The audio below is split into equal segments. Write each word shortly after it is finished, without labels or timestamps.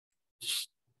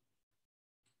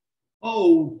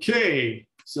Okay,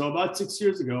 so about 6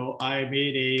 years ago, I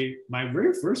made my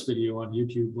very first video on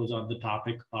YouTube was on the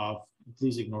topic of,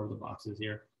 please ignore the boxes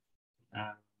here,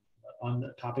 uh, on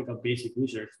the topic of basic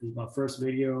research. This is my first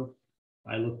video.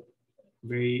 I looked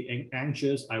very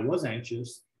anxious. I was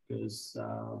anxious because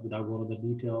without going into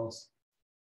the details,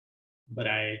 but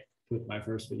I put my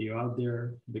first video out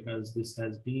there because this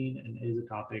has been and is a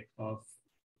topic of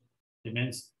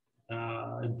immense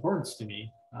importance to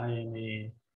me.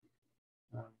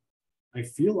 Uh, I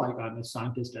feel like I'm a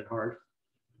scientist at heart,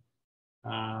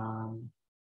 um,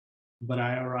 but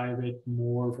I arrive at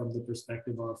more from the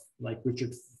perspective of, like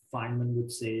Richard Feynman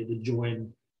would say, the joy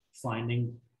in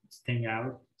finding thing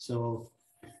out. So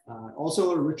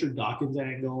also a Richard Dawkins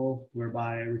angle,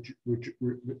 whereby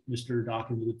Mr.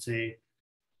 Dawkins would say,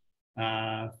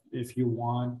 if you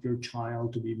want your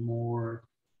child to be more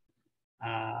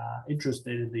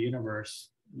interested in the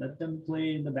universe, let them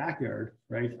play in the backyard,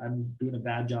 right? I'm doing a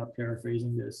bad job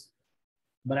paraphrasing this,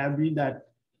 but I've been that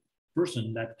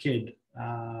person, that kid.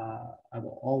 I've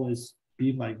always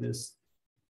been like this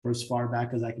for as far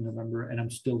back as I can remember, and I'm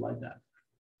still like that.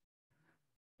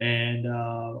 And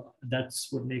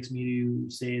that's what makes me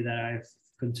say that I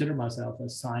consider myself a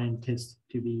scientist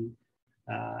to be.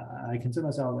 I consider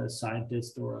myself a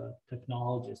scientist or a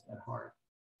technologist at heart,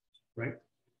 right?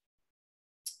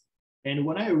 And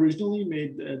when I originally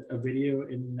made a video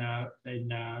in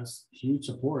huge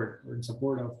support, or in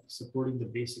support of supporting the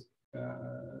basic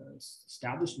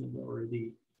establishment or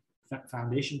the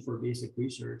foundation for basic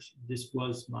research, this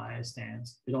was my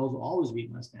stance. It also always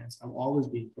been my stance. I've always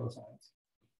been pro science.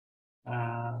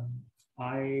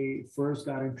 I first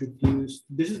got introduced.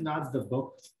 This is not the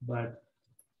book, but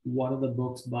one of the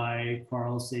books by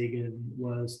Carl Sagan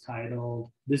was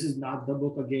titled. This is not the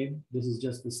book again. This is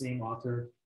just the same author.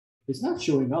 It's not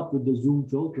showing up with the zoom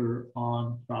filter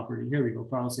on property. Here we go,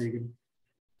 Carl Sagan.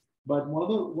 But one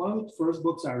of the first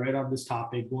books I read on this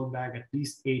topic, going back at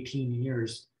least 18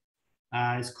 years,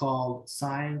 is called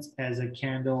Science as a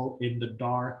Candle in the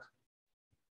Dark.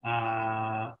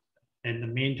 And the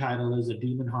main title is A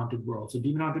Demon Haunted World. So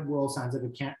Demon Haunted World, Science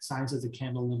as a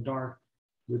Candle in the Dark,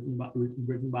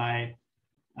 written by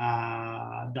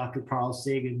Dr. Carl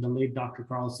Sagan, the late Dr.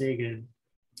 Carl Sagan.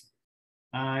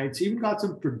 It's even got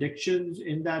some predictions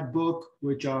in that book,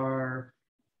 which are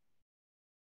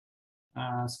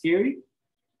scary.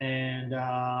 And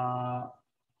I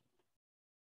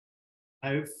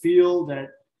feel that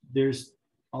there's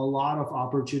a lot of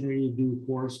opportunity to do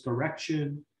course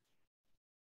correction.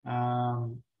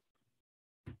 And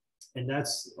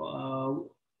that's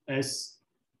as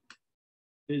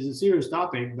is a serious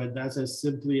topic, but that's as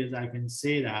simply as I can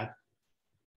say that.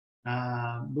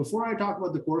 Before I talk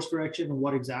about the course correction and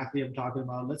what exactly I'm talking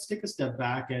about, let's take a step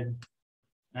back and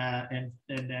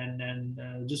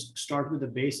just start with the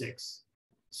basics.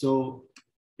 So,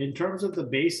 in terms of the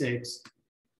basics,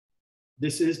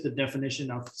 this is the definition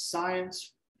of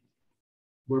science,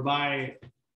 whereby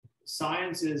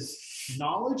science is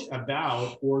knowledge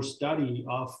about or study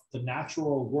of the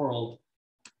natural world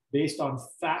based on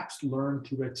facts learned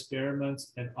through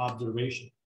experiments and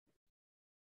observation.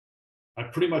 I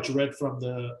pretty much read from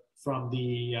the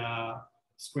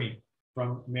screen,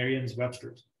 from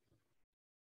Merriam-Webster's.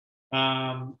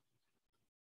 In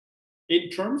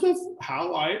terms of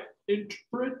how I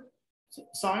interpret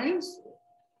science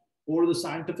or the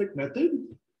scientific method,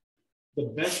 the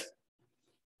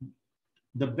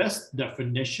best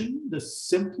definition, the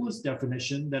simplest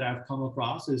definition that I've come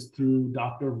across is through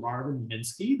Dr. Marvin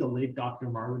Minsky, the late Dr.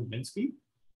 Marvin Minsky.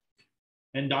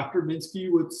 And Dr. Minsky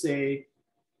would say,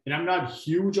 and I'm not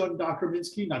huge on Dr.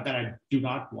 Minsky, not that I do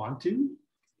not want to,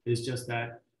 it's just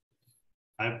that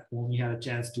I've only had a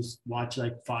chance to watch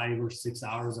like 5 or 6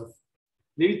 hours of,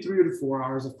 maybe 3 to 4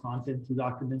 hours of content through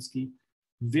Dr. Minsky.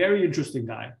 Very interesting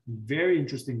guy, very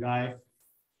interesting guy.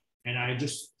 And I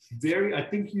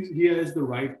think he has the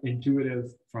right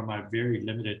intuitive, from my very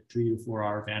limited 3 to 4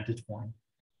 hour vantage point.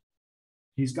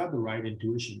 He's got the right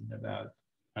intuition about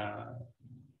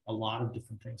a lot of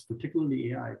different things,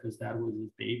 particularly AI, because that was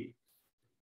his baby.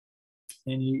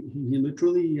 And he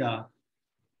literally,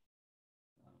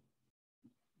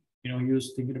 he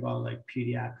was thinking about like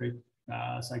pediatric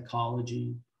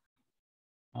psychology.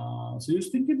 So he was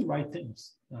thinking the right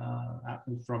things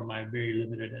from my very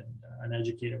limited and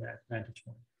uneducated vantage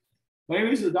point. But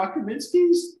anyways, Dr.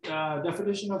 Minsky's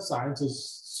definition of science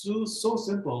is so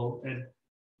simple. And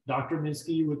Dr.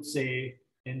 Minsky would say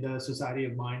in the Society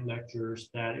of Mind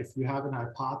lectures that if you have an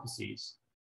hypothesis,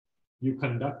 you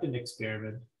conduct an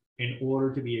experiment in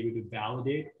order to be able to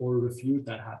validate or refute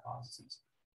that hypothesis.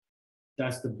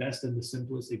 That's the best and the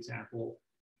simplest example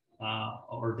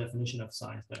or definition of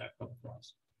science that I've come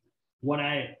across. When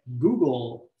I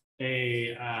Google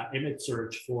a image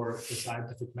search for the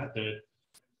scientific method,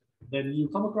 then you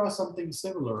come across something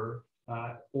similar,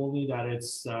 only that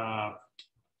it's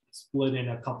split in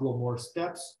a couple of more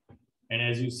steps. And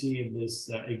as you see in this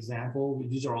example,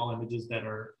 these are all images that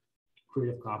are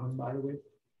Creative Commons, by the way.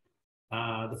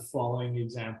 The following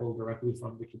example directly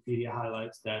from Wikipedia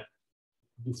highlights that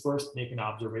you first make an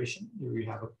observation, you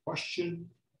have a question,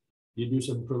 you do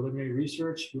some preliminary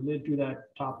research related to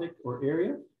that topic or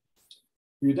area.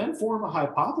 You then form a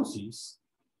hypothesis,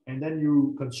 and then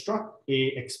you construct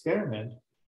an experiment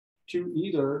to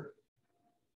either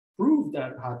prove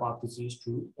that hypothesis is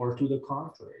true or to the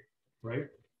contrary, right?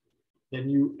 Then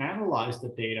you analyze the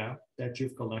data that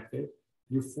you've collected,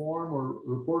 you form or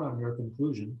report on your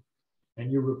conclusion,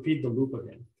 and you repeat the loop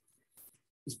again.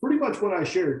 It's pretty much what I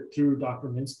shared through Dr.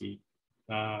 Minsky,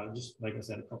 just like I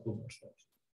said, a couple more steps.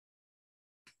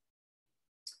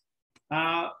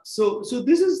 So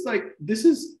this is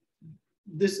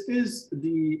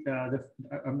the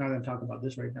I'm not going to talk about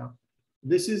this right now.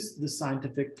 This is the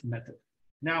scientific method.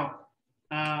 Now,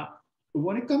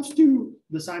 when it comes to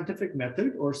the scientific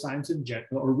method or science in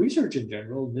general, or research in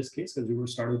general, in this case, because we were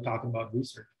started talking about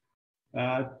research,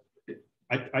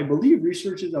 I believe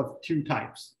research is of two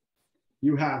types.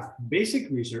 You have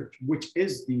basic research, which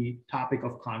is the topic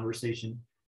of conversation.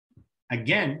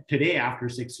 Again, today, after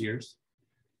 6 years,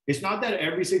 it's not that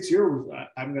every 6 years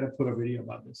I'm going to put a video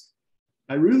about this.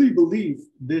 I really believe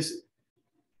this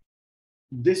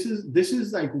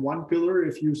is like one pillar.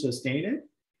 If you sustain it,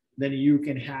 then you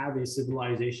can have a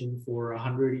civilization for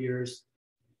 100 years.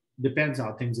 Depends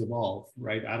how things evolve,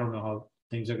 right? I don't know how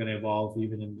things are going to evolve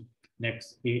even in the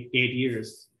next eight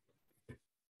years.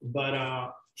 But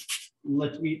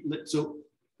so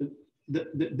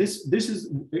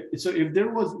if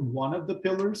there was one of the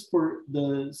pillars for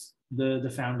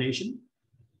the foundation,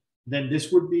 then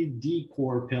this would be the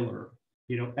core pillar.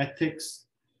 You know, ethics,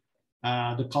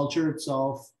 the culture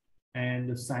itself, and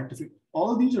the scientific. All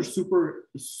of these are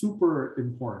super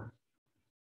important.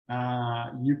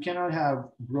 You cannot have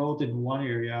growth in one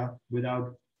area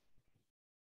without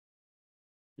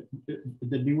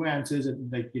the nuances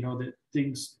and, like, you know, the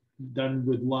things done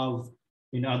with love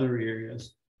in other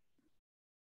areas.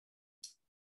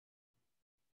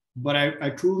 But I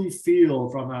truly feel,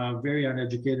 from a very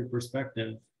uneducated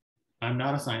perspective, I'm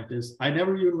not a scientist. I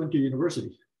never even went to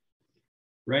university,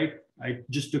 right? I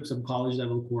just took some college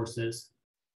level courses.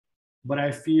 But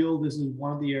I feel this is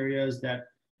one of the areas that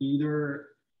either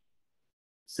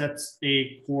sets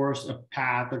a course, a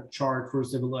path, a chart for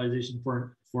civilization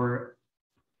for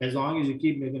as long as you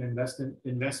keep making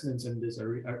investments in this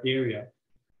area,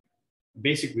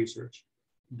 basic research,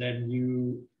 then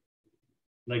you,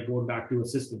 like, going back to a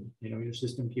system, you know, your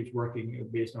system keeps working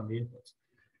based on the inputs.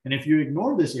 And if you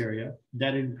ignore this area,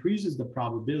 that increases the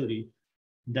probability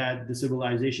that the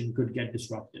civilization could get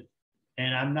disrupted.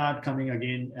 And I'm not coming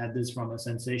again at this from a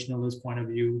sensationalist point of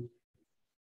view.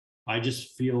 I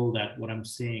just feel that what I'm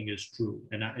saying is true.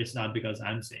 And it's not because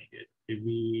I'm saying it.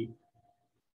 We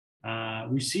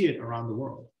see it around the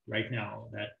world right now,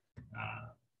 that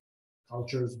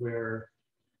cultures where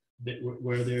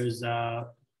there's a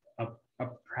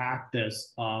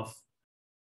practice of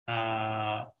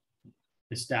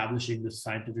establishing the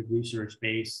scientific research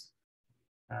base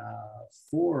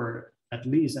for at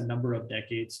least a number of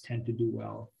decades tend to do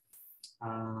well.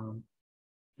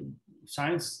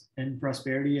 Science and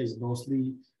prosperity has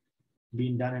mostly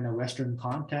been done in a Western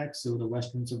context. So the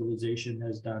Western civilization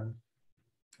has done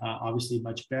obviously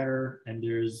much better. And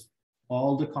there's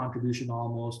all the contribution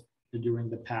almost during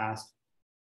the past.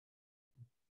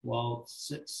 Well,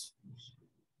 since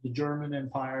the German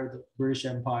Empire, the British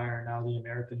Empire, now the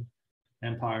American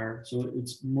Empire. So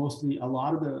it's mostly a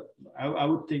lot of the, I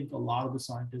would think a lot of the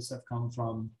scientists have come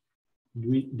from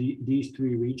these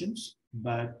three regions,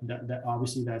 but that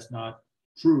obviously that's not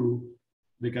true,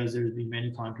 because there's been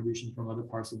many contributions from other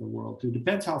parts of the world too.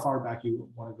 Depends how far back you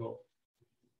want to go.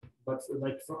 But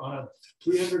on a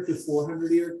 300 to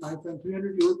 400 year time frame,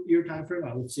 300 year time frame,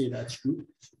 I would say that's true,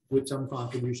 with some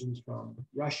contributions from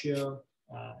Russia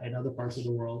and other parts of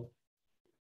the world.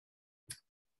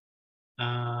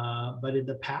 But in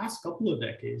the past couple of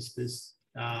decades, this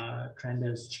trend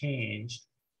has changed,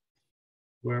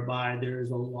 whereby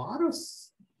there's a lot of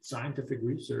scientific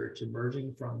research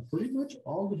emerging from pretty much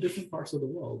all the different parts of the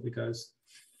world, because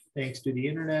thanks to the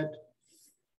internet,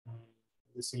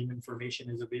 the same information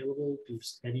is available to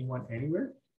anyone,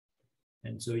 anywhere.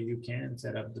 And so you can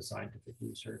set up the scientific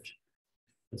research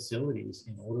facilities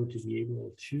in order to be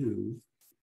able to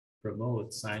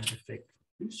promote scientific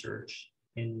research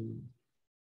in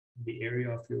the area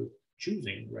of your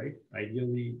choosing, right?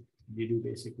 Ideally, you do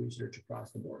basic research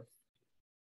across the board.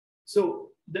 So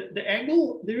the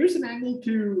angle, there is an angle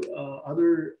to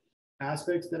other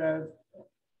aspects that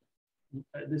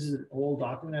this is an old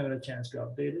document, I haven't had a chance to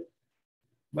update it,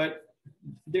 but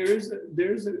there is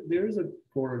a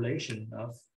correlation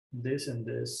of this and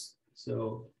this.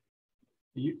 So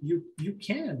you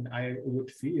can, I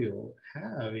would feel,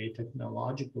 have a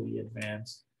technologically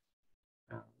advanced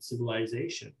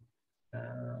civilization.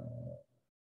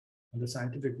 And the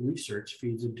scientific research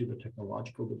feeds into the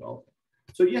technological development.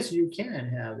 So yes, you can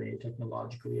have a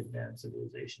technologically advanced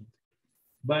civilization,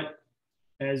 but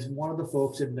as one of the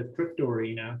folks in the crypto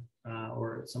arena,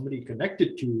 or somebody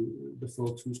connected to the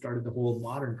folks who started the whole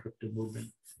modern crypto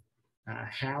movement,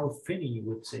 Hal Finney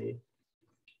would say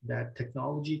that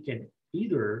technology can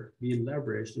either be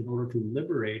leveraged in order to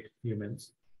liberate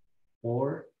humans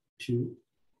or to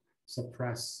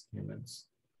suppress humans.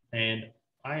 And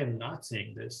I am not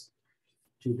saying this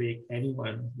to make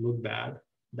anyone look bad.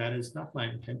 That is not my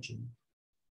intention.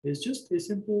 It's just a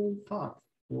simple thought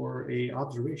or a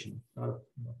observation. And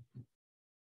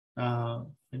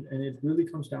it really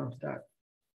comes down to that.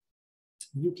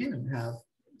 You can have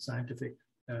scientific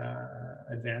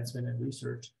advancement and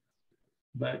research,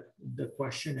 but the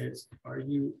question is, are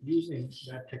you using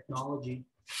that technology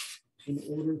in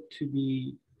order to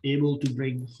be able to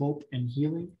bring hope and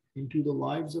healing into the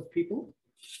lives of people?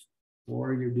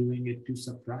 Or you're doing it to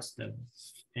suppress them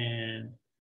and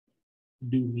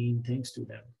do mean things to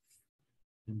them?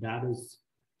 And that is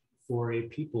for a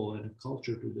people and a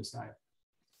culture to decide.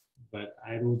 But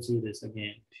I don't see this,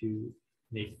 again, to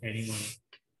make anyone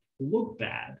look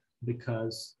bad,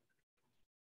 because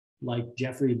like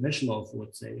Jeffrey Mishloff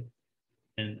would say,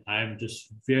 and I'm just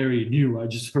very new, I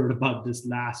just heard about this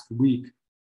last week,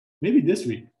 maybe this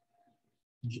week,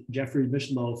 Jeffrey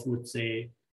Mishloff would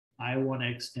say, I want to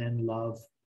extend love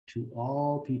to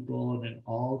all people and in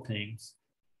all things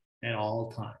at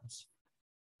all times.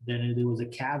 Then there was a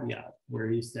caveat where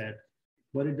he said,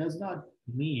 but it does not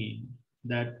mean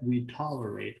that we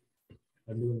tolerate.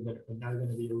 I'm not going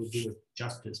to be able to do it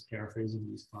justice, paraphrasing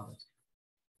these comments.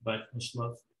 But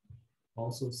Mishloff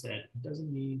also said, it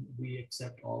doesn't mean we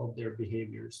accept all of their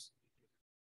behaviors.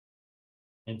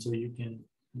 And so you can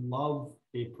love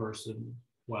a person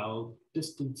while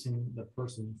distancing the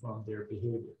person from their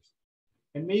behaviors.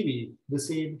 And maybe the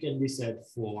same can be said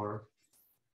for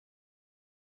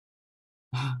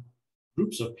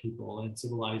groups of people and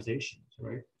civilizations,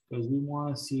 right? Because we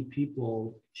want to see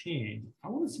people change. I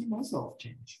want to see myself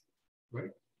change,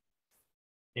 right?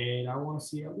 And I want to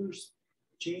see others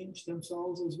change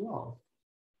themselves as well.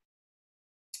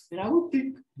 And I would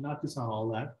think, not to sound all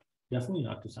that, definitely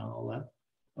not to sound all that,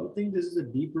 I would think this is a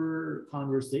deeper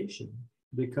conversation,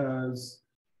 because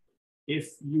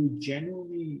if you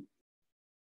genuinely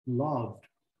loved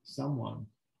someone,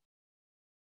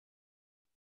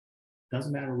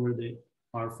 doesn't matter where they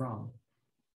are from,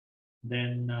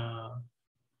 then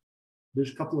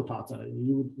there's a couple of thoughts on it.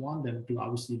 You would want them to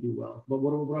obviously do well. But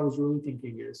what I was really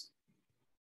thinking is,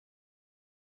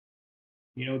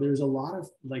 you know, there's a lot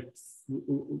of like,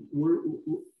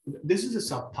 this is a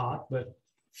sub thought, but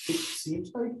it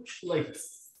seems like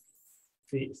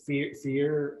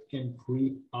fear can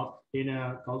creep up in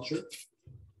a culture.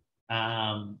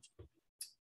 And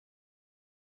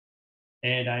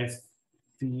I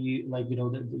feel like, you know,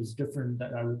 there's different,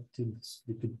 that I would think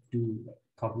we could do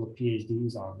a couple of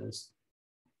PhDs on this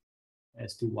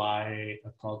as to why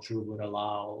a culture would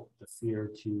allow the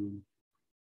fear to,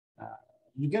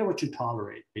 you get what you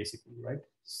tolerate, basically, right?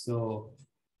 So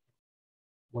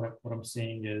what I'm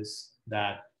saying is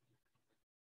that,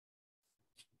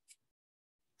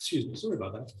 excuse me, sorry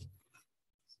about that.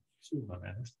 Excuse my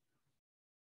manners.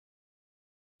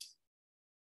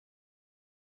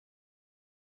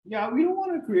 Yeah, we don't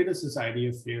want to create a society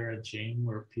of fear and shame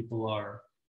where people are,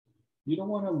 you don't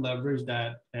want to leverage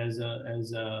that as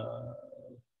a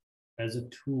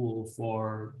tool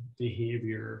for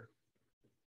behavior,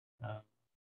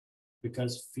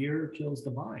 because fear kills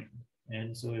the mind.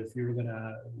 And so if you're going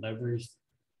to leverage,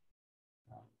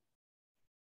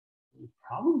 it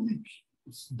probably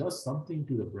does something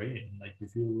to the brain. Like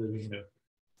if you're living in a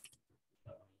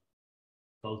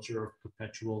culture of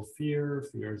perpetual fear,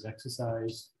 fear is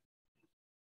exercise.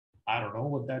 I don't know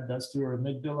what that does to your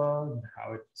amygdala and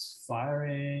how it's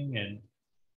firing and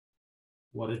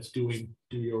what it's doing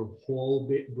to your whole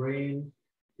brain.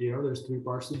 You know, there's three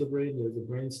parts of the brain. There's the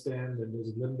brainstem, then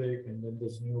there's limbic, and then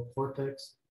there's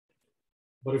neocortex.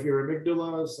 But if your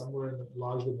amygdala is somewhere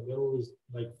lodged in the middle is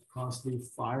like constantly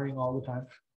firing all the time,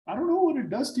 I don't know what it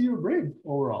does to your brain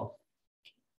overall.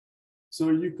 So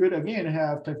you could, again,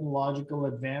 have technological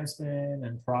advancement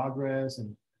and progress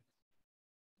and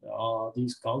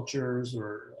these cultures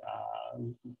or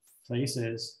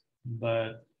places,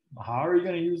 but how are you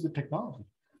going to use the technology?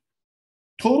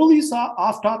 Totally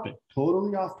off topic,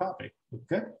 totally off topic,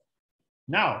 okay?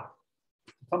 Now,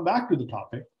 come back to the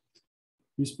topic.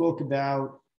 We spoke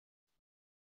about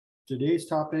today's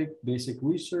topic, basic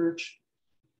research.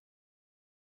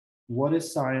 What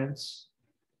is science?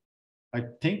 I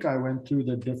think I went through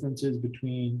the differences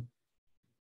between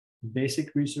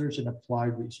basic research and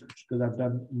applied research because I've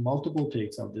done multiple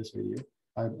takes of this video.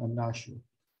 I'm not sure.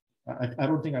 I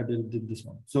don't think I did this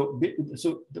one. So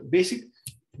the basic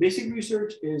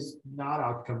research is not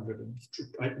outcome driven.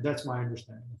 That's my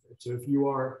understanding of it. So if you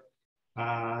are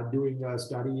doing a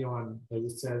study on, as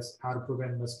it says, how to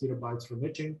prevent mosquito bites from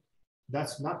itching,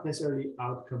 that's not necessarily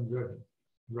outcome driven,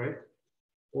 right?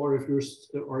 Or if you're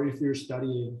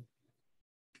studying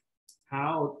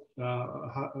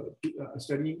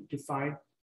studying to find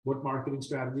what marketing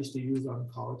strategies to use on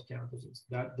college campuses,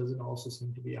 that doesn't also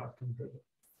seem to be outcome driven.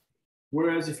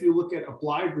 Whereas if you look at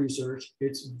applied research,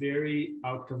 it's very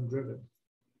outcome driven.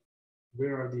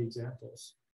 Where are the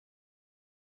examples?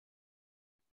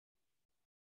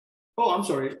 Oh, I'm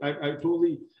sorry. I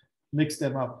totally mixed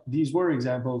them up. These were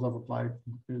examples of applied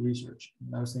research.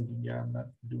 And I was thinking, yeah, I'm not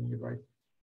doing it right.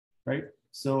 Right?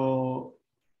 So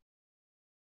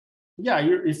yeah,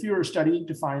 if you're studying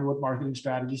to find what marketing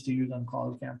strategies to use on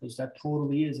college campus, that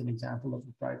totally is an example of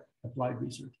applied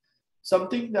research.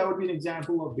 Something that would be an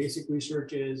example of basic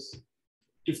research is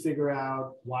to figure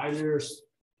out why there's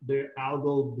the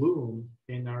algal bloom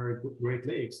in our Great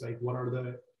Lakes. Like,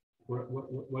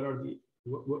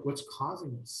 what's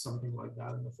causing something like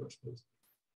that in the first place?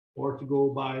 Or to go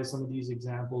by some of these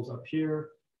examples up here,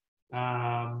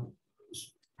 how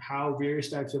various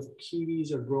types of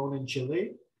kiwis are grown in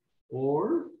Chile,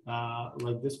 or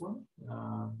like this one,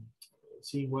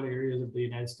 seeing what areas of the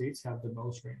United States have the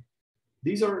most rain.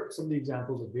 These are some of the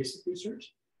examples of basic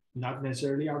research, not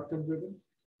necessarily outcome driven,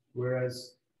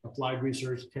 whereas applied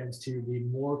research tends to be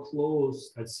more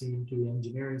close, as seen to the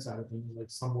engineering side of things, like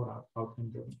somewhat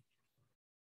outcome driven,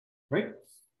 right?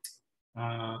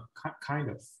 Kind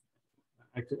of.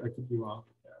 I could be wrong.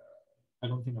 I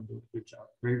don't think I'm doing a good job,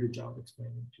 very good job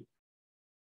explaining to you.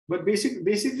 But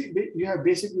basically, you have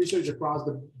basic research across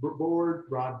the board,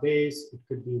 broad base. It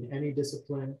could be in any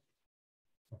discipline.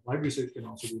 Applied research can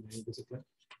also be in any discipline.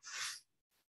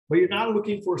 But you're not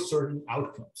looking for certain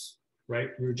outcomes,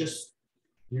 right? You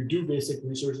do basic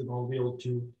research and all be able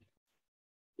to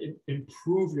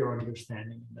improve your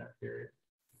understanding in that area.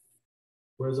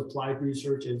 Whereas applied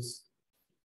research is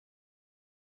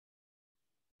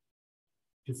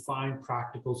to find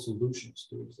practical solutions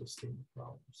to existing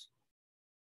problems.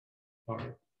 All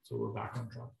right, so we're back on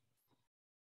track.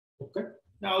 Okay,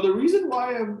 now the reason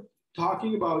why I'm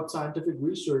talking about scientific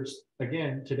research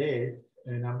again today,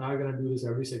 and I'm not going to do this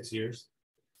every 6 years.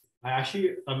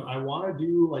 I want to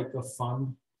do like a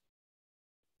fun,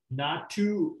 not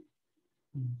to,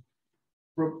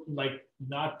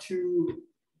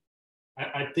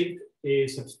 I think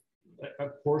a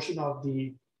portion of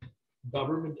the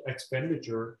government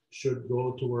expenditure should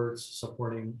go towards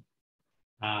supporting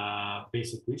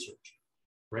basic research,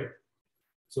 right?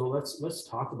 So let's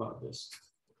talk about this.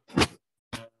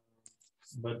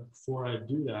 But before I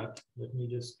do that, let me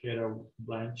just get a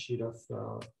blank sheet of,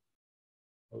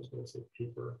 I was going to say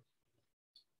paper.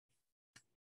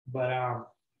 But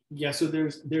yeah, so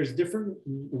there's different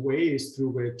ways through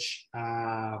which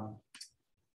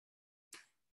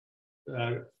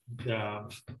the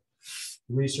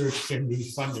research can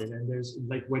be funded. And there's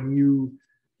like when you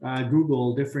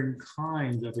Google different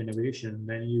kinds of innovation,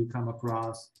 then you come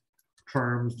across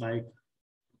terms like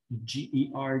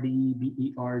GERD,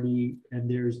 BERD, and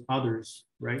there's others,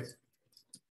 right?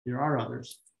 There are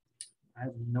others. I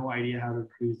have no idea how to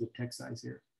increase the text size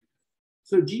here.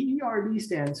 So GERD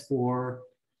stands for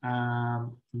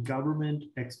government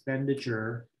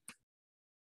expenditure.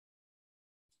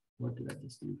 What did I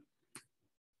just do?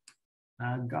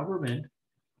 Government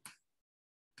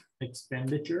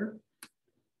expenditure.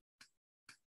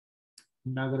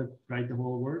 I'm not going to write the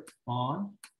whole word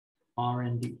on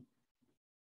R&D.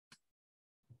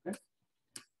 Okay.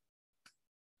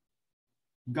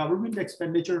 Government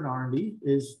expenditure on R&D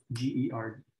is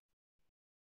GERD.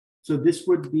 So this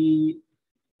would be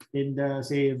in the,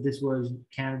 say, if this was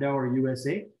Canada or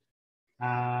USA.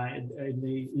 In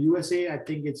the USA, I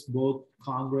think it's both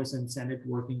Congress and Senate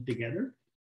working together,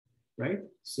 right?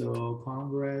 So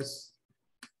Congress,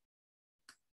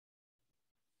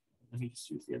 let me just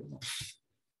use the other one.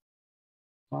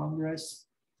 Congress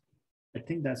I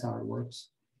think that's how it works,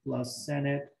 plus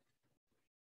Senate.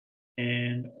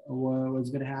 And what was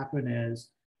going to happen is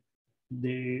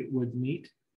they would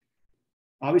meet.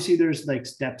 Obviously, there's like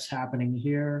steps happening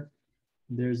here.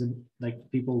 There's like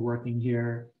people working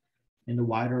here in the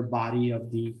wider body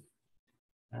of the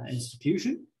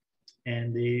institution,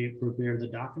 and they prepare the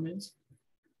documents,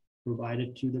 provide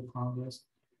it to the Congress,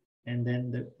 and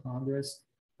then the Congress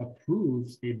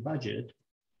approves a budget,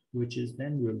 which is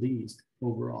then released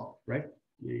overall, right?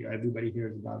 Everybody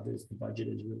hears about this, the budget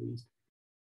is released,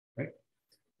 right?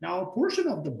 Now, a portion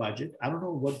of the budget, I don't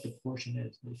know what the portion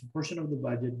is. There's a portion of the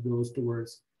budget goes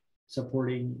towards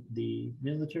supporting the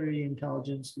military,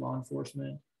 intelligence, law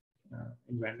enforcement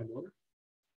in random order,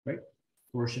 right?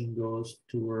 Portion goes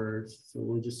towards, so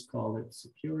we'll just call it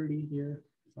security here,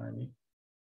 finally.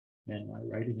 And my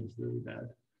writing is really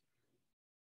bad.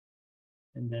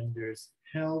 And then there's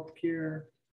healthcare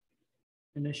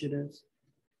initiatives.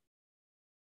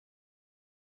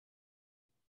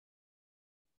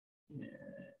 Yeah.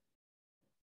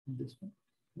 This one.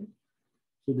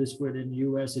 So this would, in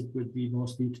US, it would be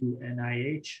mostly to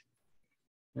NIH,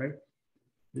 right?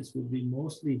 This would be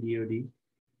mostly DoD.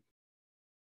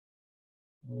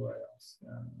 What else?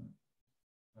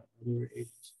 Other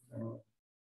agencies,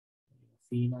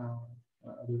 FEMA,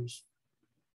 others.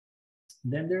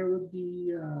 Then there would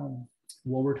be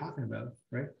what we're talking about,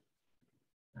 right?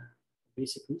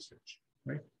 Basic research,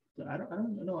 right? So I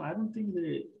don't know. I don't think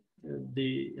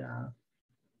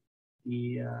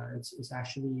it's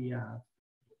actually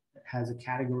has a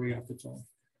category of its own.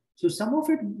 So some of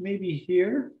it may be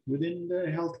here within the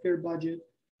healthcare budget.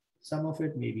 Some of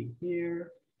it may be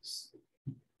here.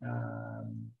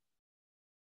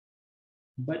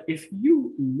 But if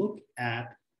you look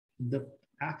at the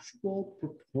actual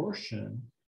proportion,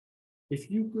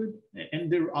 if you could, and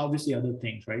there are obviously other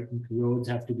things, right? Roads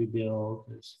have to be built,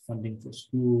 there's funding for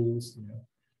schools,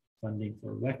 funding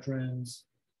for veterans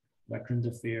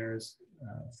affairs,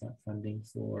 funding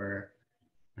for,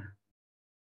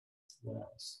 what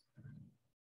else?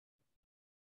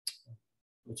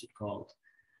 What's it called?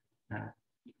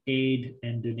 Aid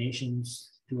and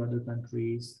donations to other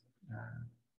countries.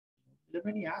 There are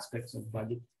many aspects of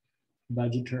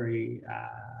budgetary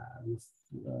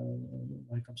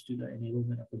when it comes to the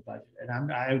enablement of the budget.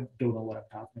 And I don't know what I'm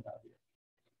talking about here.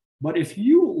 But if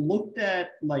you looked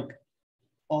at like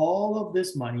all of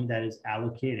this money that is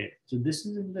allocated, so this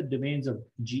is in the domains of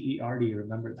GERD,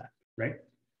 remember that, right?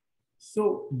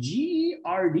 So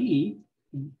GERD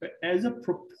as a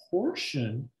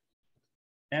proportion,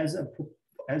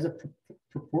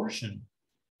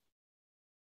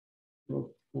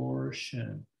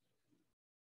 proportion.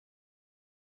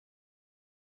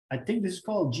 I think this is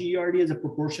called GERD as a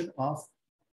proportion of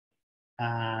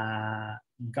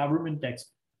government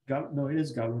expense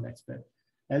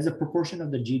as a proportion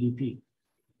of the GDP,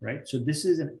 right? So this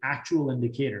is an actual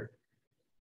indicator.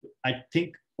 I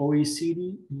think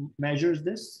OECD measures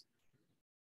this,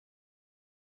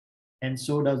 and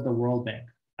so does the World Bank.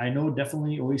 I know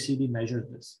definitely OECD measures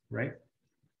this, right?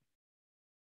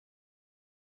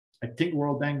 I think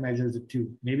World Bank measures it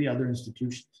too, maybe other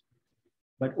institutions,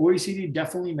 but OECD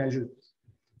definitely measures this.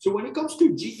 So when it comes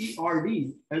to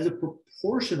GERD as a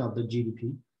proportion of the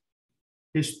GDP,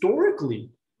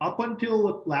 historically, up until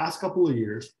the last couple of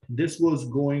years, this was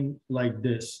going like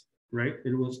this, right?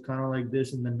 It was kind of like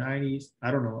this in the 90s.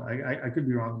 I don't know, I could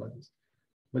be wrong about this.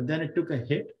 But then it took a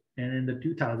hit, and in the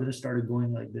 2000s, it started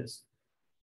going like this.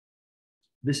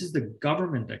 This is the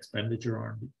government expenditure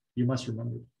arm. You must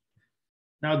remember.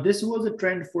 Now, this was a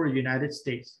trend for United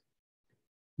States,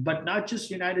 but not just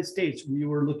United States. We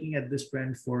were looking at this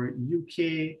trend for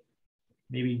UK,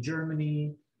 maybe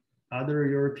Germany, other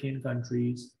European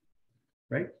countries,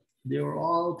 right? They were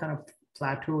all kind of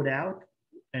plateaued out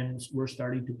and were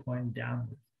starting to point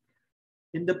downward.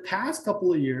 In the past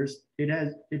couple of years,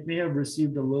 it may have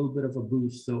received a little bit of a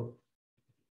boost. So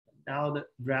now the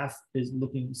graph is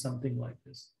looking something like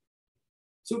this.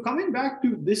 So coming back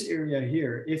to this area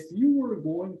here, if you were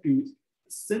going to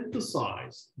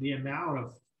synthesize the amount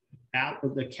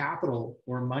of the capital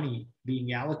or money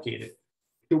being allocated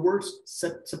towards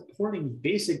supporting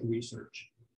basic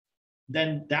research,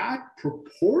 then that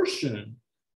proportion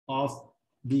of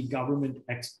the government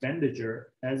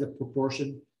expenditure as a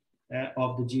proportion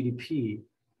of the GDP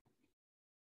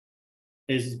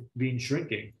is been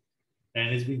shrinking,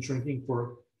 and has been shrinking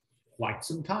for quite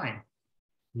some time,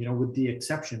 with the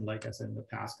exception, like I said, in the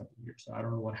past couple of years. So I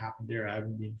don't know what happened there. I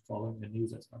haven't been following the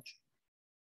news as much.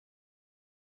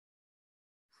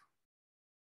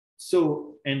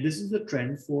 So, and this is the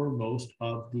trend for most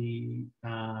of the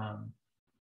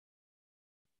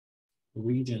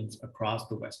regions across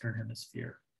the Western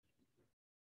Hemisphere.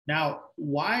 Now,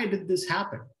 why did this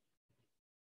happen?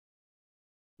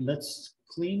 Let's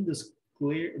clean the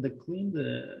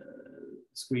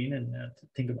screen and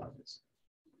think about this.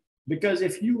 Because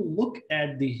if you look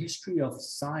at the history of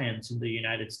science in the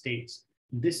United States,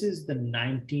 this is the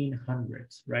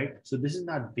 1900s, right? So this is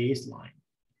not baseline.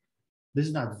 This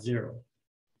is not zero.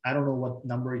 I don't know what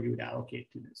number you would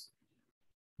allocate to this.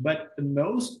 But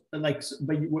most,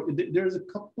 there's a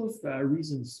couple of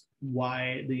reasons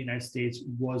why the United States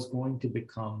was going to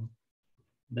become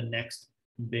the next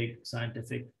big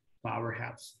scientific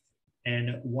powerhouse.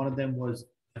 And one of them was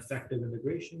effective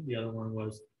immigration. The other one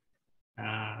was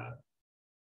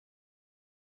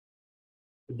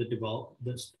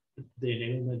the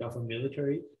enablement of a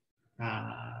military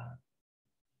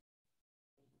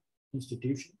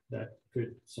institution that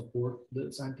could support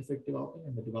the scientific development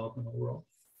and the development overall.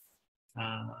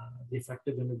 The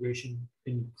effective immigration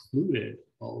included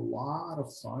a lot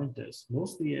of scientists,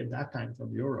 mostly at that time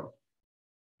from Europe,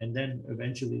 and then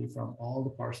eventually from all the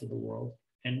parts of the world.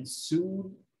 And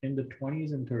soon in the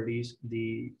 20s and 30s,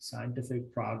 the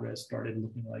scientific progress started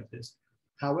looking like this.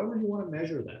 However you want to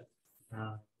measure that,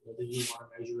 whether you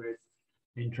want to measure it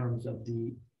in terms of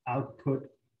the output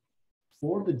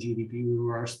for the GDP with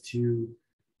regards to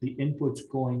the inputs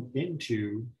going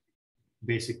into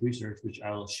basic research, which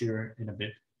I'll share in a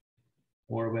bit,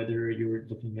 or whether you're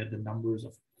looking at the numbers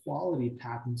of quality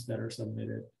patents that are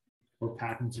submitted or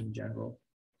patents in general,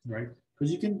 right?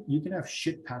 Because you can have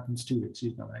shit patents too,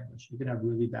 excuse my language. You can have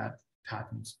really bad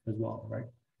patents as well, right?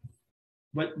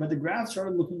 But the graph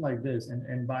started looking like this,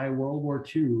 and by World War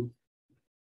II,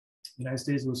 the United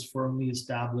States was firmly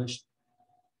established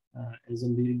as a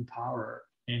leading power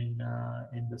in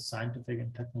the scientific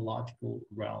and technological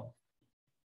realm,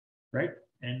 right?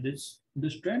 And this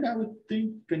trend, I would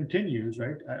think, continues,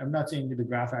 right? I'm not saying that the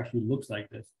graph actually looks like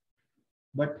this,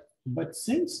 but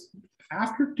since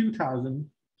after 2000,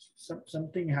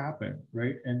 something happened,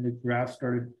 right? And the graph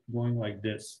started going like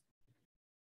this,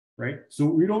 right?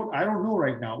 So I don't know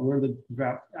right now where the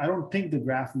graph, I don't think the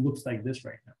graph looks like this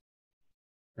right now,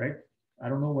 right? I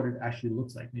don't know what it actually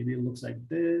looks like. Maybe it looks like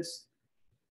this.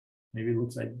 Maybe it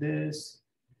looks like this.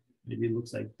 Maybe it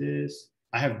looks like this.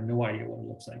 I have no idea what it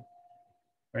looks like,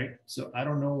 right? So I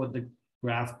don't know what the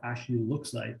graph actually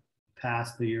looks like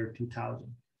past the year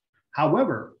 2000.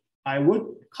 However, I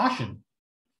would caution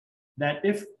that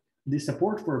if the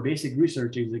support for basic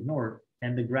research is ignored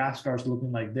and the graph starts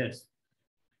looking like this,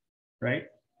 right?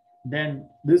 Then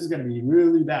this is going to be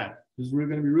really bad. This is going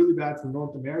to be really bad for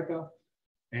North America,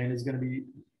 and it's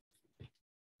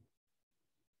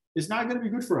not going to be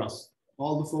good for us,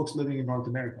 all the folks living in North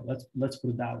America. Let's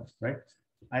put it that way, right?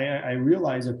 I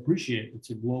realize, appreciate it's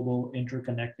a global,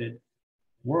 interconnected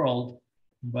world,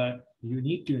 but you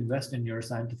need to invest in your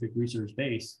scientific research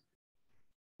base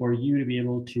for you to be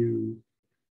able to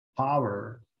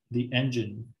power the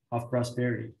engine of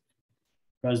prosperity,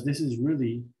 because this is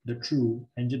really the true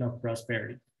engine of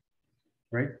prosperity,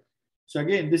 right? So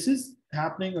again, this is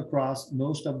happening across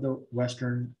most of the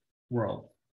Western world,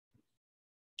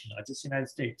 not just the United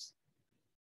States,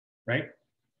 right?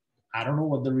 I don't know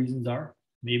what the reasons are.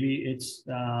 Maybe it's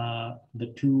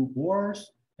the two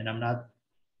wars, and I'm not,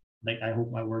 like, I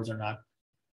hope my words are not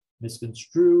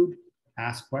misconstrued.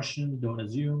 Ask questions, don't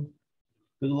assume.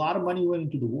 There's a lot of money went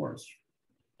into the wars,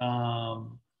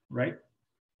 right?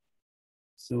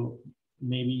 So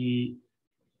maybe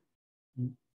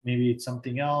it's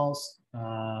something else.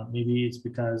 Maybe it's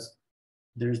because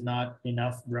there's not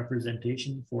enough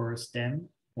representation for STEM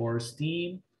or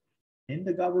STEAM in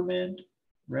the government,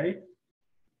 right?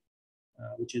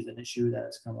 Which is an issue that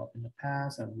has come up in the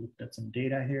past. I've looked at some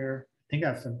data here. I think I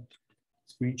have some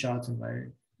screenshots in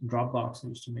my Dropbox. I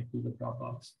used to make use of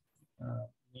Dropbox.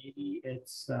 Maybe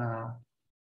it's an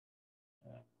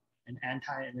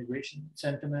anti-immigration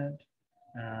sentiment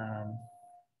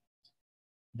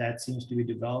that seems to be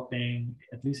developing,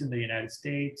 at least in the United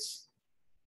States,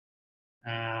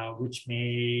 which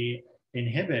may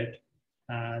inhibit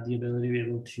the ability to be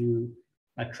able to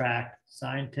attract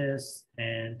scientists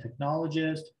and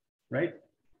technologists, right?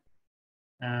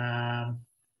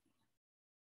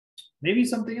 Maybe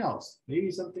something else.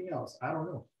 I don't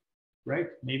know, right?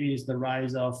 Maybe it's the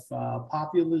rise of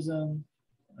populism,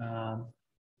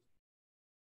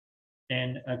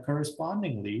 and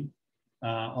correspondingly,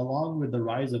 along with the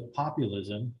rise of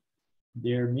populism,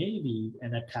 there may be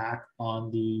an attack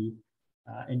on the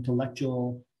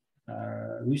intellectual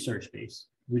research base,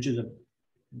 which is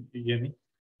you get me?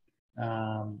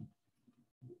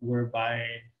 Whereby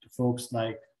folks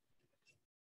like,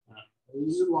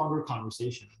 this is a longer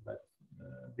conversation, but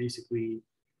basically,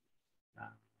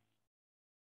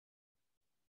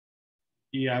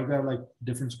 yeah, I've got like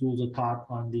different schools of thought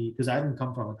on the, because I didn't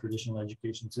come from a traditional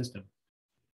education system,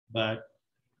 but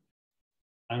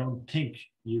I don't think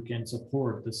you can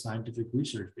support the scientific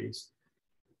research base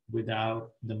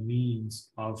without the means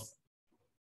of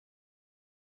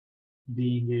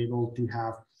being able to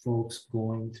have folks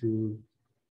going through,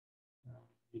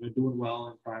 doing well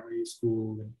in primary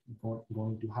school and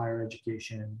going to higher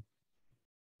education.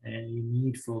 And you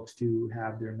need folks to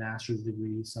have their master's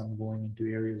degrees, some going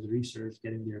into areas of research,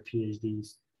 getting their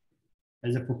PhDs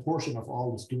as a proportion of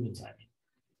all the students, I mean.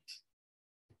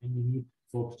 And you need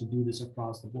folks to do this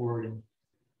across the board in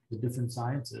the different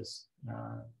sciences.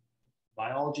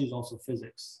 Biology is also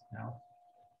physics now.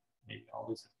 Maybe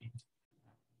always has been.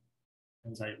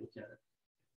 As I look at it,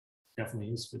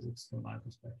 definitely is physics from my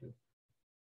perspective.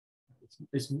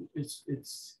 It's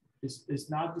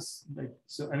not this like,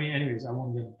 so I mean, anyways, I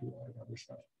won't get into like other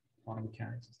stuff, quantum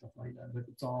mechanics and stuff like that, but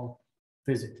it's all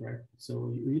physics, right?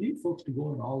 So you need folks to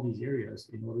go in all these areas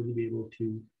in order to be able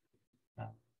to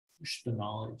push the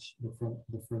knowledge, the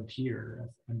frontier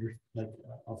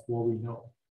of what we know.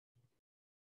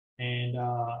 And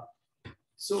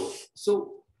so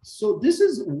this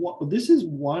is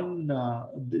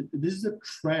a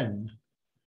trend.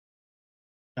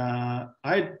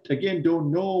 I again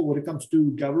don't know when it comes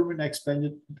to government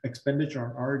expenditure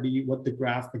on R&D what the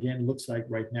graph again looks like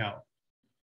right now,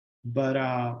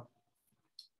 but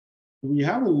we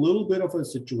have a little bit of a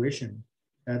situation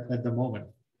at the moment.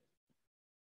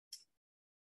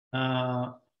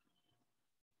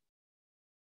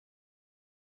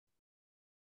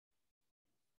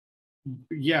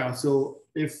 Yeah, so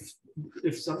if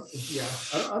some, yeah,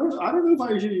 I don't know if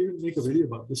I should even make a video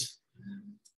about this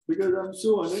because I'm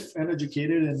so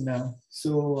uneducated and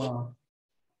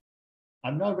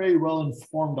I'm not very well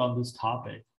informed on this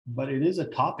topic, but it is a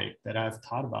topic that I've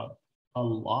thought about a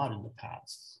lot in the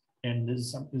past. And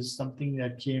this is something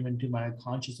that came into my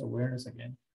conscious awareness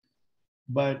again.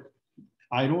 But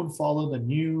I don't follow the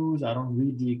news, I don't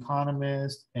read The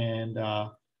Economist, and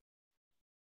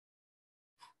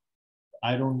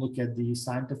I don't look at the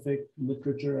scientific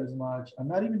literature as much. I'm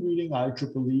not even reading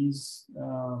IEEE's.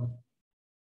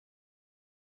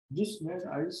 Just, man,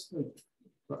 I just like,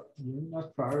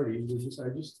 not priority, but just, I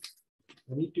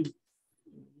need to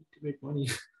make money.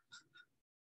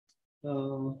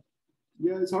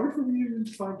 Yeah, it's hard for me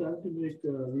to find time to read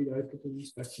IEEE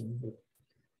Spectrum,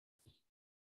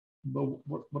 but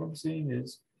what I'm saying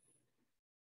is,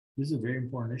 this is a very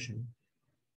important issue,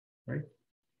 right?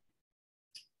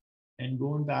 And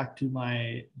going back to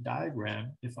my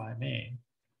diagram, if I may,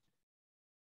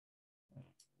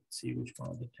 let's see which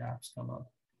one of the tabs come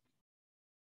up.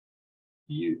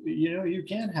 You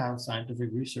can have scientific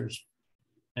research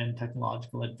and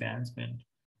technological advancement,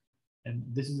 and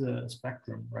this is a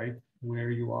spectrum, right, where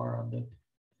you are on the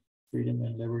freedom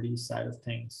and liberty side of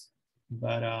things.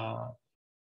 But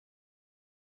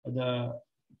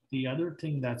the other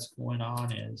thing that's going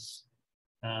on is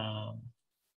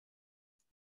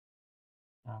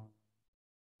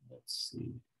let's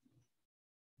see,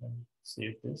 let me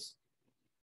save this.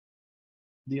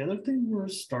 The other thing we're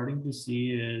starting to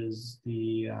see is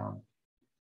the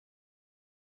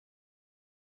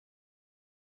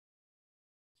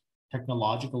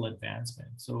technological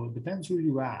advancement. So it depends who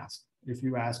you ask. If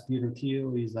you ask Peter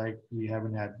Thiel, he's like, we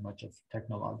haven't had much of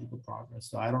technological progress.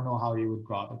 So I don't know how you would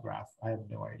draw the graph. I have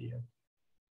no idea,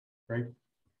 right?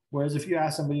 Whereas if you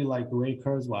ask somebody like Ray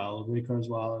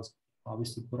Kurzweil has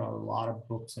obviously put out a lot of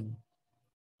books and,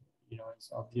 is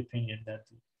of the opinion that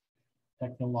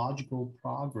technological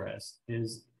progress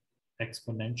is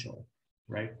exponential,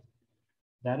 right?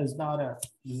 That is not a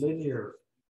linear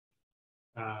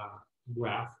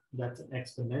graph, that's an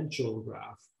exponential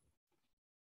graph,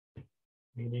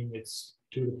 meaning it's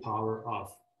to the power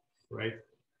of, right?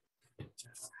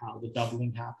 How the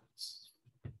doubling happens.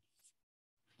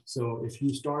 So if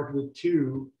you start with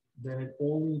 2, then it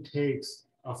only takes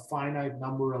a finite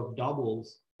number of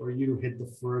doubles for you to hit the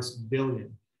first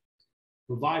billion,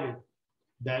 provided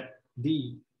that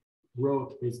the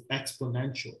growth is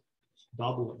exponential,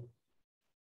 doubling.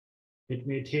 It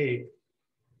may take,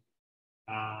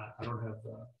 I don't have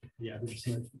the, yeah,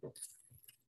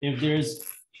 if there's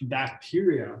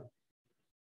bacteria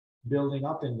building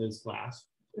up in this glass,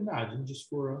 imagine just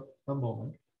for a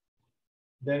moment,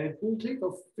 then it will take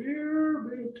a fair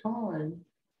bit of time,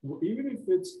 even if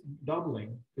it's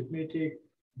doubling, it may take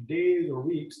days or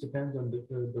weeks, depends on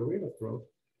the rate of growth,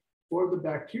 for the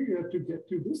bacteria to get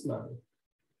to this level,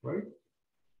 right?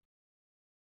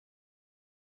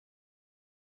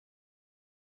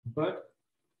 But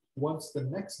once the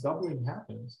next doubling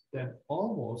happens, then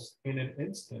almost in an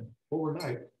instant,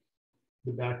 overnight,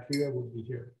 the bacteria would be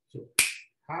here. So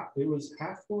it was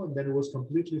half full and then it was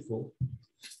completely full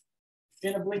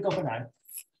in a blink of an eye,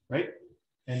 right?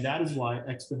 And that is why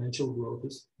exponential growth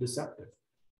is deceptive.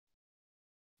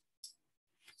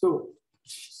 So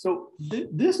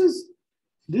this is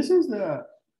the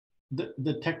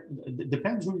tech. It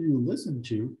depends who you listen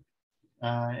to,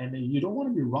 and you don't want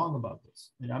to be wrong about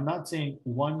this. And I'm not saying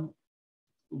one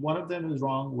of them is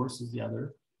wrong versus the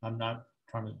other. I'm not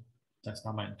trying to. That's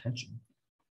not my intention.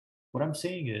 What I'm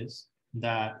saying is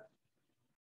that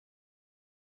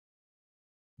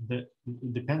it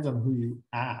depends on who you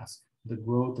ask. The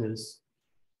growth is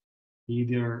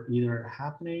either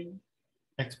happening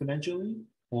exponentially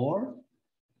or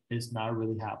it's not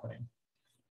really happening,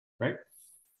 right?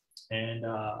 And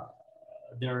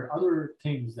there are other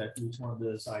things that each one of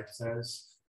the sites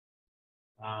says,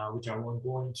 which I won't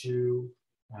go into.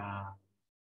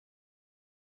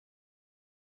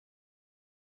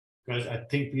 Because I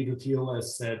think Peter Thiel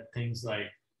has said things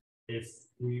like, if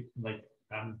we, like,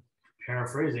 I'm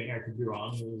paraphrasing, I could be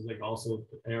wrong. It was like also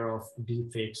the era of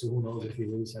deep fakes, so who knows if he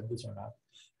really said this or not.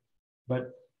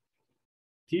 But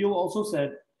Thiel also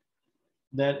said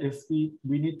that if we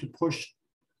need to push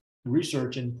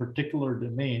research in particular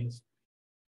domains,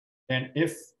 and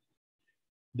if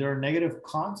there are negative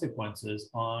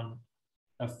consequences on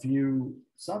a few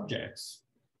subjects,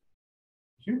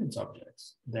 human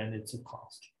subjects, then it's a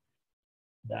cost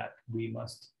that we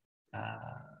must,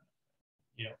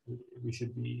 we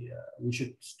should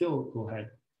still go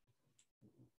ahead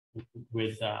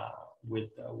with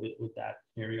that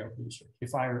area of research.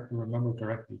 If I remember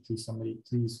correctly, please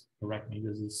correct me.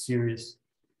 This is a serious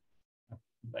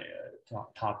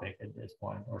topic at this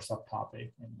point, or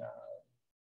subtopic, and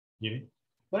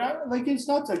but it's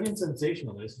not again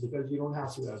sensationalist, because you don't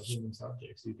have to have human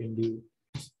subjects. You can do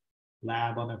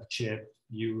lab on a chip.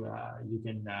 You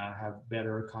can have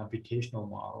better computational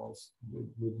models.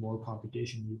 With more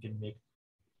computation, you can make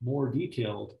more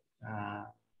detailed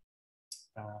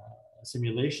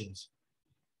simulations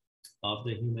of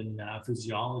the human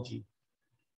physiology.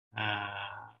 I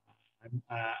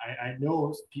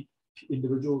know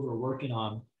individuals are working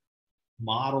on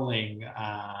modeling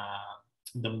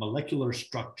the molecular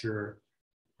structure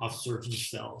of certain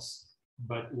cells.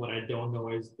 But what I don't know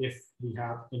is if we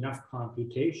have enough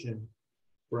computation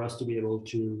for us to be able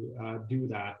to do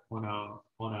that on a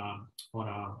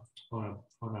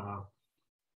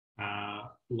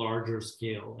larger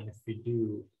scale. And if we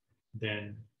do,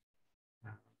 then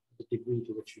the degree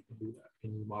to which you can do that.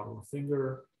 Can you model a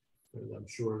finger? Because I'm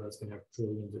sure that's going to have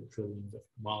trillions and trillions of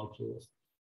molecules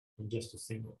in just a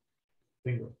single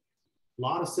finger. A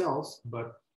lot of cells,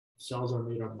 but cells are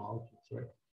made of molecules, right?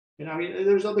 And I mean,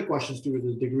 there's other questions too,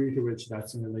 the degree to which that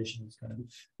simulation is going to be.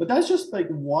 But that's just like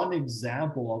one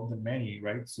example of the many,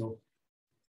 right? So,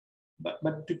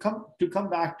 but to come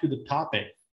back to the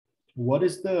topic, what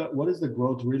is the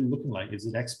growth really looking like? Is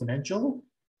it exponential,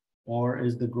 or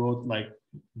is the growth like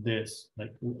this?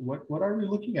 Like what are we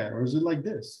looking at, or is it like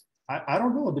this? I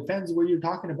don't know. It depends what you're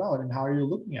talking about and how you're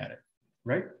looking at it,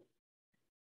 right?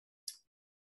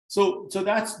 So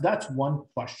that's one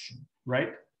question,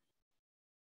 right?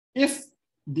 If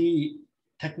the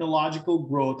technological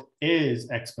growth is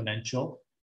exponential,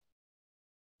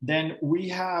 then we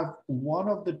have one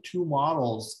of the two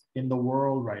models in the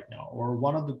world right now, or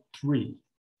one of the three,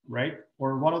 right?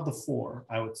 Or one of the four,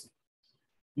 I would say.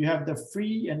 You have the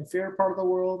free and fair part of the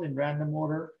world in random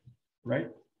order, right?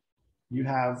 You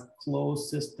have closed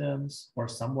systems or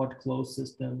somewhat closed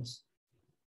systems,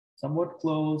 somewhat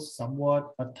closed,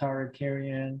 somewhat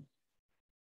authoritarian.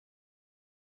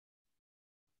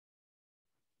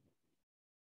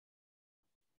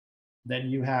 Then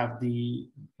you have the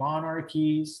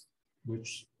monarchies,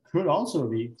 which could also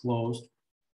be closed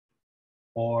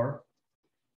or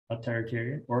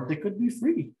authoritarian, or they could be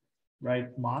free,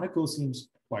 right? Monaco seems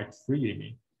quite free to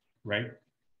me, right?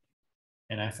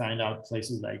 And I find out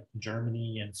places like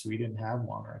Germany and Sweden have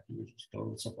monarchy, which is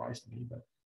totally surprised me, but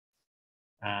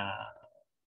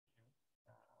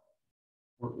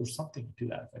or something to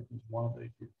that effect. It's one of the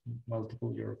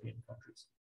multiple European countries.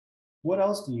 What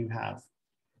else do you have?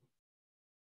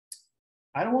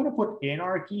 I don't want to put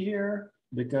anarchy here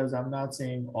because I'm not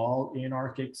saying all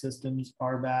anarchic systems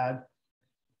are bad,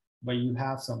 but you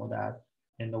have some of that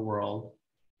in the world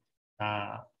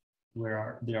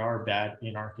where there are bad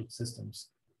anarchic systems.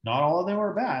 Not all of them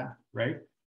are bad, right?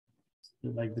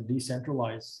 Like the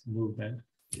decentralized movement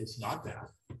is not bad,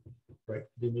 right?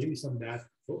 There may be some bad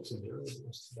folks in there,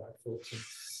 there's bad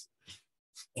folks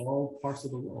in all parts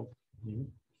of the world.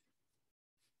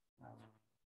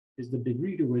 is the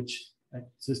degree to which a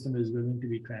system is willing to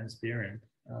be transparent.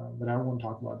 But I won't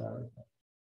talk about that right now.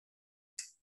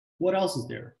 What else is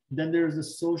there? Then there's the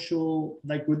social,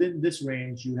 like within this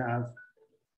range, you have,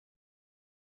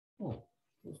 oh,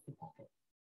 where's the pop-up?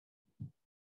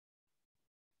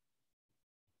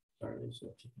 Sorry, there's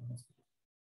a chicken.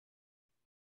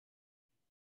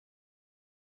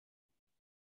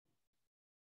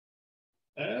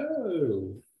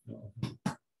 Oh, no.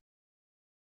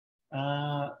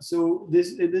 So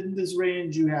this in this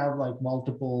range, you have like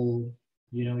multiple,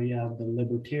 you know, you have the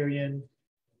libertarian,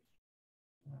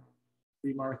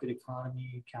 free market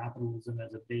economy, capitalism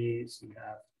as a base, you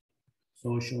have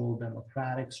social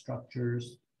democratic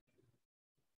structures.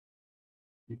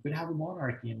 You could have a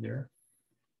monarchy in there.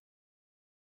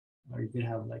 Or you could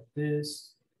have like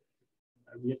this.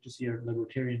 We have to see a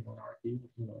libertarian monarchy.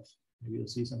 Who knows? Maybe you'll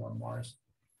see some on Mars.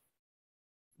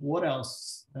 What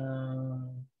else?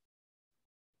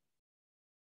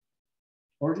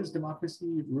 Or just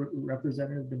democracy,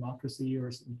 representative democracy,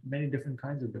 or many different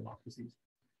kinds of democracies.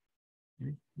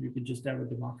 You could just have a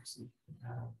democracy.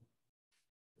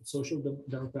 Social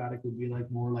democratic would be like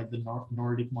more like the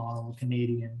Nordic model,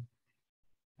 Canadian,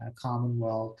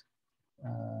 Commonwealth.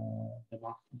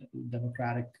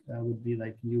 Democratic would be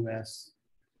like US.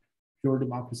 Pure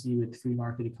democracy with free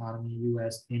market economy,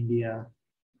 US, India.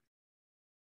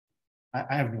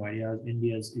 I have no idea how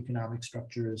India's economic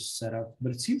structure is set up,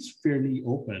 but it seems fairly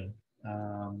open.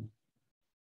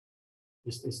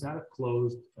 It's not a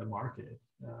closed market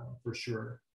for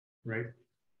sure, right?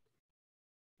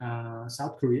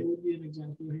 South Korea would be an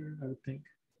example here, I would think.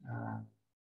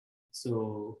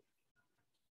 So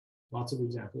lots of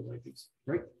examples like these,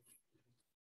 right?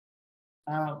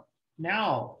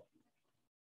 Now,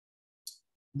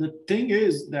 the thing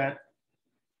is that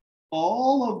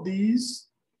all of these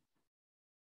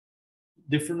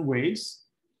different ways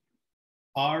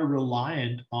are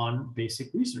reliant on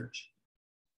basic research.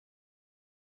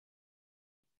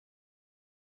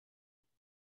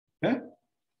 Okay?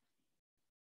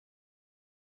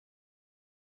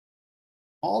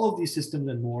 All of these systems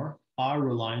and more are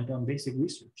reliant on basic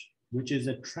research, which is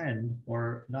a trend,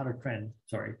 or not a trend,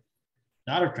 sorry,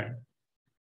 not a trend.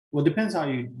 Well, it depends how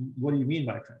you, what do you mean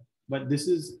by trend? But this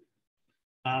is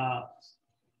a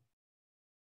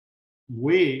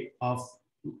way of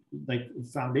like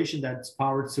foundation that's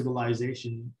powered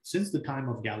civilization since the time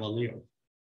of Galileo.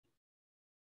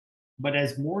 But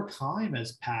as more time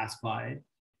has passed by,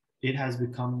 it has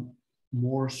become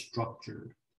more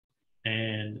structured.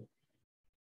 And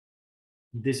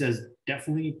this has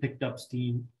definitely picked up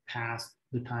steam past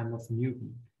the time of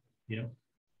Newton, you know.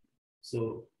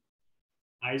 So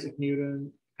Isaac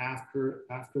Newton, after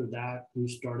that, we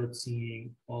started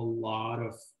seeing a lot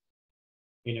of,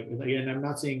 you know, again, I'm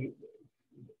not saying,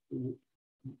 you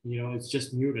know, it's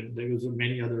just Newton. There was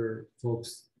many other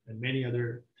folks and many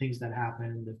other things that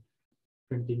happened. The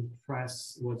printing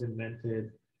press was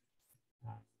invented.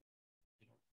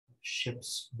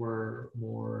 Ships were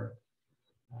more,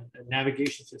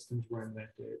 navigation systems were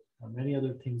invented. Many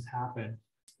other things happened.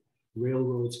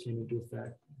 Railroads came into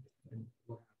effect, and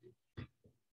what have you.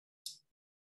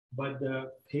 But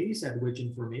the pace at which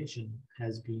information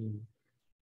has been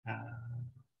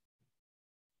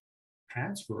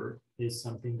transferred is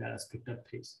something that has picked up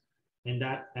pace, and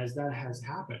that as that has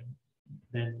happened,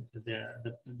 then the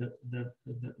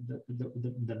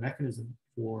mechanism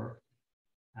for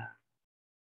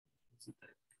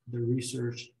the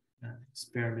research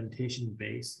experimentation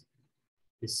base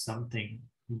is something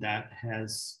that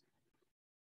has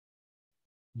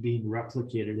been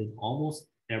replicated in almost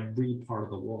every part of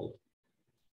the world,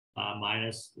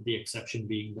 minus the exception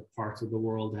being the parts of the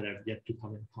world that have yet to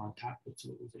come in contact with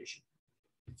civilization.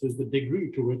 So it's the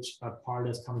degree to which a part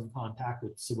has come in contact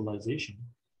with civilization.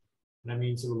 And I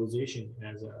mean civilization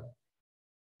as an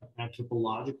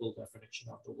anthropological definition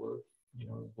of the word, you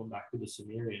know, going back to the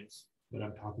Sumerians, but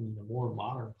I'm talking in a more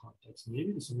modern context.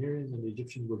 Maybe the Sumerians and the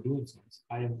Egyptians were doing science.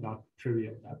 I am not privy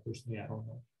of that personally, I don't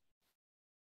know.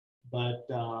 But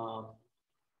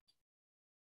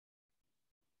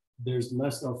there's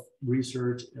less of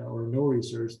research or no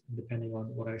research, depending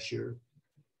on what I share.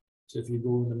 So if you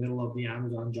go in the middle of the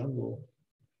Amazon jungle,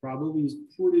 probably is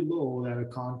pretty low that a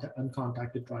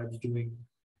uncontacted tribe is doing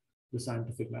the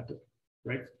scientific method,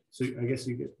 right? So I guess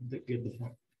you get the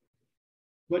point.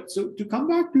 But so to come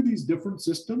back to these different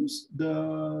systems,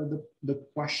 the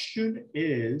question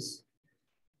is,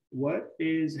 what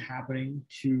is happening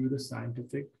to the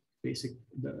scientific basic,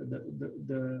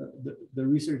 the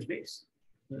research base?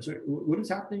 So what is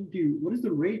happening to, what is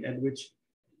the rate at which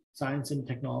science and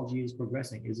technology is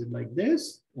progressing? Is it like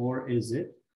this, or is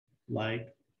it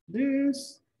like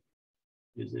this?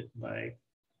 Is it like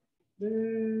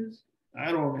this?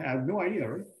 I have no idea,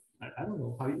 right? I don't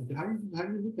know. How do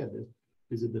you look at this?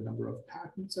 Is it the number of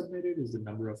patents submitted? Is the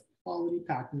number of quality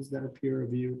patents that are peer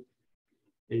reviewed?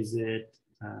 Is it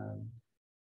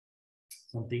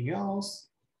something else?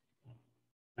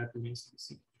 That remains to be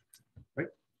seen, right?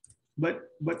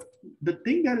 But the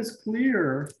thing that is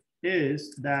clear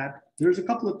is that there's a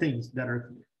couple of things that are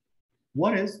clear.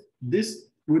 One is this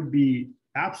would be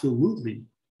absolutely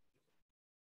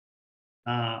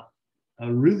a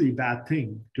really bad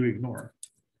thing to ignore.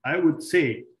 I would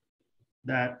say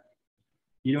that,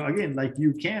 you know, again, like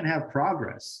you can have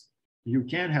progress. You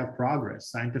can have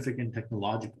progress, scientific and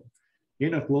technological,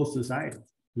 in a closed society.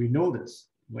 We know this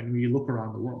when we look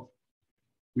around the world.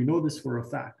 We know this for a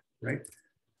fact, right?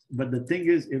 But the thing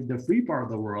is, if the free part of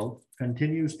the world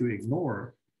continues to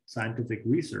ignore scientific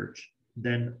research,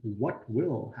 then what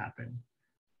will happen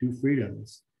to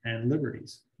freedoms and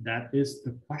liberties? That is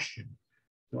the question.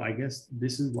 So I guess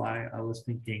this is why I was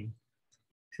thinking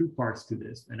two parts to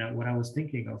this. And when I was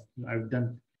thinking of, I've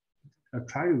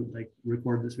tried to like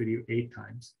record this video 8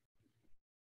 times.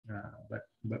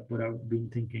 But what I've been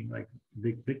thinking, like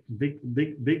big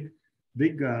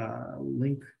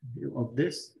link of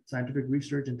this scientific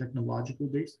research and technological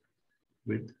base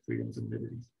with freedoms and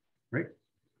liberties, right?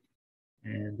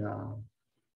 And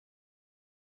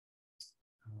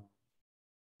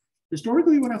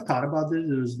historically, when I've thought about this,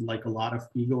 there's like a lot of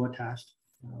ego attached,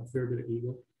 a fair bit of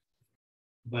ego.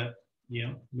 But you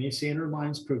know, may saner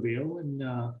minds prevail, and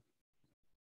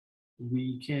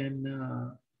we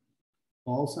can,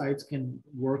 all sides can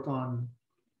work on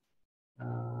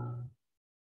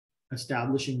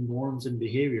establishing norms and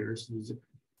behaviors.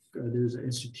 There's an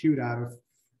institute out of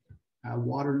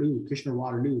Waterloo,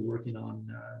 Kitchener-Waterloo, working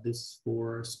on this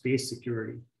for space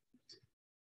security.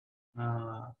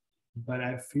 But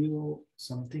I feel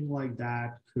something like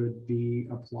that could be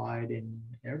applied in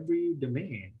every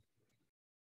domain.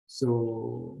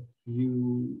 So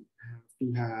you have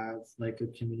to have like a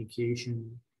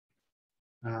communication.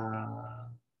 You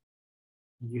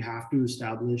have to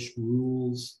establish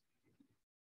rules,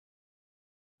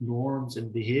 norms,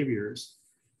 and behaviors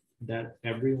that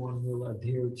everyone will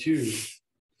adhere to.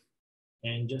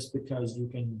 And just because you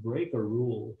can break a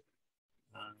rule,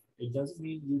 it doesn't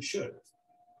mean you should.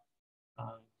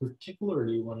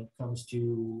 Particularly when it comes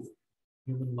to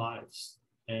human lives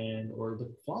and or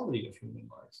the quality of human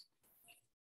lives.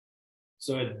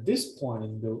 So at this point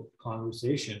in the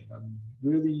conversation, I'm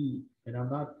really, and I'm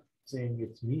not saying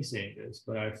it's me saying this,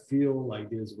 but I feel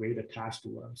like there's weight attached to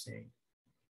what I'm saying,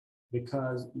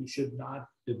 because we should not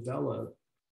develop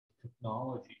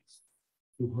technologies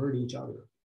to hurt each other.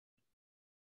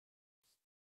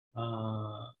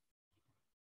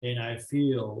 And I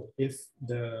feel if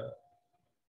the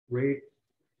rate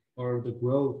or the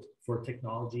growth for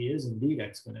technology is indeed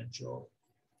exponential,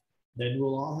 then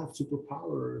we'll all have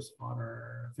superpowers on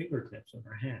our fingertips, on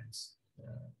our hands,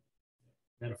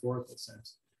 metaphorical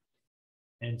sense.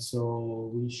 And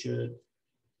so we should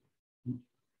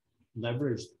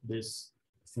leverage this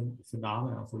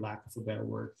phenomenon, for lack of a better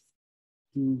word,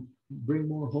 to bring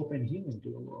more hope and healing to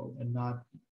the world and not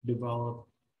develop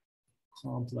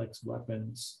complex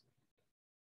weapons.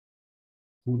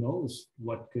 Who knows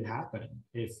what could happen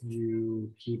if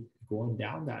you keep going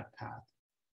down that path?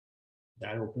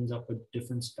 That opens up a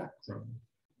different spectrum.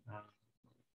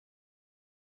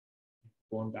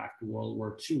 Going back to World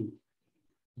War II,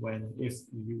 when if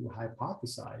you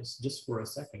hypothesize, just for a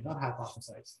second, not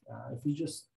hypothesize, if you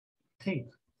just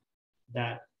think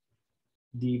that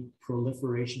the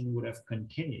proliferation would have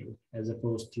continued as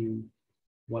opposed to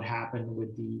what happened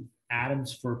with the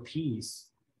Atoms for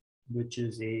Peace, which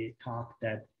is a talk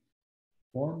that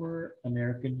former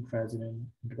American President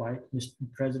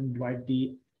Dwight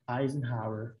D.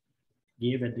 Eisenhower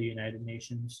gave at the United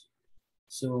Nations.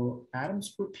 So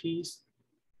Atoms for Peace,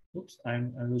 oops, I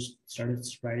was started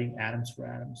writing Atoms for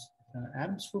Atoms.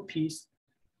 Atoms for Peace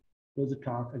was a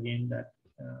talk again that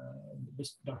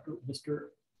Mr.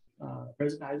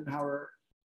 President Eisenhower,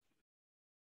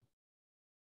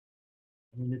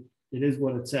 I mean, it is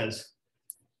what it says,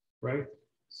 right?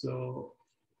 So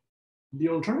the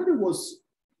alternative was,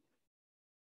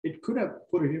 it could have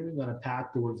put humans on a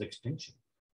path towards extinction.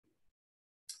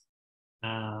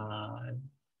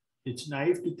 It's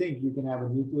naive to think you can have a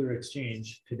nuclear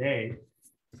exchange today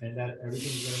and that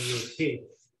everything's going to be okay.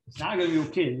 It's not going to be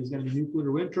okay. There's going to be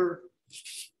nuclear winter.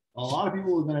 A lot of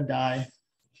people are going to die.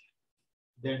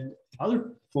 Then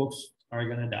other folks are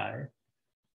going to die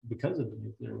because of the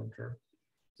nuclear winter.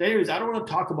 So anyways, I don't want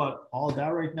to talk about all that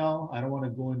right now. I don't want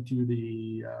to go into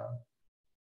the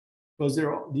because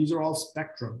these are all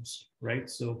spectrums, right?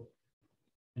 So,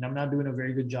 and I'm not doing a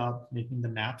very good job making the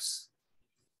maps.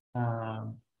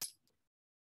 But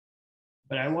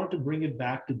I want to bring it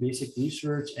back to basic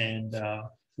research, and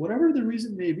whatever the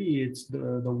reason may be, it's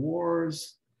the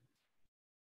wars,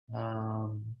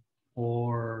 or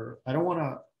I don't want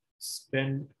to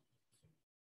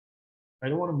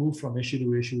move from issue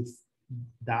to issue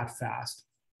that fast,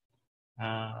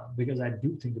 because I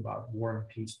do think about War and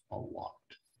Peace a lot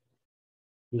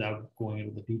without going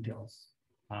into the details.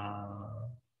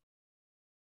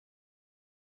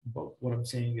 But what I'm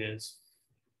saying is,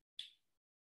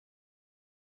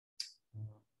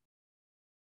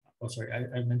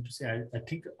 I meant to say, I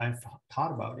think I've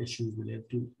thought about issues related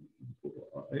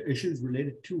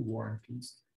to War and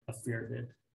Peace a fair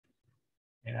bit.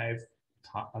 And I've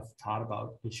thought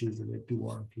about issues related to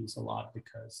War and Peace a lot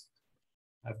because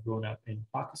I've grown up in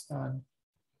Pakistan,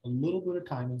 a little bit of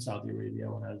time in Saudi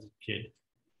Arabia when I was a kid,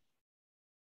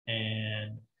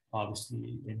 and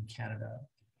obviously in Canada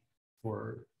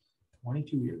for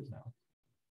 22 years now.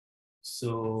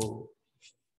 So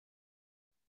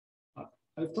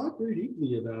I've thought very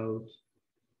deeply about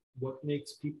what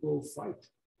makes people fight.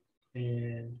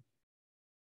 And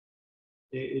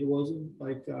it wasn't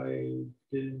like I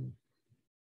didn't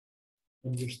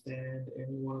understand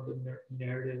any one of the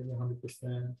narratives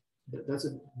 100%. That's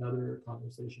another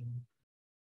conversation.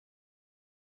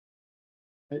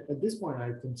 At this point,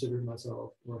 I've considered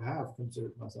myself, or have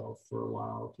considered myself for a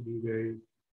while, to be very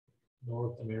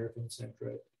North American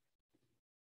centric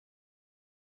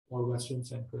or Western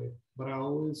centric, but I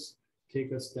always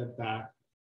take a step back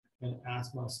and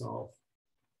ask myself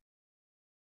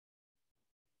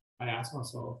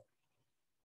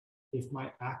if my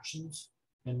actions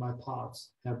and my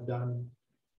thoughts have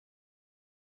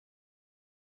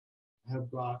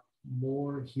brought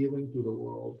more healing to the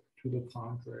world, to the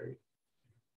contrary.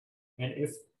 And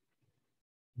if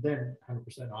then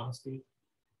 100% honesty,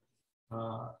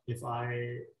 if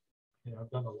I've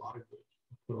done a lot of good,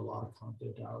 put a lot of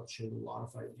content out, shared a lot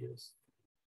of ideas.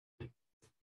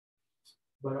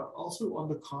 But also on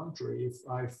the contrary, if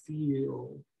I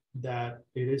feel that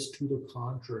it is to the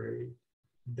contrary,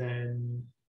 then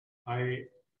I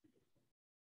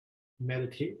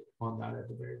meditate on that at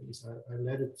the very least. I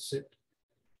let it sit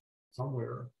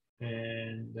somewhere,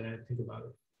 and then I think about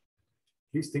it.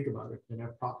 Please think about it. And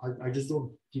I just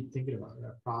don't keep thinking about it.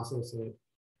 I process it,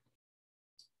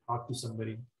 talk to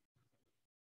somebody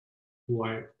who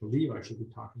I believe I should be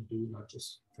talking to, not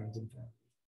just friends and family.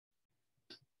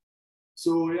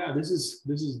 So yeah, this is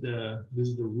the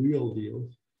real deal,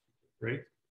 right?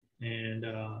 And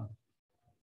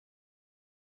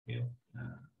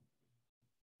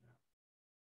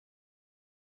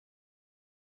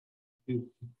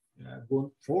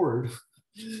going forward,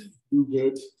 do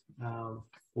good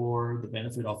for the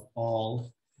benefit of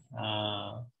all.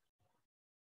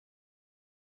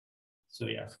 So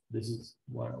yeah, this is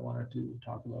what I wanted to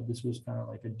talk about. This was kind of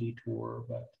like a detour,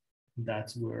 but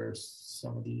that's where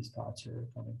some of these thoughts are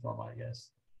coming from, I guess.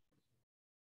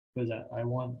 Because I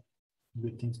want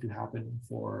good things to happen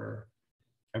for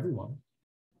everyone,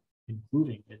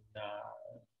 including in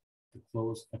the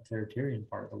closed authoritarian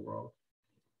part of the world.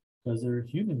 Because there are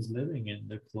humans living in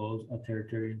the closed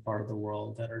authoritarian part of the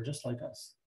world that are just like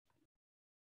us.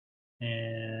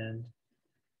 And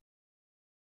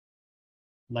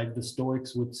like the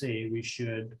Stoics would say, we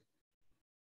should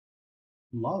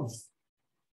love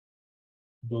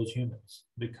those humans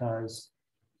because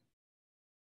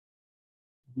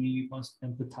we must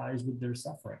empathize with their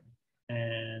suffering,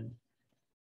 and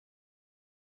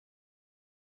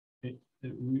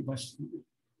we must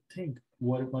think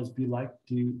what it must be like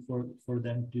for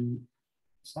them to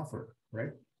suffer,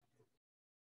 right?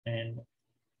 And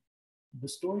the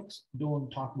Stoics don't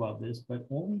talk about this, but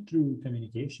only through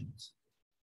communications.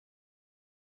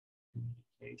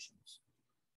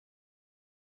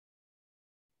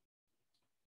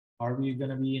 Are we going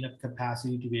to be in a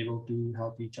capacity to be able to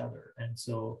help each other? And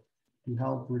so to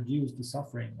help reduce the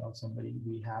suffering of somebody,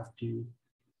 we have to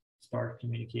start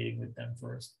communicating with them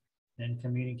first. And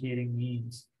communicating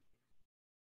means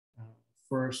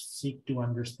first seek to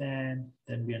understand,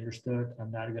 then be understood.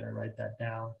 I'm not going to write that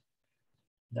down.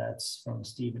 That's from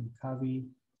Stephen Covey.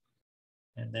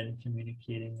 And then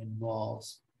communicating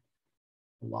involves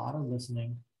a lot of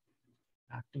listening,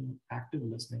 active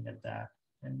listening at that.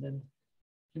 And then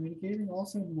communicating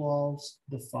also involves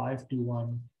the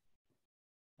 5-to-1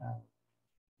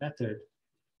 method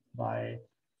by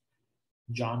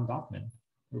John Gottman,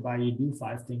 whereby you do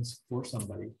 5 things for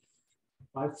somebody,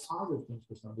 5 positive things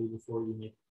for somebody before you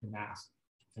make an ask.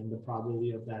 And the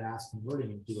probability of that as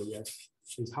converting into a yes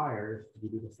is higher if you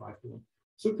do the 5 to 1.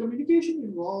 So communication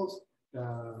involves,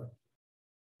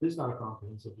 this is not a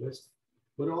comprehensive list,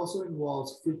 but it also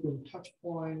involves frequent touch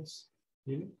points.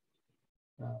 You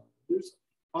know? There's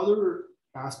other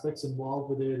aspects involved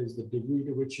with it is the degree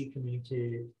to which you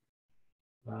communicate.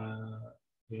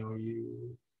 You know,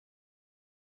 you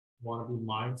want to be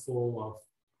mindful of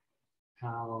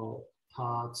how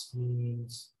thoughts,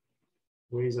 means,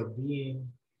 ways of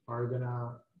being are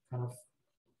gonna kind of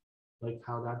like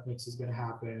how that mix is gonna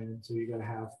happen. So you gotta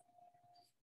have,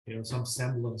 you know, some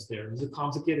semblance there. It's a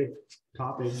complicated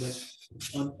topic, but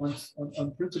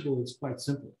on principle, it's quite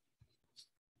simple.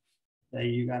 That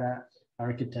you gotta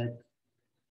architect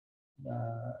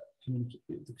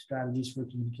strategies for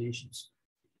communications.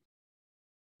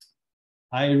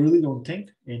 I really don't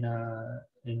think in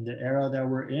the era that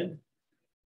we're in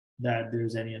that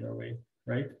there's any other way,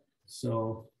 right?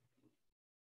 So,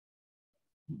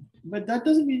 but that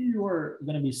doesn't mean you are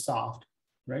going to be soft,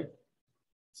 right?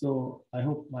 So I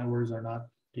hope my words are not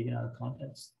taken out of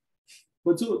context.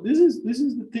 But so this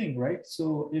is the thing, right?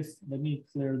 So if, let me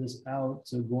clear this out.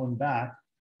 So going back,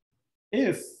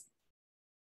 if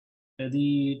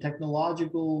the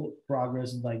technological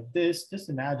progress is like this, just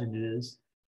imagine it is,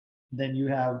 then you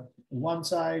have one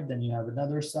side, then you have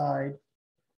another side.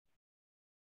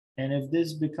 And if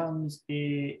this becomes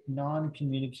a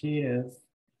non-communicative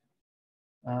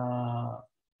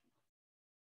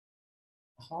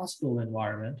hostile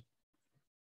environment,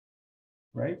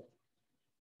 right?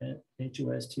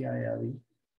 HOSTILE.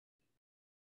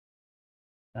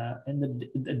 And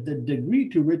the degree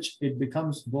to which it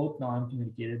becomes both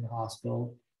non-communicative and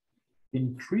hostile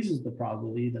increases the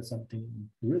probability that something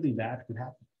really bad could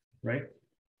happen, right?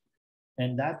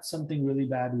 And that something really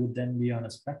bad would then be on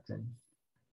a spectrum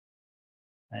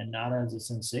and not as a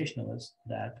sensationalist,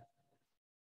 that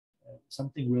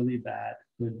something really bad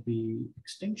could be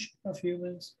extinction of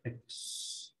humans,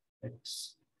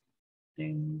 extinction,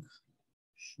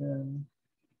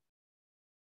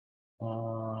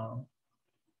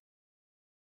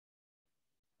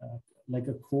 like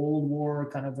a Cold War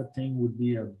kind of a thing would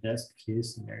be a best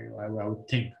case scenario. I would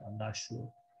think, I'm not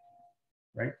sure,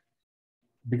 right?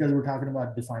 Because we're talking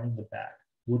about defining the bad.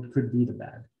 What could be the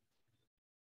bad,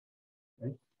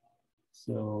 right?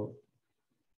 So,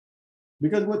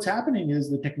 because what's happening is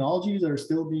the technologies are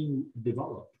still being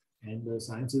developed and the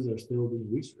sciences are still being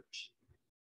researched,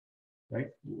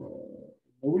 right?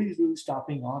 Nobody's really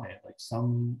stopping on it. Like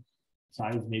some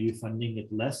sides may be funding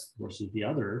it less versus the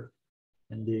other,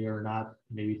 and they are not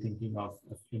maybe thinking of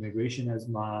immigration as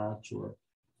much, or,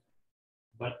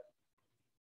 but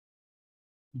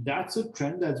that's a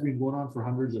trend that's been going on for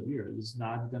hundreds of years. It's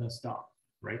not going to stop,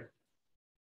 right?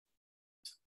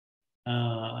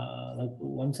 Like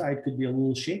one side could be a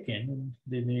little shaken and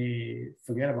they may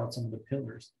forget about some of the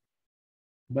pillars.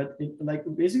 But it, like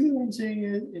basically what I'm saying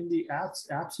is, in the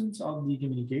absence of the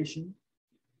communication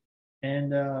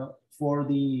and for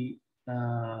the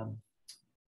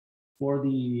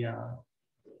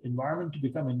environment to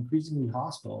become increasingly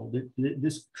hostile,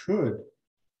 this could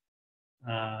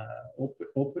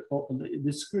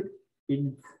this could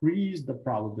increase the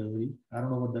probability. I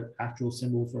don't know what the actual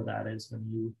symbol for that is when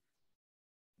you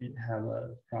have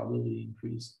a probability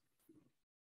increase.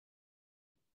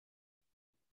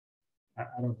 I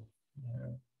don't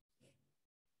know.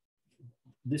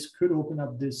 This could open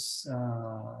up this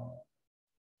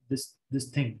this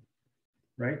thing,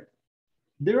 right?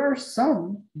 There are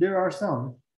some,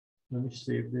 let me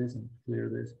save this and clear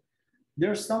this. There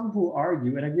are some who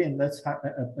argue, and again, let's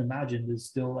imagine this is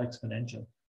still exponential.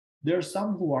 There are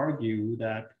some who argue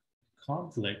that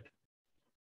conflict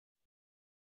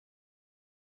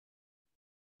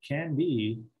can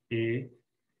be a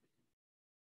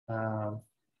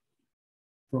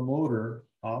promoter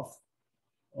of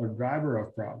or driver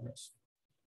of progress.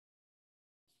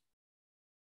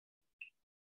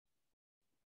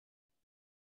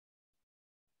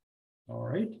 All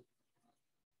right.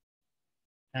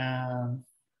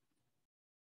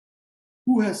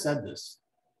 Who has said this?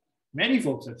 Many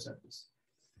folks have said this.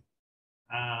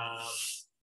 I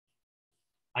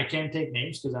can't take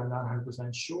names because I'm not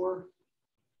 100% sure,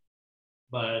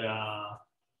 but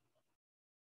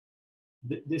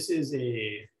this is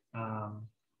a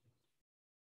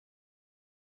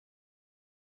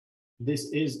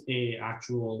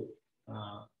actual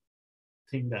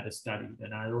thing that is studied,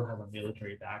 and I don't have a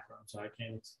military background, so I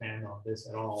can't expand on this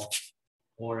at all,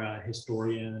 or a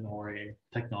historian or a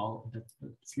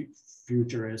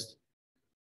futurist.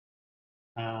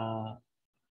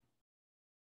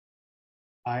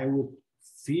 I would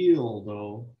feel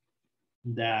though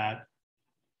that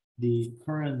the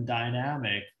current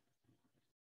dynamic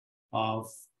of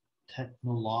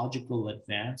technological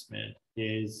advancement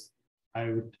is,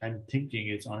 I'm thinking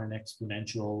it's on an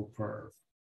exponential curve.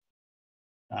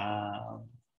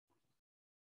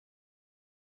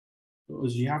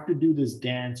 Because you have to do this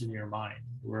dance in your mind,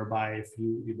 whereby if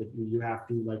you have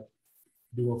to like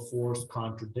do a forced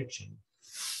contradiction.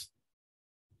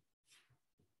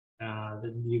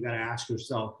 Then you got to ask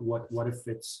yourself, what if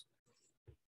it's,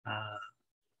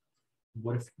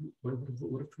 what if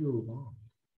you're wrong?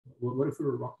 What if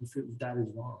you're wrong? If that is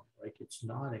wrong, like it's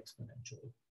not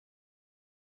exponential,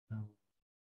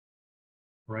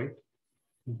 right?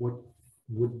 What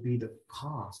would be the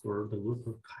cost or the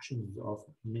repercussions of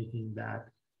making that,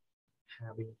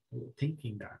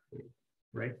 thinking that way,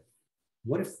 right?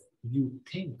 What if you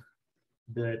think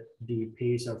that the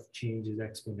pace of change is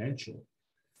exponential,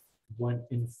 when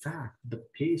in fact the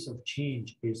pace of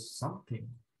change is something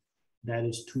that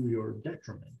is to your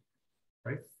detriment,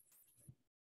 right?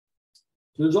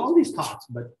 So there's all these thoughts,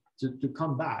 but to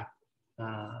come back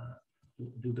to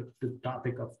the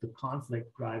topic of the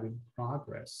conflict driving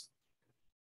progress,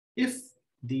 if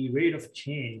the rate of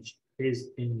change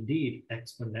is indeed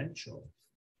exponential,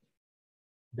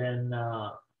 then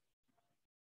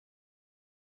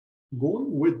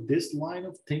going with this line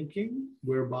of thinking,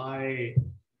 whereby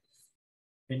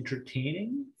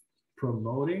entertaining,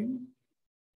 promoting,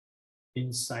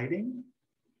 inciting,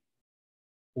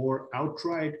 or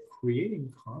outright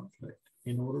creating conflict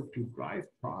in order to drive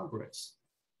progress,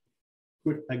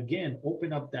 could again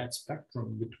open up that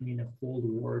spectrum between a Cold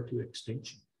War to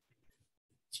extinction.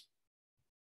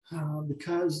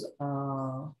 Because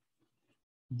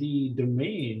the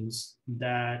domains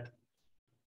that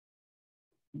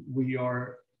we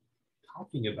are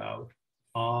talking about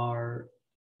are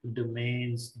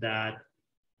domains that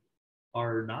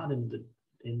are not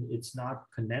it's not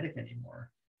kinetic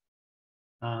anymore.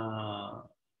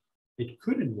 It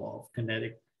could involve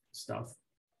kinetic stuff,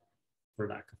 for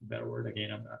lack of a better word.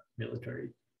 Again, I'm not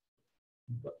military,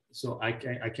 but so I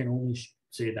can only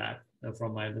say that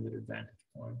from my limited vantage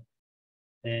point.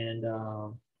 And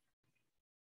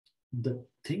the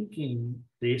thinking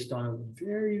based on a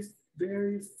very,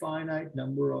 very finite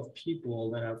number of people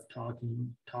that I've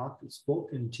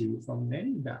spoken to from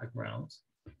many backgrounds,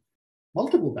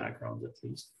 multiple backgrounds at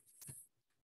least,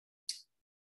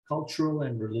 cultural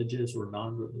and religious or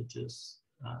non-religious.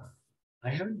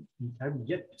 I've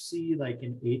yet to see like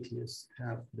an atheist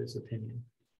have this opinion.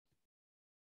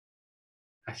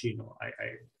 Actually, no, I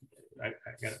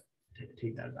gotta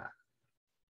take that back.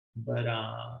 But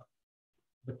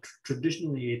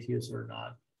traditionally atheists are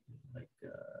not like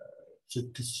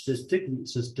statistically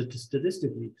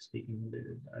speaking,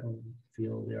 I don't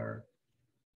feel they are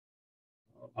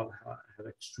have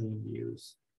extreme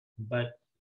views, but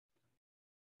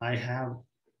I have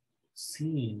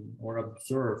seen or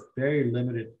observed very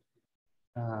limited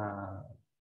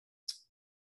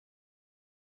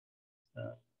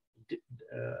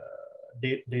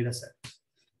data set.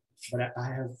 But I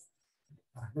have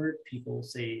heard people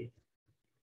say,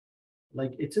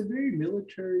 like, it's a very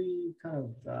military kind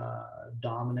of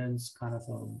dominance kind of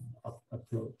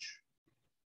approach.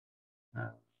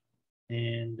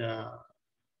 And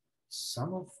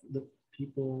some of the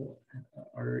people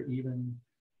are even,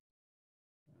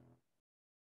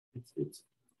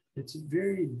 it's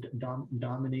very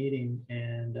dominating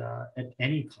and at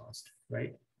any cost,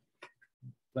 right?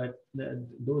 But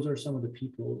those are some of the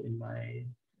people in my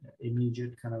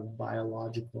immediate kind of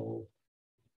biological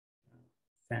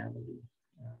family.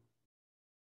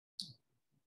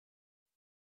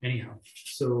 Anyhow,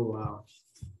 so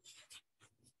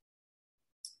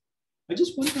I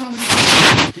just wonder how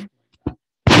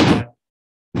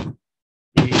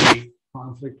a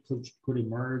conflict could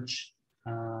emerge,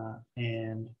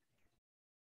 and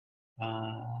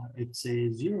it's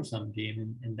a zero-sum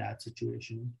game in that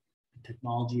situation. The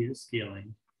technology is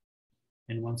scaling,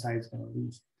 and one side is going to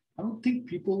lose. I don't think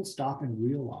people stop and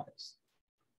realize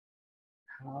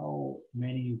how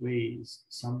many ways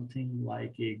something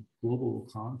like a global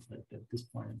conflict at this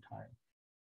point in time,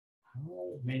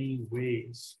 how many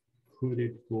ways could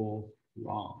it go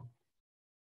wrong,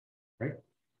 right?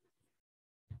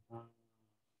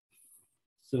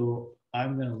 So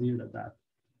I'm going to leave it at that.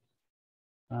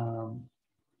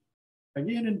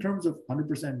 Again, in terms of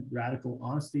 100% radical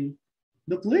honesty,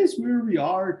 the place where we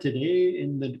are today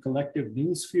in the collective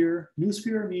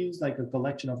noosphere means like a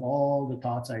collection of all the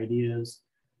thoughts, ideas,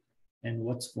 and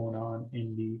what's going on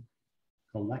in the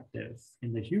collective,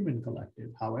 in the human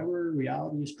collective, however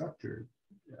reality is structured,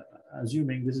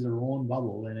 assuming this is our own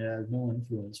bubble and it has no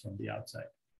influence from the outside,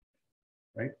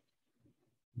 right?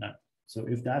 None. So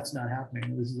if that's not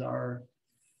happening, this is the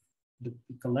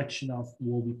collection of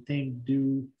what we think,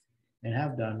 do, and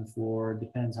have done for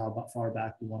depends how far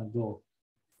back we want to go,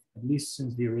 at least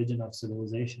since the origin of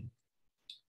civilization.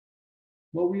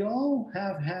 Well, we all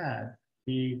have had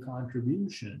a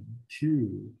contribution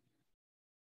to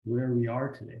where we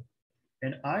are today.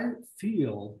 And I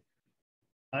feel,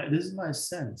 this is my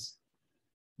sense,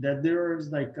 that there is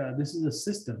like, this is a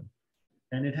system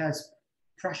and it has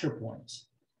pressure points.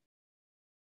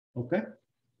 Okay?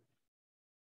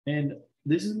 And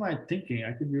this is my thinking.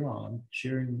 I could be wrong. I'm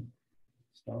sharing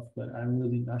stuff, but I'm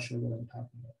really not sure what I'm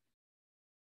talking about.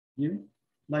 You?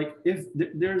 Like if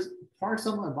there's parts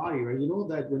of my body, right? You know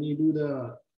that when you do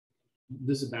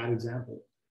this is a bad example.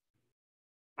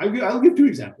 I'll give two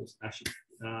examples, actually.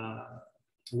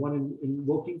 One in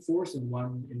invoking force and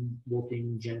one in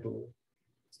invoking gentle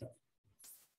stuff.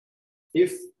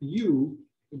 If you,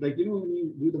 like, you know, when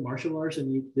you do the martial arts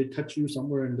and they touch you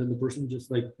somewhere and then the person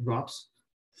just like drops.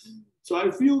 So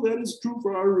I feel that is true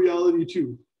for our reality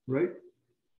too, right?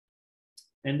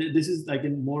 And this is like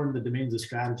more in the domains of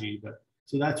strategy, but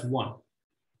so that's one.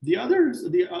 The other, so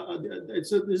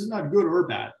this is not good or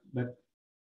bad, but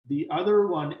the other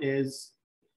one is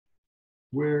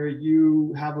where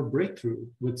you have a breakthrough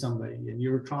with somebody and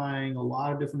you're trying a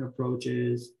lot of different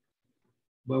approaches,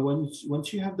 but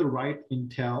once you have the right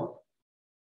intel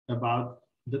about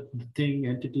the thing,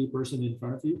 entity, person in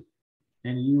front of you,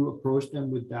 and you approach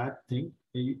them with that thing,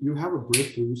 and you have a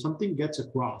breakthrough, something gets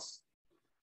across.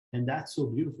 And that's so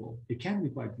beautiful. It can be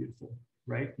quite beautiful,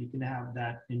 right? You can have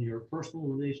that in your personal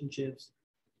relationships,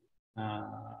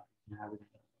 have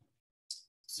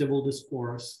civil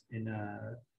discourse in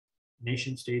a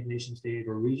nation state,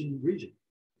 or region,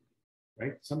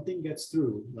 right? Something gets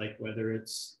through, like whether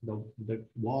it's the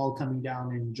wall coming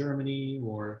down in Germany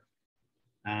or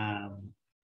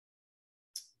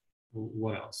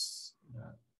what else?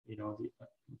 You know, the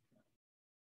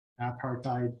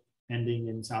apartheid ending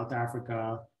in South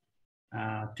Africa,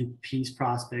 to peace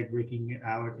prospect breaking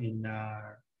out in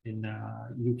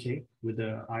UK with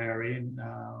the IRA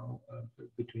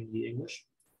between the English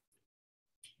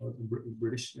or the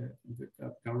British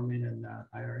government and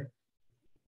IRA.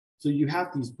 So you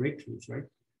have these breakthroughs, right?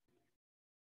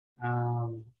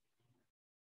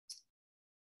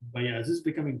 But yeah, this is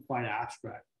becoming quite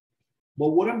abstract.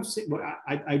 But what I'm saying, but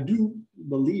I do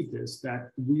believe this,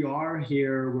 that we are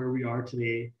here where we are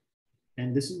today.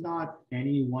 And this is not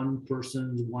any one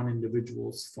person's, one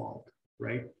individual's fault,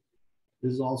 right?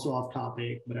 This is also off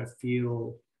topic, but I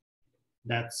feel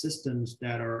that systems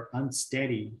that are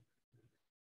unsteady,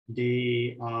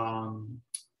 they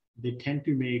tend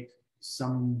to make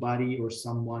somebody or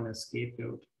someone a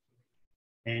scapegoat.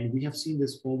 And we have seen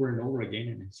this over and over again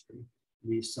in history.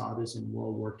 We saw this in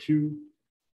World War II.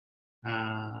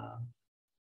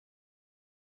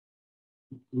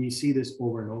 We see this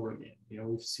over and over again. You know,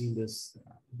 we've seen this.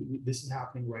 This is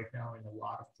happening right now in a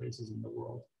lot of places in the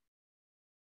world.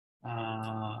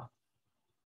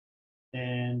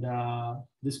 And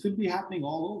this could be happening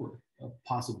all over,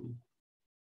 possibly.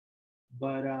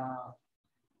 But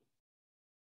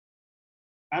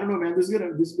I don't know, man. This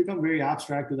has become very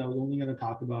abstract because I was only gonna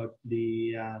talk about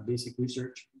the basic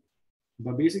research.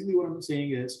 But basically, what I'm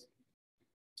saying is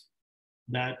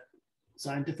that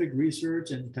scientific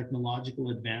research and technological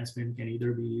advancement can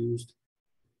either be used,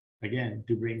 again,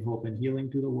 to bring hope and healing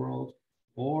to the world,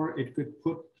 or it could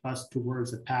put us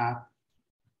towards a path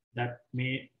that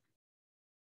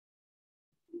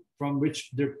from which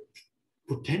there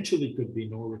potentially could be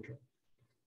no return.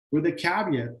 With a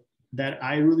caveat that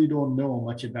I really don't know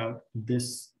much about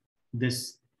this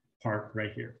part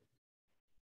right here,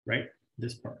 right?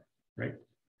 This part, right?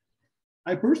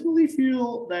 I personally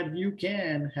feel that you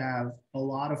can have a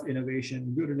lot of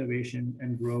innovation, good innovation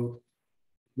and growth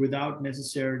without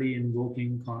necessarily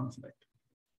invoking conflict,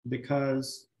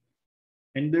 because,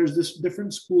 and there's this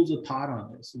different schools of thought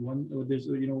on this.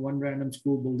 One random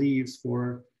school believes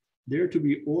for there to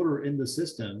be order in the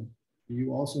system,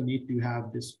 you also need to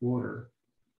have disorder,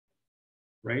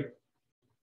 right?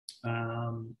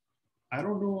 I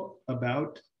don't know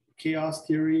about chaos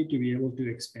theory to be able to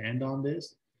expand on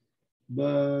this,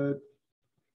 but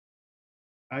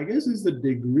I guess it's the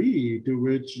degree to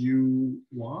which you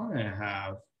want to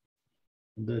have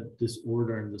the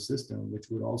disorder in the system, which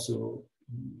would also,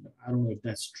 I don't know if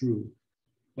that's true,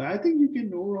 but I think you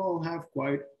can overall have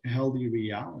quite healthy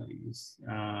realities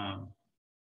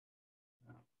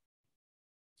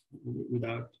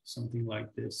without something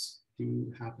like this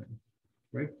to happen,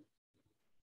 right?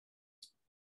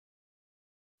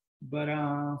 But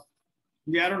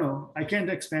Yeah, I don't know. I can't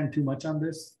expand too much on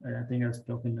this. I think I've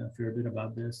spoken a fair bit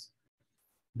about this.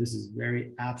 This is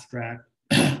very abstract.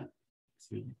 Excuse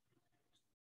me.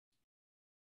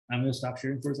 I'm going to stop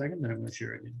sharing for a second, then I'm going to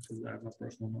share again because I have my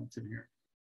personal notes in here.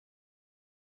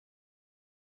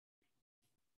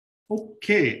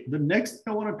 Okay, the next thing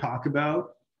I want to talk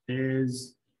about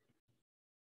is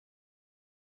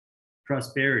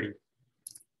prosperity.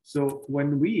 So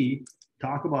when we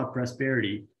talk about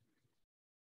prosperity,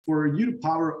 for you to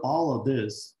power all of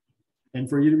this, and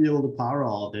for you to be able to power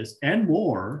all of this and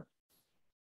more,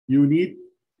 you need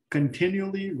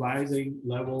continually rising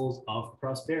levels of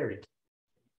prosperity.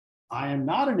 I am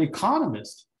not an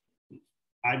economist.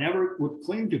 I never would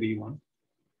claim to be one,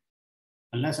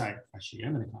 unless I actually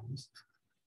am an economist.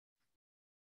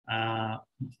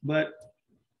 But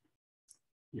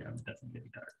yeah, I'm definitely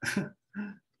getting tired.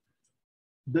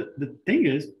 The thing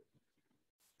is,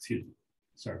 excuse me,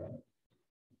 sorry about it.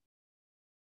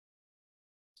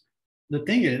 The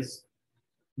thing is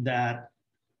that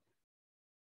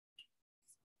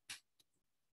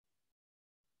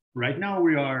right now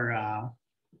we're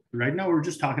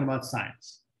just talking about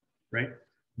science, right?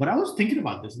 But I was thinking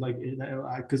about this, like,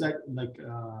 because I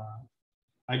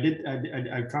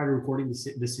tried recording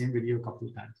the same video a couple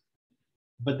of times,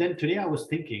 but then today I was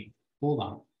thinking, hold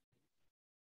on,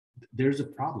 there's a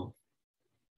problem.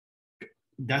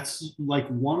 That's like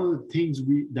one of the things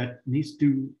that needs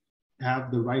to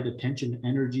have the right attention,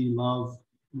 energy, love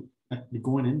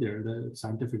going in there, the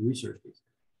scientific research piece.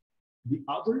 The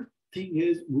other thing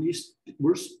is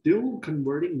we're still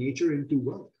converting nature into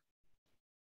wealth.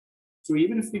 So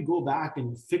even if we go back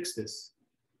and fix this,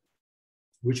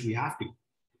 which we have to,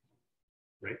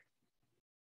 right?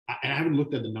 And I haven't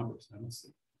looked at the numbers,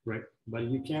 honestly, right? But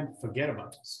you can't forget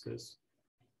about this because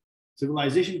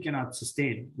civilization cannot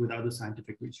sustain without the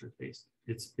scientific research base.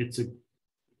 It's a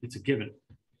given.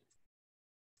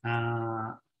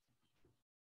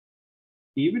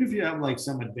 Even if you have like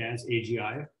some advanced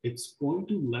AGI, it's going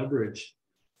to leverage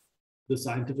the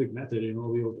scientific method in order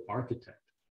to be able to architect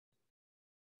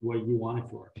what you want it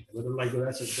for. Whether like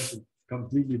that's a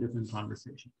completely different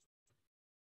conversation.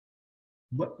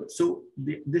 But so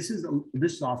this is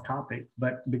off topic,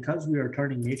 but because we are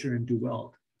turning nature into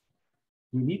wealth,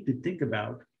 we need to think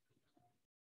about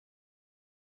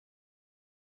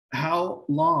how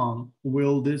long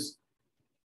will this,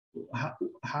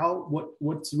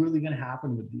 what's really going to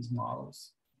happen with these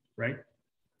models, right?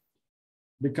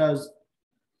 Because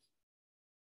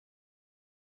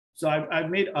so I've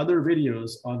made other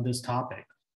videos on this topic,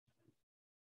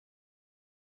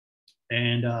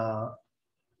 and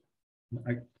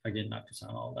again, not to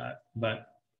sound all that, but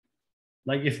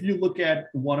like if you look at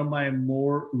one of my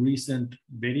more recent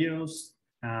videos,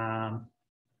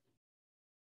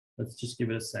 let's just give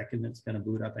it a second. It's going to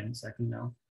boot up any second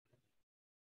now.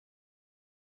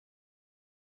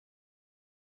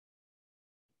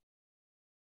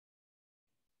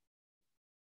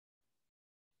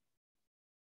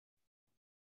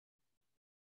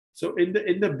 So in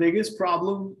the biggest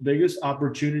problem, biggest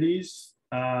opportunities,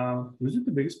 was it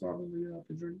the biggest problem, biggest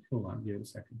opportunity? Hold on, give it a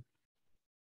second.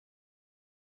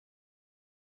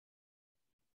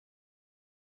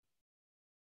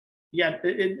 Yeah,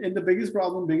 in the biggest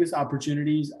problem, biggest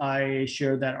opportunities, I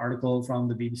shared that article from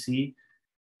the BBC,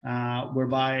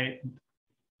 whereby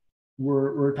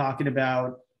we're talking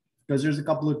about, because there's a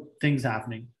couple of things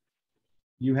happening.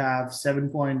 You have 7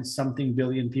 point something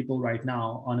billion people right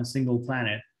now on a single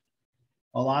planet.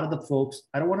 A lot of the folks,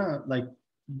 I don't want to like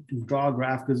draw a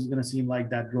graph because it's going to seem like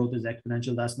that growth is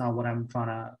exponential. That's not what I'm trying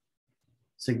to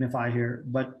signify here.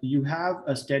 But you have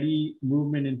a steady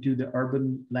movement into the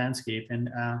urban landscape, and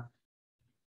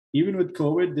even with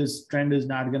COVID, this trend is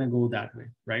not going to go that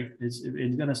way, right? It's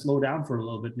going to slow down for a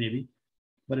little bit maybe,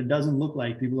 but it doesn't look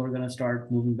like people are going to start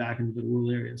moving back into the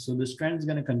rural areas. So this trend is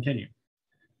going to continue.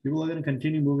 People are going to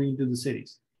continue moving into the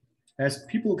cities. As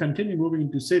people continue moving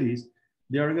into cities,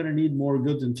 they are going to need more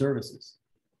goods and services.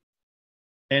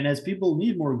 And as people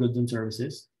need more goods and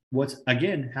services, what's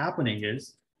again happening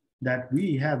is that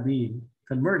we have been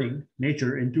converting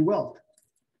nature into wealth,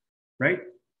 right?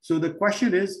 So the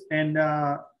question is, and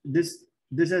this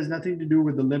has nothing to do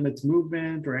with the limits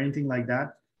movement or anything like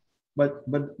that, but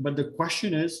the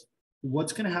question is,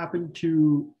 what's going to happen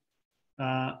to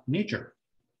nature,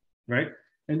 right?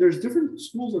 And there's different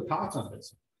schools of thoughts on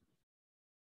this.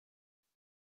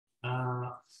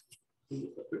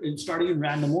 Starting in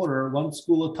random order, one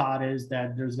school of thought is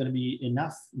that there's going to be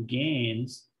enough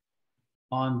gains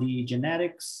on the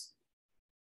genetics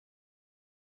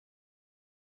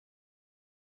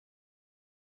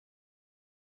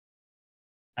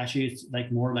actually it's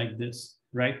like more like this,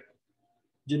 right?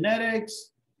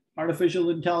 genetics, artificial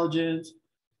intelligence,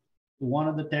 one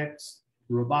of the techs,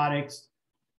 robotics,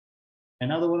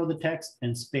 another one of the techs,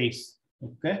 and space.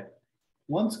 Okay.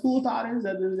 One school of thought is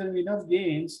that there's going to be enough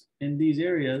gains in these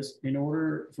areas in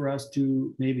order for us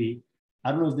to maybe,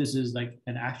 I don't know if this is like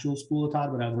an actual school of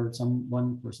thought, but I've heard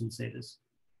one person say this.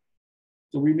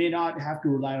 So we may not have to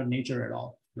rely on nature at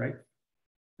all, right?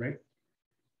 Right?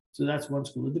 So that's one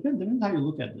school. It depends how you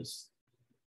look at this.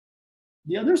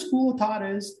 The other school of thought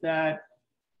is that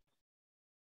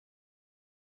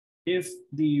if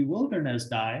the wilderness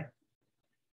die,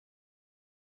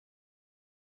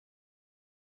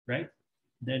 right,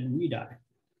 then we die.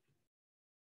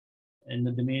 In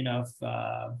the domain of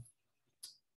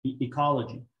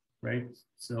ecology, right?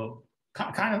 So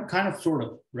kind of, sort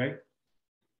of, right?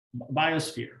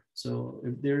 Biosphere. So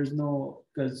if there's no,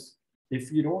 because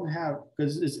if you don't have,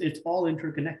 because it's all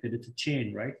interconnected, it's a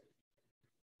chain, right?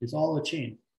 It's all a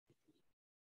chain.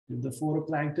 If the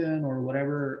photoplankton or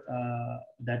whatever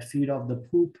that feed off the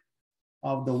poop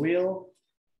of the whale,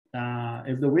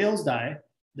 if the whales die,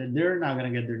 then they're not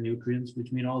going to get their nutrients,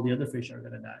 which mean all the other fish are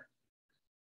going to die.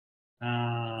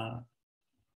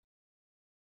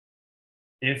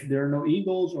 If there are no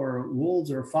eagles or wolves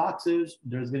or foxes,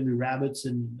 there's going to be rabbits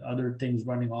and other things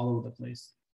running all over the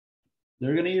place.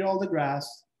 They're going to eat all the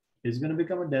grass. It's going to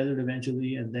become a desert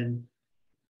eventually, and then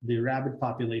the rabbit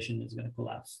population is going to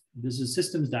collapse. This is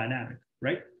systems dynamic,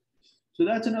 right? So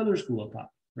that's another school of thought,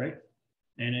 right?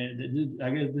 And I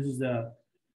guess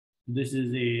this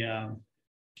is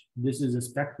a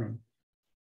spectrum.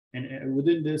 And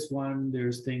within this one,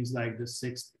 there's things like the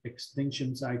sixth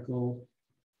extinction cycle,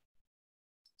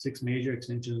 6 major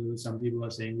extinctions. Some people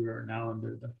are saying we are now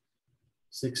under the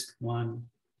 6th one,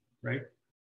 right?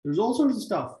 There's all sorts of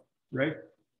stuff, right?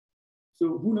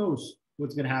 So who knows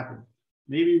what's going to happen?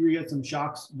 Maybe we get some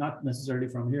shocks, not necessarily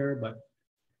from here, but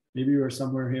maybe we're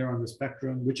somewhere here on the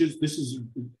spectrum, which is, this is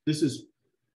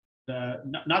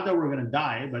not that we're going to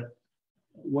die, but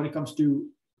when it comes to,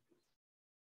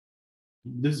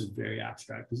 this is very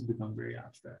abstract. This has become very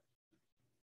abstract.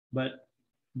 But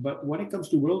when it comes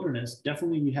to wilderness,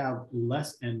 definitely we have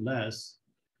less and less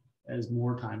as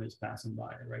more time is passing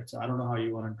by, right? So I don't know how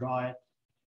you want to draw it.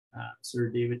 Sir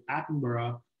David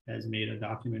Attenborough has made a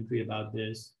documentary about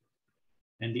this.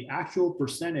 And the actual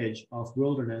percentage of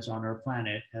wilderness on our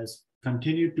planet has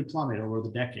continued to plummet over the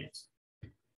decades.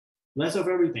 Less of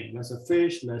everything, less of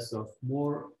fish, less of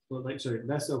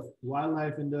less of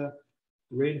wildlife in the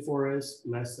rainforest,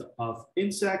 less of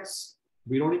insects.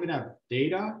 We don't even have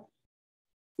data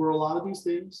for a lot of these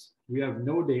things. We have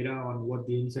no data on what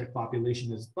the insect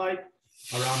population is like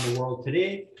around the world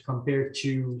today compared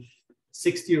to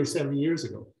 60 or 70 years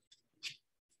ago.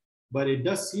 But it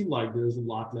does seem like there's a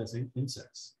lot less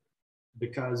insects,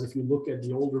 because if you look at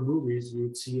the older movies, you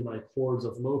would see like hordes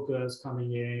of locusts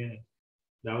coming in.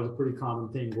 That was a pretty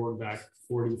common thing going back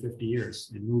 40, 50 years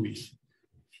in movies.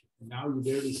 And now you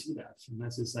barely see that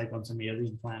unless it's like on some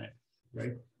alien planet,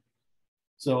 right?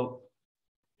 So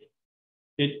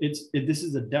this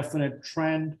is a definite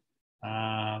trend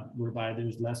whereby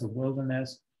there's less of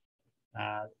wilderness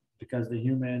because the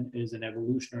human is an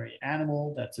evolutionary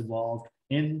animal that's evolved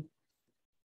in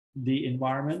the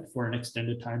environment for an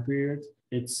extended time period.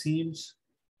 It seems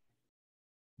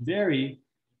very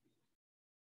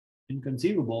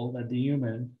inconceivable that the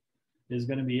human is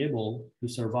going to be able to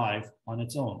survive on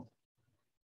its own,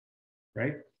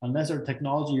 right? Unless our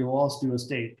technology evolves to a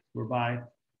state whereby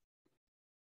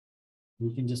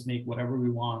we can just make whatever we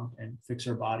want and fix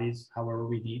our bodies however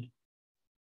we need,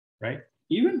 right?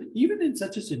 Even in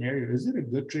such a scenario, is it a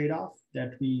good trade-off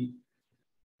that we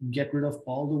get rid of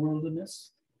all the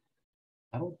wilderness?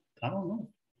 I don't know.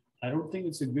 I don't think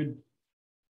it's a good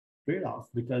trade-off,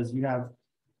 because you have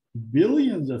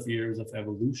billions of years of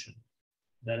evolution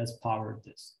that has powered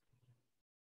this.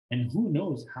 And who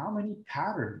knows how many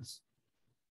patterns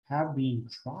have been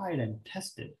tried and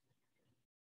tested,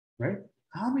 right?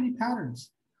 How many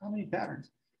patterns? How many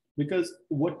patterns? Because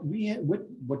what we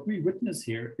witness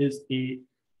here is a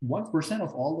 1%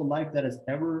 of all the life that has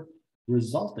ever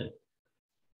resulted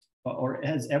or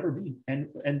has ever been.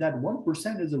 And that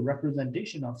 1% is a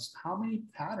representation of how many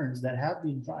patterns that have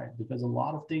been tried, because a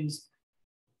lot of things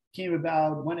came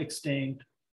about, went extinct,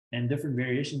 and different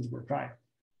variations were tried.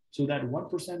 So that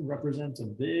 1% represents a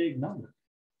big number,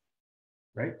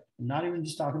 right? I'm not even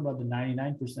just talking about the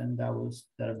 99%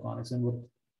 that have gone extinct.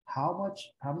 How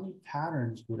many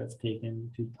patterns would have taken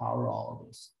to power all of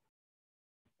this,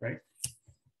 right?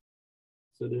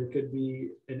 So there could be,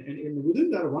 and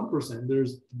within that 1%,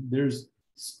 there's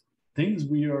things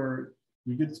we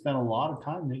could spend a lot of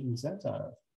time making sense out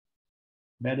of.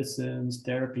 medicines,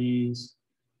 therapies,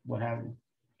 what have you.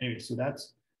 Anyway, so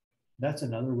that's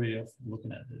another way of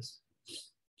looking at this.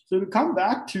 So to come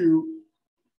back to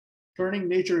turning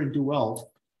nature into wealth,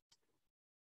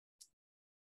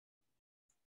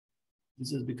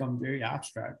 this has become very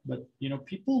abstract, but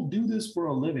people do this for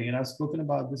a living, and I've spoken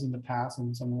about this in the past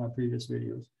in some of my previous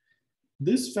videos.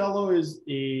 This fellow is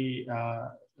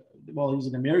well, he's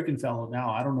an American fellow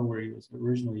now. I don't know where he was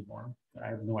originally born. I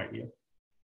have no idea.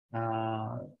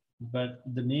 But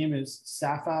the name is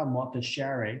Safa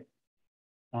Motashari,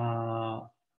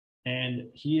 and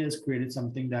he has created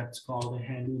something that's called a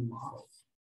Handu model.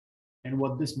 And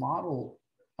what this model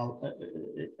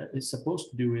is supposed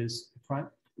to do is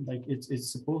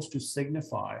it's supposed to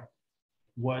signify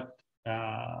what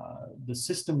the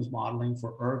systems modeling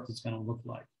for Earth is going to look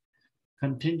like,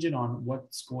 contingent on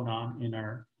what's going on in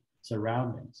our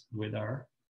surroundings with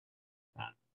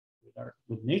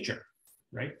with nature,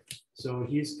 right? So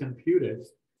he's computed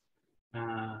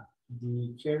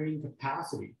the carrying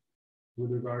capacity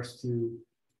with regards to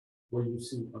what you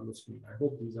see on the screen. I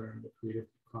hope these are in the Creative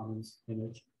Commons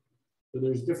image. So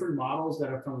there's different models that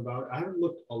have come about. I haven't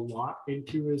looked a lot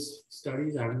into his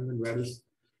studies. I haven't even read his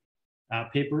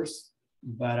papers,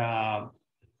 but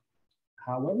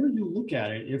however you look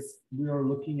at it, if we are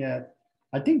looking at,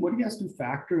 I think what he has to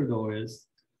factor though is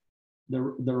the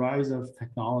rise of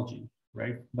technology,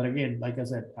 right? But again, like I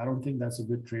said, I don't think that's a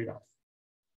good trade-off.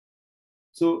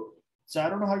 So I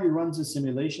don't know how he runs the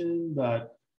simulation,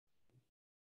 but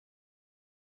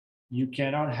you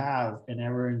cannot have an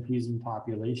ever-increasing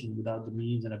population without the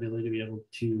means and ability to be able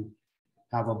to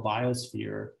have a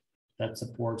biosphere that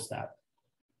supports that.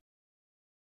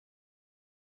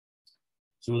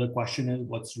 So the question is,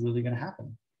 what's really going to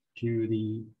happen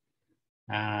to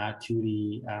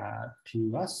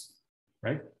us,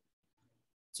 right?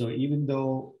 So even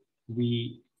though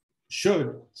we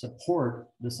should support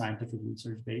the scientific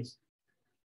research base,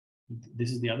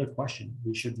 this is the other question.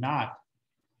 We should not.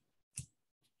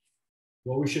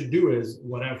 What we should do is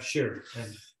what I've shared,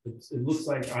 and it looks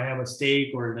like I have a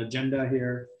stake or an agenda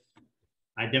here.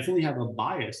 I definitely have a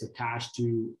bias attached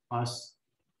to us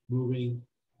moving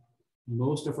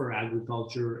most of our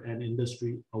agriculture and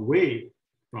industry away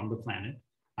from the planet.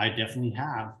 I definitely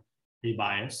have a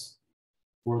bias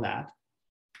for that,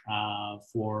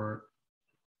 for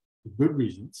good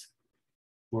reasons,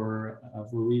 for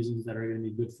reasons that are going to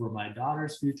be good for my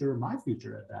daughter's future, my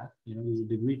future at that. There's a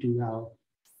degree to how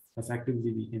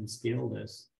effectively we can scale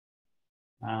this,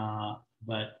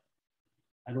 but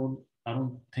I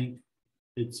don't think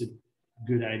it's a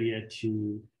good idea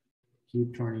to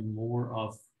keep turning more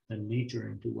of the nature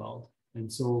into wealth.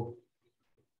 And so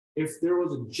if there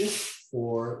was a gist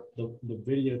for the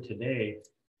video today,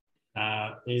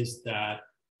 is that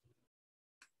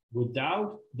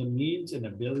without the means and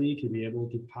ability to be able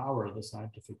to power the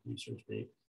scientific research base,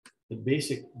 the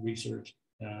basic research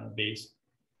base,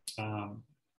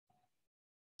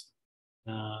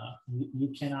 you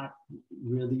cannot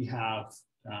really have,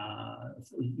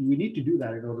 we need to do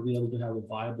that in order to be able to have a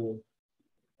viable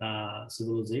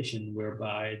civilization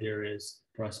whereby there is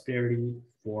prosperity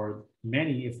for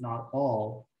many, if not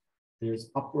all,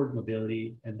 there's upward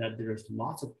mobility, and that there's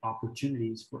lots of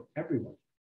opportunities for everyone.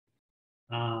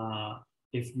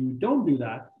 If you don't do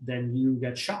that, then you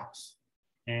get shocks.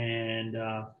 And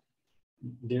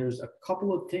there's a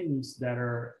couple of things that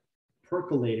are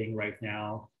percolating right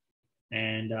now.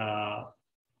 And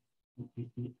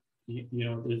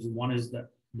there's one is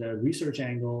the research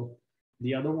angle,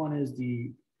 the other one is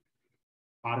the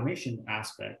automation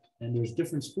aspect, and there's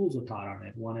different schools of thought on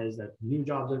it. One is that new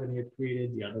jobs are going to get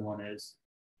created. The other one is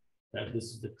that this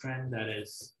is the trend that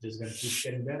is just going to keep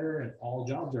getting better, and all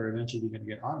jobs are eventually going to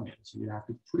get automated. So you have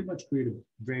to pretty much create a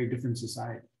very different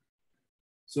society.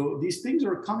 So these things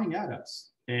are coming at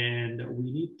us, and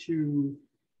we need to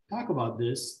talk about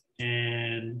this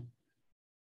and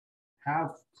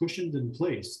have cushions in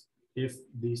place if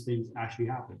these things actually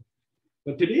happen.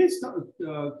 But today's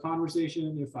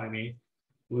conversation, if I may,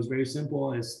 was very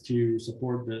simple, as to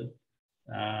support the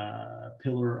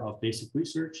pillar of basic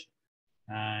research.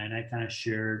 And I kind of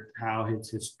shared how it's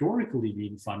historically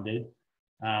being funded.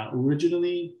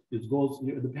 Originally, it goes,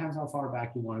 it depends how far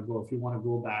back you want to go. If you want to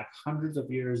go back hundreds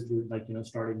of years, like,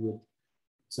 starting with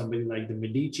somebody like the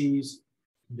Medicis,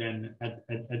 then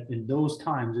in those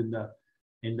times, in the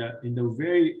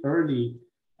very early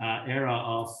era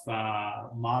of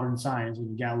modern science,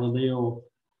 when Galileo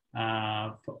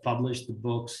published the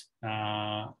books,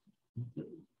 that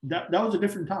was a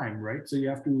different time, right? So you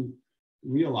have to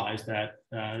realize that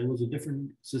it was a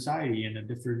different society, and a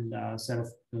different set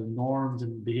of norms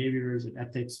and behaviors and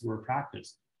ethics were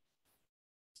practiced.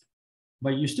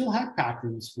 but you still had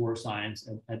patrons for science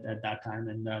at that time,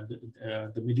 and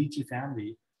the Medici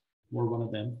family were one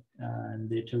of them, and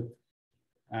they took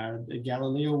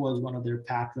Galileo was one of their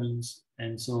patrons,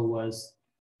 and so was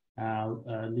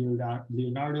Leonardo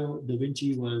da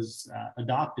Vinci was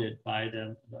adopted by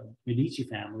the Medici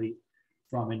family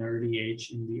from an early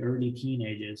age, in the early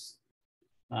teenagers,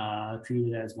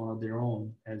 treated as one of their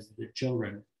own, as their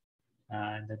children.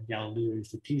 And then Galileo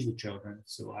used to teach the children.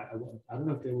 So I don't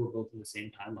know if they were both in the same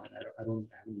timeline. I haven't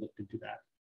looked into that.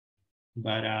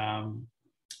 But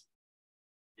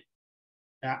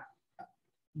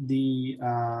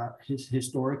his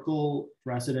historical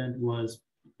precedent was,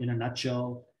 in a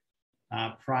nutshell,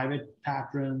 private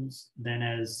patrons. Then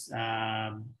as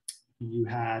you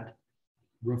had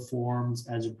reforms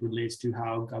as it relates to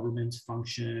how governments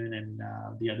function, and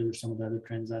some of the other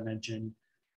trends I mentioned.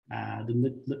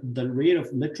 The rate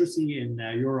of literacy in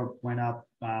Europe went up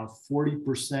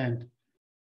 40%,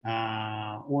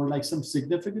 or like some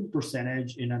significant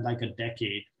percentage in like a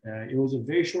decade. It was a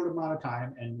very short amount of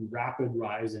time and rapid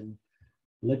rise in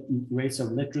rates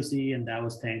of literacy, and that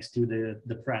was thanks to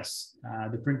the press,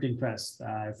 the printing press.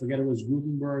 I forget it was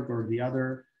Gutenberg or the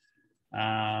other.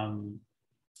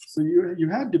 So you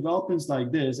had developments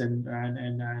like this, and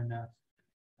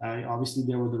obviously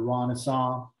there were the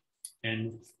Renaissance,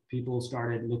 and people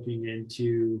started looking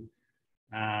into,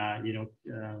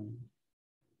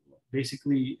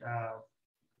 basically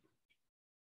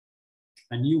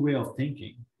a new way of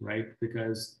thinking, right?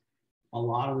 Because a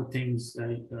lot of the things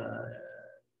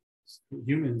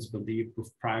humans believed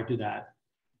prior to that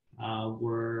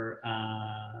were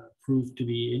proved to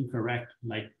be incorrect,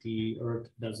 like the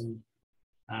Earth doesn't,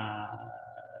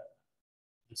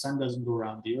 the sun doesn't go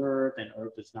around the Earth, and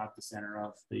Earth is not the center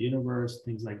of the universe,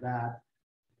 things like that,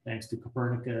 thanks to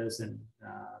Copernicus and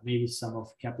maybe some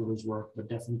of Kepler's work, but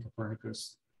definitely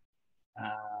Copernicus.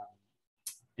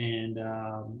 And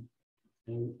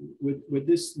with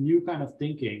this new kind of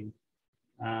thinking,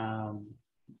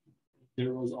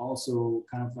 there was also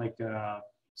kind of like a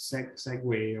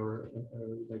segue, or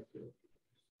like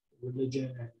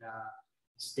religion and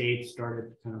state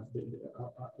started kind of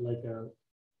like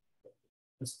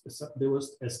there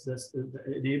was the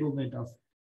enablement of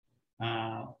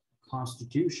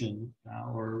constitution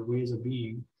or ways of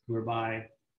being, whereby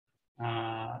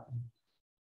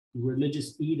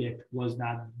religious edict was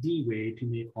not the way to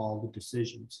make all the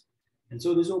decisions. And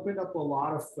so this opened up a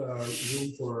lot of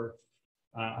room for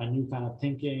a new kind of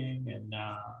thinking, and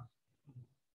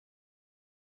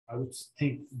I would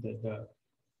think that the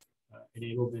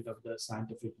enablement of the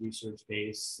scientific research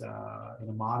base in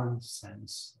a modern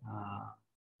sense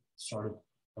started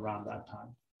around that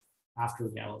time, after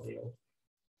Galileo.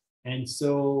 And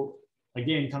so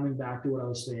again, coming back to what I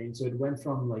was saying, so it went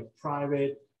from like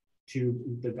private to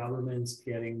the governments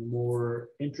getting more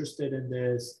interested in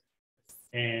this.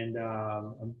 And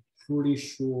I'm pretty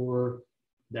sure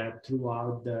that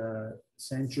throughout the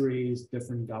centuries,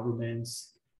 different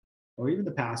governments, or even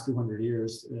the past 200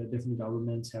 years, different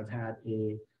governments have had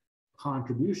a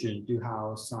contribution to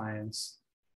how science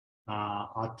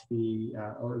ought to be,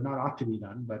 or not ought to be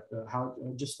done, but how,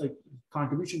 just like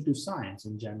contribution to science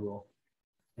in general,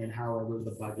 and however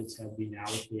the budgets have been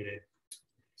allocated.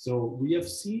 So we have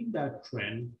seen that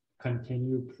trend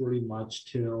continue pretty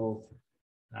much till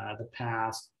the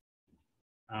past,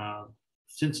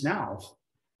 since now.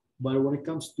 But when it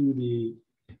comes to the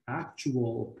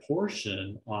actual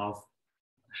portion of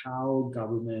how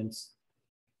governments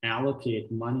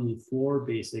allocate money for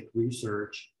basic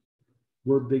research,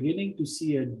 we're beginning to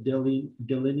see a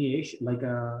delineation, like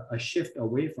a shift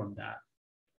away from that.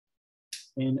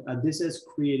 And this has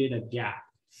created a gap.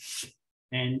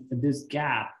 And this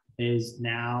gap is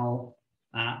now,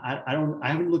 I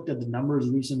haven't looked at the numbers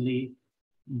recently,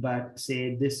 but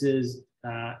say this is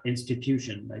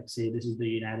institution, like say this is the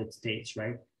United States,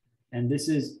 right? And this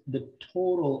is the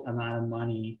total amount of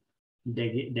money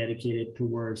dedicated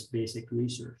towards basic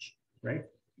research, right?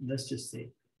 Let's just say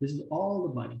this is all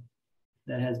the money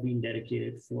that has been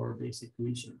dedicated for basic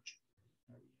research.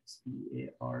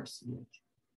 R-E-S-E-A-R-C-H.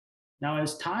 Now,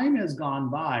 as time has gone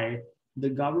by, the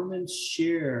government's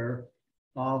share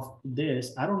of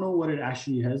this, I don't know what it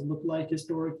actually has looked like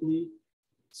historically.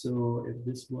 So if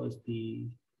this was the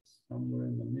somewhere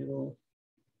in the middle,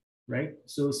 right?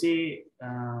 So say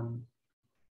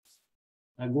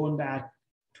going back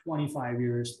 25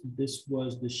 years, this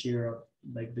was the share of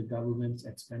like the government's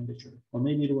expenditure, or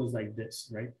maybe it was like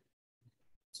this, right?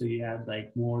 So you had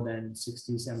like more than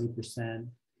 60, 70%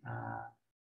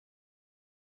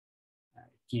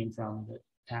 came from the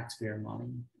taxpayer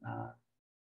money.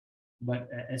 But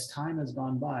as time has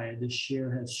gone by, this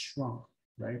share has shrunk,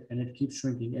 right? And it keeps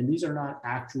shrinking. And these are not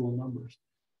actual numbers.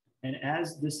 And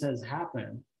as this has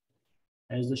happened,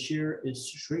 as the share is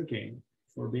shrinking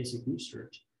for basic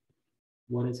research,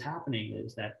 what is happening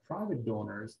is that private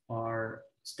donors are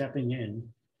stepping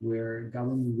in where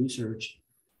government research,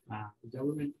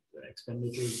 government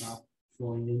expenditure is not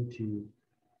flowing into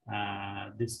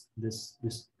this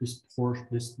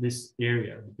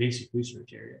area, the basic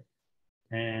research area.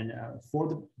 And for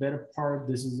the better part,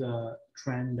 this is a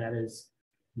trend that is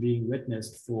being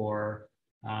witnessed for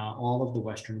all of the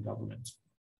Western governments.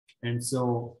 And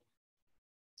so,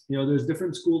 there's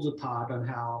different schools of thought on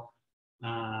how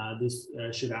this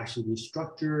should actually be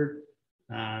structured.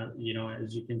 As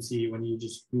you can see, when you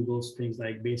just Google things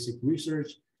like basic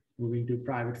research, moving to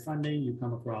private funding, you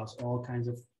come across all kinds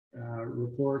of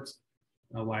reports,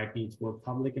 why it needs both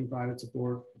public and private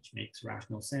support, which makes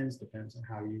rational sense, depends on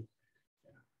how you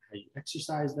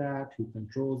exercise that, who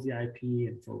controls the IP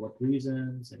and for what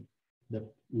reasons, and the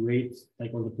rates,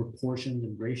 or the proportions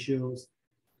and ratios,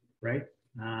 right?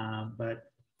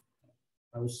 But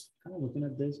I was kind of looking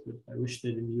at this, but I wish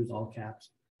they didn't use all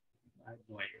caps. I have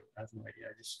no idea.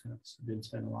 I just kind of didn't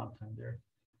spend a lot of time there.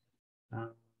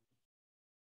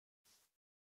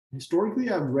 Historically,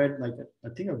 I've read, I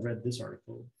think I've read this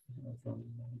article from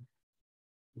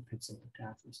the Pits of the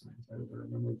Tax for Science. I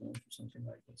remember going through something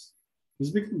like this.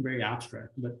 It's become very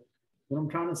abstract, but what I'm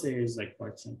trying to say is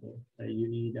quite simple. That you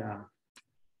need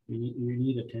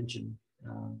attention.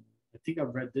 I think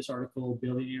I've read this article,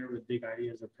 Billionaire with Big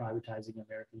Ideas of Privatizing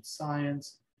American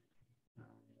Science. I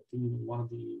think one of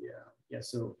the,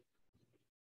 so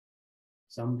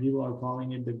some people are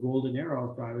calling it the golden era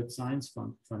of private science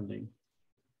funding,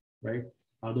 right?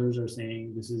 Others are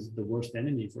saying this is the worst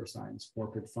enemy for science,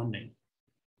 corporate funding.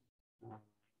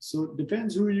 So it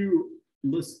depends who you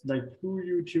who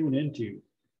you tune into.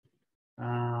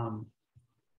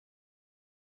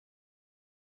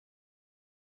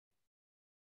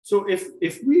 So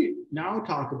if we now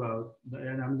talk about,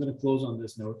 and I'm going to close on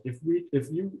this note, if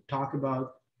you talk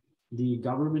about the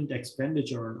government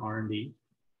expenditure on R&D,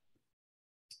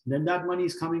 then that money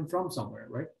is coming from somewhere,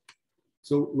 right?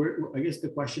 So I guess the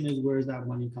question is, where is that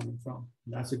money coming from?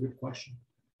 That's a good question.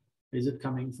 Is it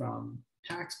coming from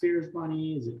taxpayers'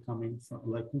 money? Is it coming from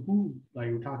who?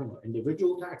 We're talking about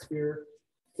individual taxpayer,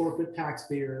 corporate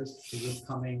taxpayers?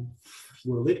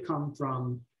 Will it come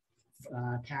from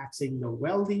taxing the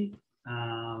wealthy?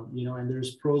 And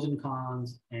there's pros and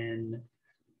cons and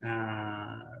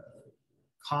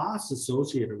costs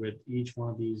associated with each one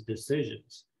of these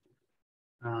decisions.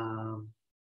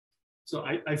 So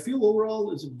I feel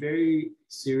overall it's a very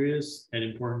serious and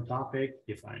important topic,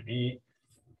 if I may.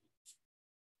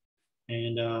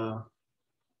 And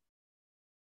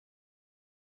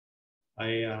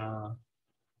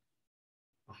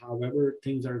however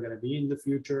things are going to be in the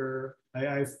future,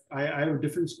 I have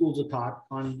different schools of thought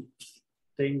on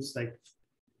things.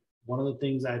 One of the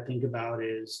things I think about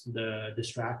is the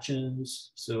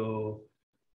distractions. So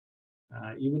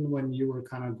even when you were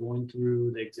kind of going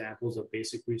through the examples of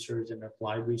basic research and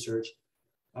applied research,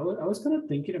 I was kind of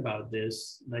thinking about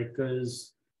this,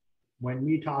 because when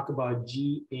we talk about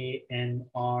GANRSS,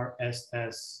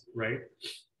 right,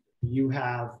 you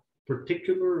have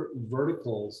particular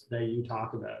verticals that you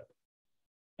talk about.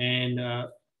 And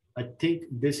I think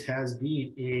this has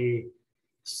been a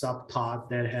sub-thought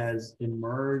that has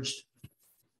emerged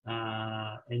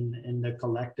in the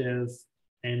collective.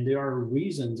 And there are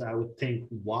reasons, I would think,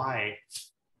 why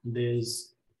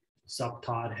this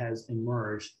sub-thought has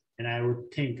emerged. And I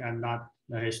would think, I'm not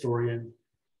a historian,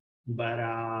 but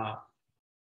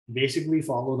basically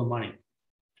follow the money,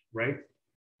 right?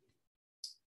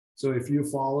 So if you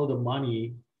follow the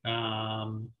money,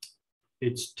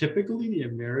 it's typically the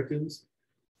Americans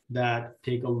that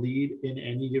take a lead in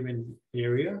any given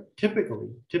area, typically.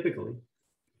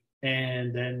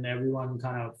 And then everyone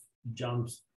kind of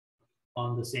jumps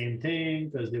on the same thing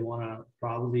because they want to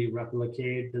probably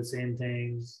replicate the same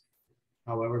things,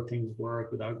 however things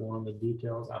work, without going into the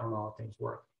details. I don't know how things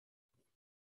work.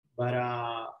 But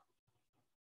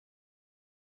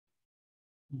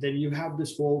then you have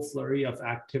this whole flurry of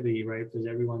activity, right? Because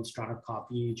everyone's trying to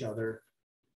copy each other.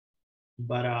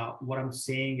 But what I'm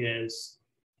saying is,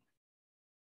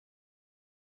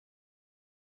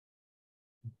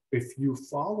 if you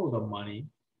follow the money,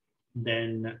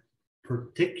 then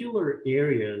particular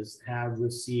areas have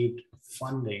received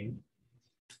funding,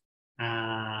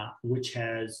 which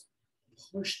has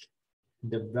pushed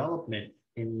development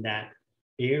in that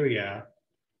area,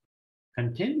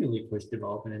 continually push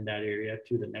development in that area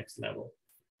to the next level.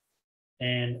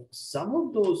 And some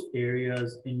of those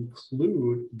areas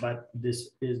include, but this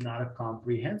is not a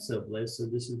comprehensive list, so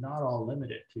this is not all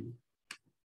limited to.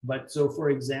 But so,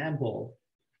 for example,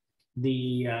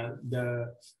 the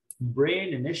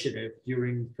BRAIN initiative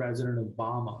during President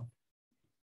Obama,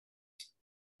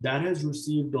 that has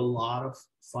received a lot of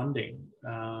funding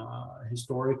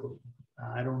historically.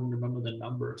 I don't remember the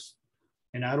numbers,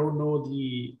 and I don't know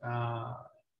the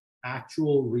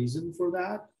actual reason for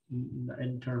that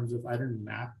in terms of, I didn't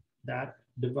map that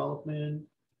development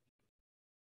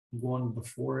going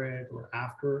before it or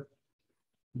after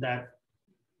that.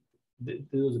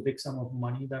 There was a big sum of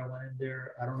money that went in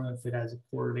there. I don't know if it has a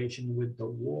correlation with the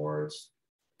wars.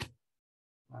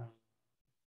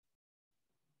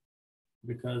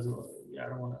 Because yeah, I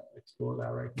don't want to explore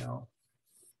that right now.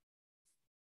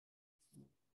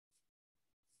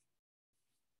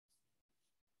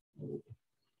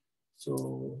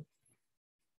 So,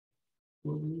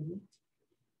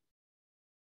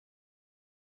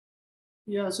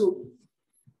 yeah, so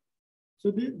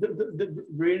the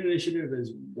BRAIN initiative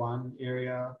is one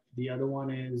area. The other one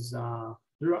is there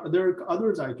are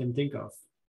others I can think of,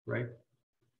 right?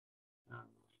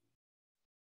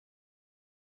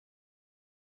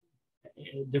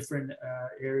 Different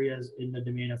areas in the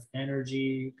domain of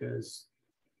energy, because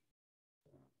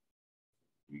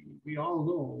we all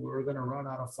know we're going to run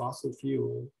out of fossil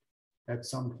fuel at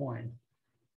some point.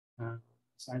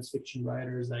 Science fiction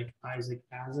writers like Isaac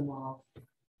Asimov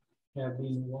have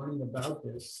been warning about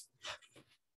this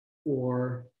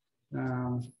for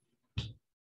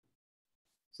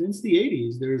since the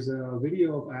 80s. There's a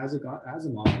video of Isaac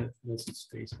Asimov. That's his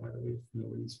face, by the way, if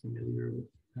nobody's familiar with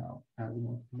how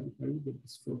Asimov, how do you get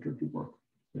this filter to work?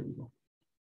 There we go.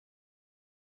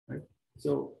 Right.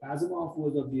 So Asimov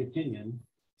was of the opinion,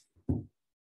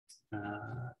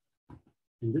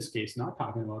 in this case, not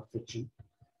talking about fiction,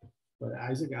 but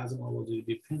Isaac Asimov was of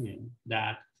the opinion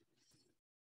that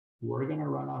we're going to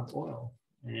run out of oil.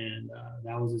 And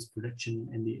that was his prediction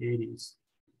in the 80s.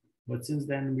 But since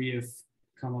then, we have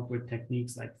come up with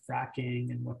techniques like fracking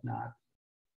and whatnot.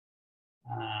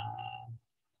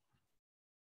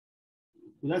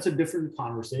 That's a different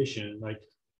conversation. Like,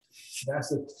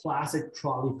 that's a classic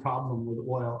trolley problem with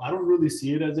oil. I don't really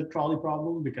see it as a trolley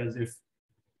problem, because if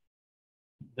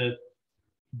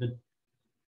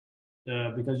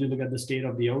because you look at the state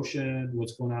of the ocean,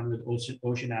 what's going on with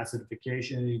ocean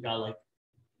acidification, you got like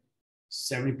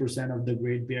 70% of the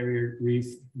Great Barrier Reef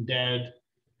dead.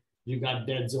 You got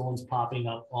dead zones popping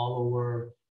up all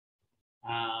over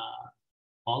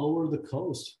the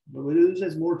coast. But this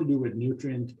has more to do with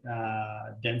nutrient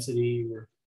density, or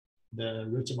the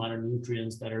rich amount of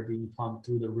nutrients that are being pumped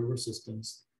through the river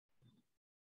systems.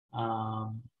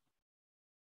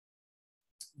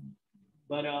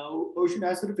 But ocean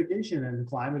acidification and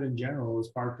climate in general is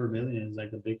part per million is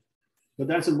like a big, but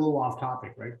that's a little off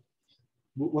topic, right?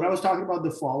 What I was talking about,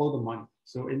 the follow the money.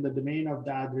 So in the domain of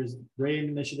that, there's BRAIN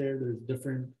initiative, there's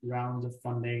different rounds of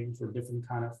funding for different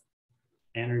kind of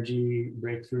energy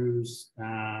breakthroughs.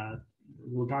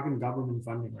 We're talking government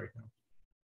funding right now.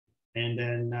 And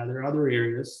then there are other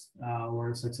areas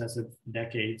where successive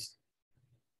decades.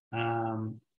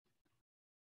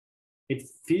 It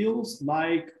feels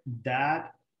like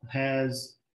that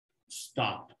has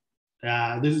stopped.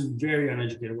 This is very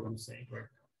uneducated what I'm saying right now.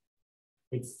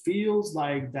 It feels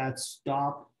like that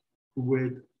stopped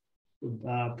with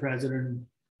President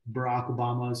Barack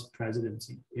Obama's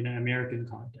presidency in an American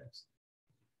context.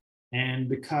 And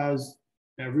because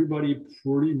everybody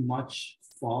pretty much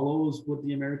follows what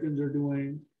the Americans are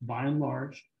doing by and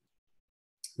large,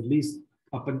 at least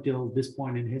up until this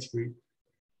point in history,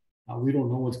 we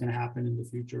don't know what's going to happen in the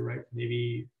future, right?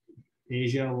 Maybe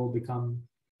Asia will become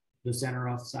the center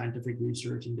of scientific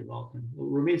research and development. It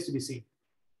remains to be seen.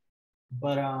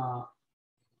 But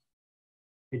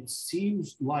it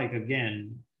seems like,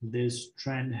 again, this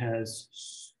trend has,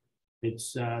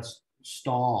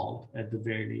 stalled at the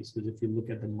very least, because if you look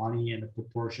at the money and the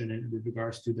proportion in with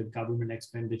regards to the government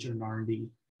expenditure on R&D,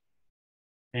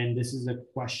 and this is a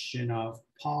question of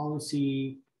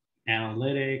policy,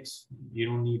 analytics. You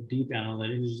don't need deep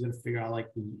analytics. You're just going to figure out,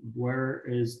 like, where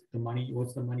is the money?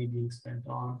 What's the money being spent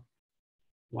on?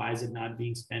 Why is it not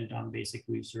being spent on basic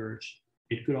research?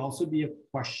 It could also be a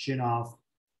question of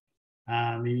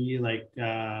maybe like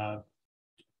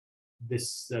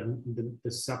this the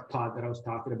subpart that I was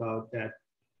talking about, that,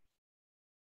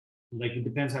 like, it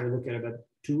depends how you look at it, but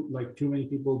too many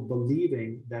people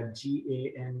believing that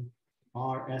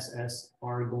GANRSS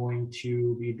are going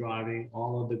to be driving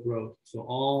all of the growth. So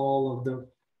all of the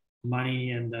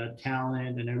money and the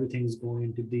talent and everything is going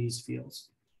into these fields.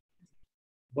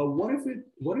 But what if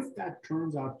that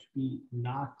turns out to be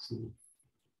not true,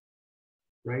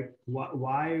 right?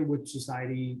 Why would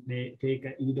society take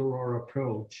an either or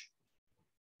approach,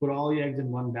 put all the eggs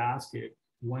in one basket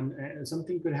when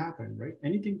something could happen, right?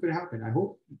 Anything could happen. I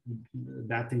hope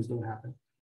bad things don't happen.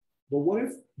 But what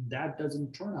if that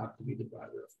doesn't turn out to be the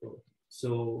driver of growth?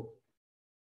 So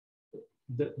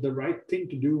the right thing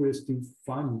to do is to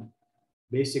fund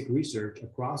basic research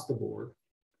across the board,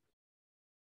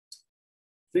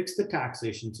 fix the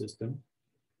taxation system,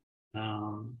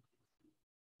 um,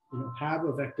 have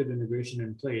effective integration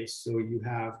in place so you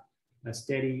have a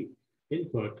steady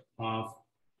input of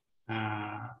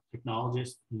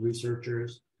technologists,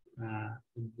 researchers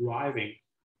driving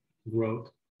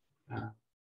growth, uh,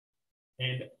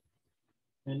 and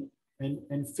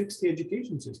and fix the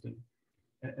education system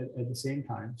at the same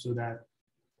time so that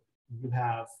you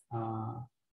have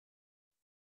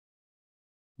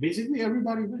basically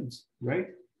everybody wins, right?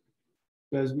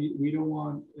 Because we don't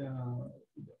want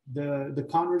the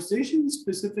conversation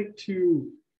specific to,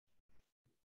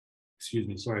 excuse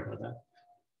me, sorry about that.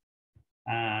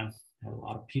 I had a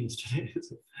lot of penis today.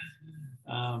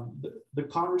 The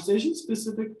conversation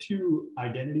specific to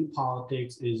identity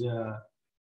politics is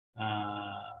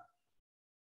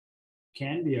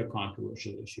can be a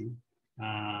controversial issue.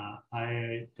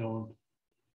 I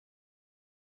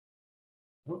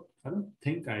don't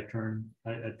think I turn.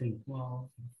 I think,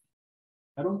 well,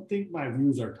 I don't think my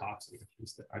views are toxic. At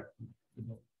least I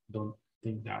don't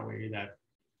think that way, that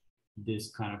this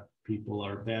kind of people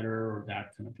are better or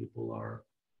that kind of people are,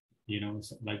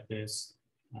 like this.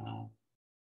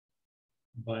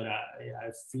 But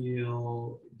I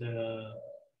feel the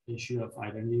issue of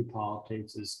identity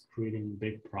politics is creating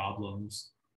big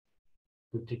problems,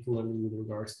 particularly with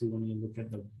regards to when you look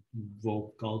at the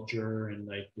woke culture, and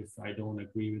like, if I don't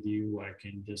agree with you, I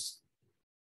can just,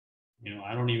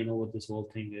 I don't even know what this whole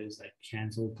thing is, like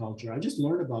cancel culture. I just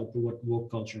learned about what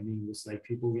woke culture means. It's like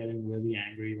people getting really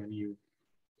angry when you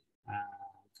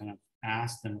kind of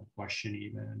ask them a question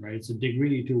even, right? It's a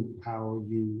degree to how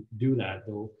you do that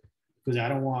though, because I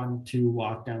don't want to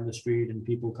walk down the street and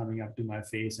people coming up to my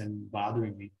face and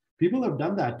bothering me. People have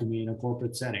done that to me in a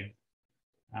corporate setting,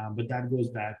 but that goes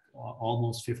back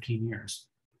almost 15 years.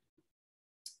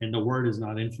 And the word is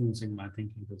not influencing my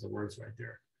thinking because the word's right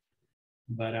there.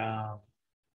 But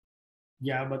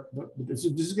yeah, but this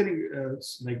is getting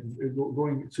like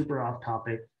going super off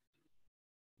topic.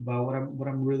 But what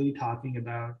I'm really talking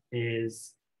about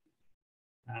is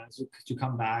so to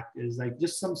come back is like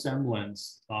just some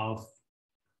semblance of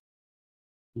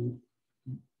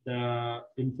the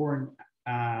important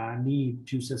need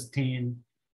to sustain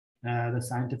the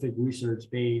scientific research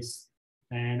base.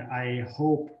 And I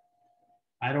hope,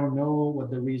 I don't know what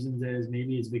the reasons is.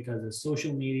 Maybe it's because of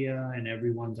social media and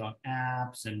everyone's on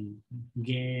apps and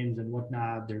games and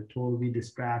whatnot. They're totally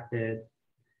distracted.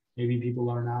 Maybe people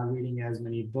are not reading as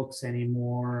many books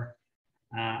anymore.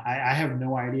 I have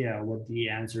no idea what the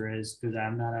answer is because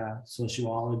I'm not a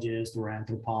sociologist or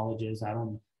anthropologist. I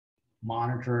don't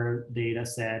monitor data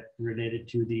set related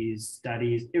to these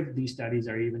studies, if these studies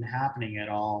are even happening at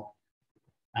all.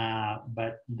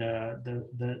 But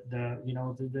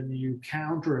then you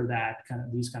counter that kind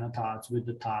of these kind of thoughts with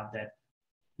the thought that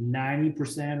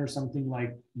 90% or something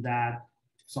like that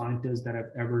scientists that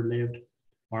have ever lived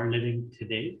are living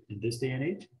today in this day and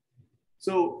age.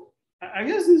 So I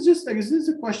guess it's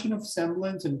a question of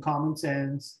semblance and common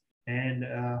sense, and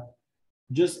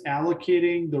just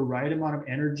allocating the right amount of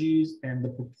energies and the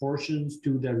proportions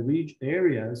to the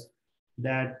areas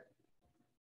that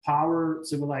power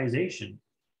civilization.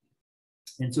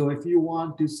 And so if you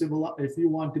want to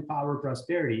power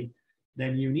prosperity,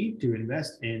 then you need to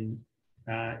invest in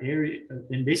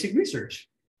in basic research,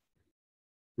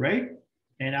 right?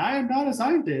 And I am not a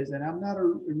scientist, and I'm not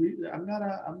a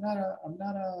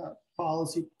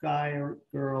policy guy or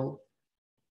girl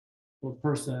or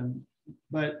person,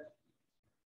 but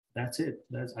that's it.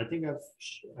 I think I've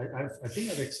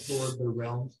explored the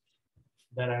realms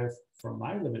that from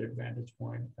my limited vantage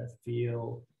point, I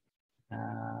feel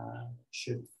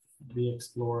should be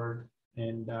explored.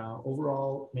 And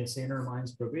overall, may saner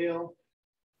minds prevail.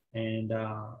 And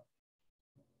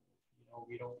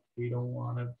we don't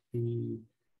want to be.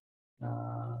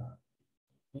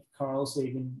 Carl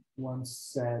Sagan once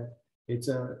said,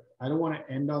 I don't want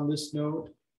to end on this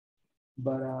note,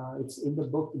 but it's in the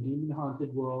book, The Demon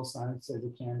Haunted World, Science as a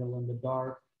Candle in the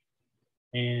Dark.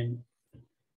 And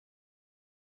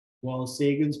while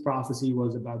Sagan's prophecy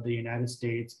was about the United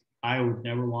States, I would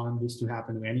never want this to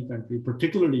happen to any country,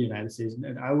 particularly the United States.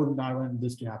 And I would not want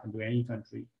this to happen to any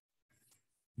country.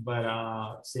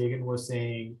 But Sagan was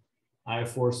saying, I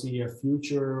foresee a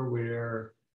future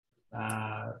where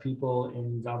people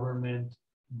in government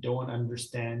don't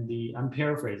understand the, I'm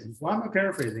paraphrasing. Why am I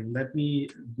paraphrasing? Let me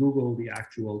Google the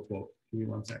actual quote. Give me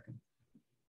 1 second.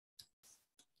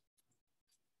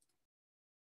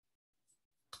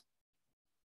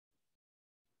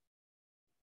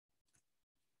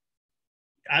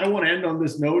 I don't want to end on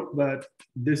this note, but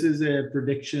this is a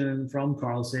prediction from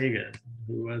Carl Sagan,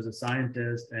 who was a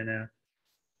scientist and a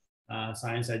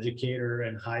science educator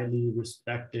and highly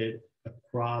respected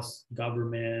across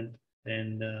government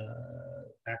and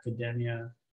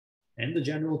academia and the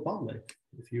general public,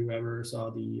 if you ever saw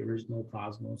the original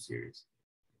Cosmos series.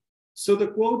 So the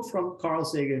quote from Carl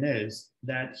Sagan is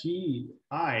that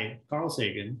Carl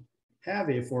Sagan, have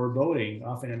a foreboding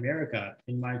of an America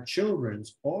in my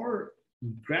children's or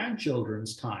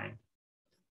grandchildren's time,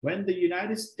 when the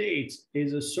United States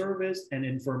is a service and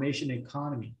information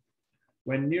economy,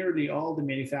 when nearly all the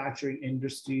manufacturing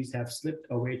industries have slipped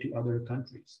away to other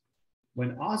countries,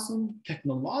 when awesome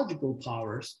technological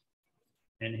powers,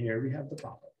 and here we have the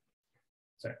problem,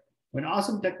 sorry, when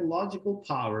awesome technological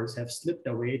powers have slipped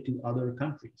away to other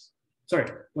countries,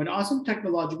 when awesome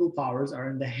technological powers are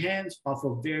in the hands of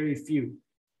a very few,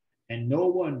 and no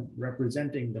one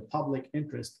representing the public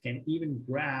interest can even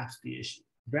grasp the issue,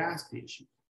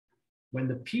 when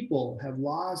the people have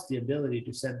lost the ability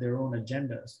to set their own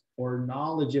agendas or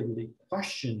knowledgeably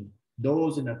question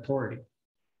those in authority,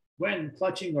 when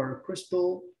clutching our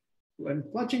crystals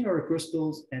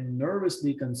and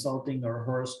nervously consulting our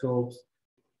horoscopes,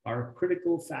 our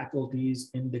critical faculties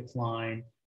in decline,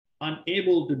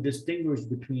 unable to distinguish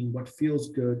between what feels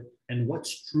good and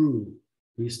what's true,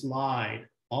 we slide,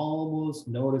 almost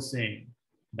noticing,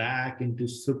 back into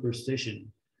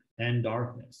superstition and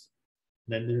darkness.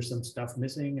 Then there's some stuff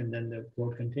missing, and then the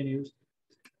quote continues.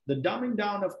 The dumbing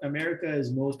down of America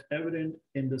is most evident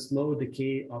in the slow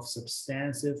decay of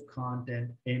substantive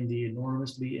content in the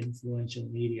enormously influential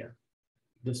media.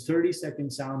 The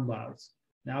 30-second sound bites,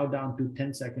 now down to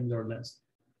 10 seconds or less.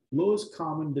 Lowest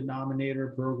common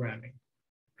denominator programming.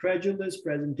 Credulous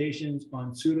presentations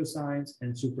on pseudoscience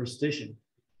and superstition,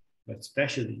 but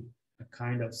especially a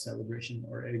kind of celebration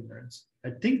or ignorance.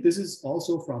 I think this is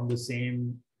also from the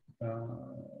same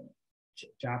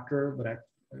chapter, but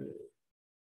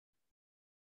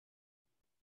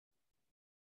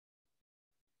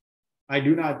I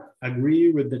do not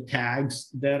agree with the tags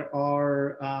that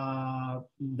are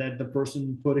that the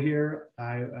person put here.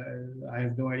 I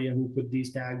have no idea who put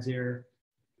these tags here,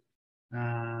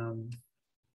 because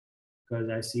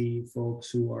I see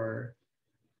folks who are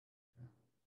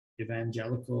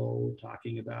evangelical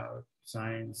talking about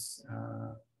science,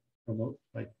 promote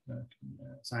like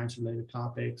science related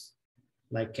topics,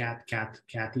 like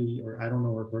Kathy, or I don't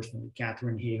know her personally,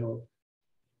 Catherine Hayhoe.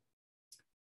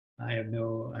 I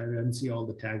didn't see all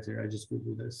the tags here. I just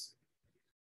Googled this.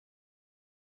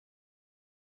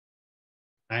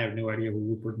 I have no idea who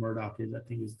Rupert Murdoch is. I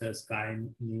think it's the Sky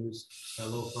News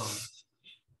fellow from.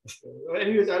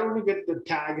 Anyways, I don't want to get the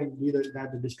tag and be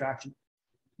the distraction.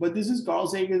 But this is Carl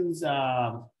Sagan's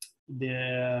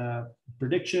the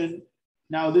prediction.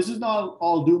 Now, this is not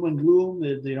all doom and gloom.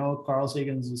 You know, Carl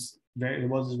Sagan's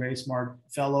was a very smart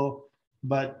fellow,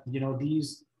 but you know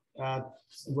these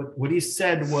what he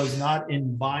said was not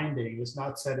in binding. It's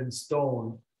not set in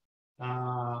stone.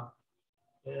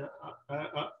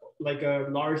 Like a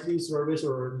largely service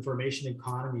or information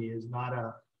economy is not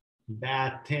a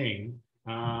bad thing.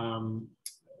 And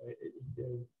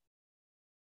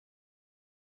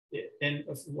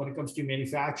when it comes to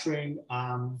manufacturing,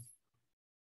 I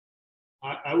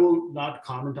will not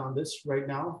comment on this right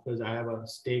now because I have a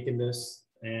stake in this,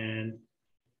 and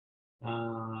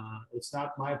it's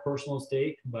not my personal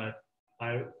stake, but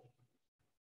I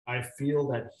feel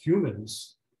that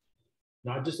humans,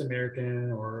 not just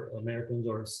Americans or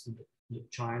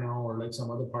China or like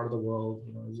some other part of the world,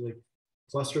 you know, there's like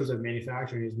clusters of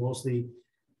manufacturing is mostly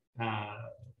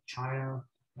China,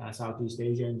 Southeast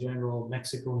Asia in general,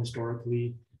 Mexico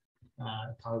historically,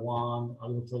 Taiwan,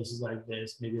 other places like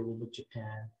this, maybe a little bit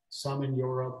Japan, some in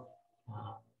Europe,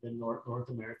 then North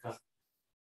America.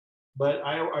 But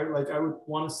I would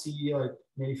want to see like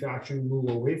manufacturing move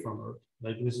away from Earth.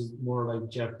 Like this is more like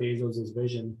Jeff Bezos'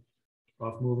 vision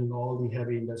of moving all the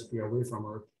heavy industry away from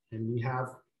Earth, and we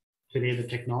have today the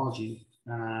technology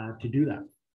to do that.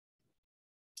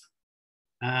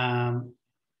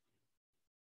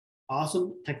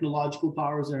 Awesome technological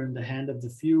powers are in the hand of the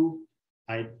few.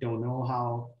 I don't know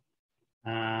how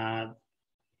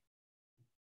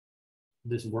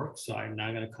this works, so I'm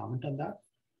not going to comment on that.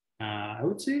 I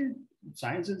would say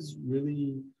science is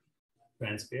really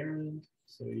transparent.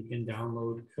 So you can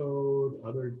download code,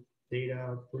 other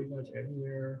data pretty much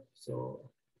anywhere. So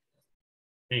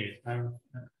anyways,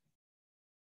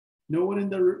 no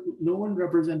one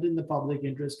representing the public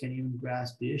interest can even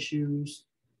grasp the issues.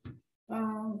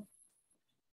 Um,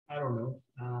 I don't know.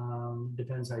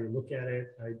 Depends how you look at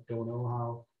it. I don't know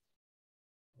how,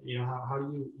 how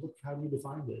do you look, how do you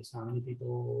define this? How many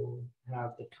people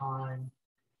have the time,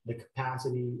 the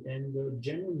capacity, and the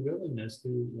genuine willingness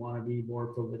to want to be more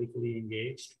politically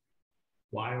engaged?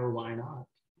 Why or why not?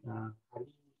 How do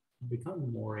you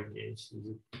become more engaged? Is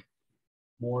it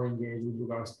more engaged with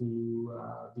regards to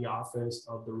the office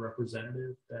of the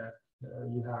representative that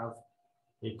you have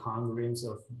a congruence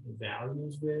of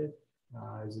values with?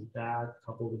 Is it that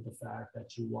coupled with the fact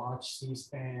that you watch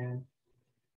C-SPAN?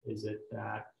 Is it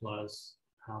that plus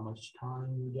how much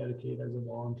time you dedicate as a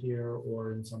volunteer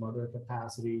or in some other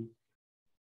capacity?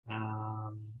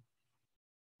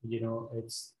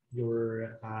 It's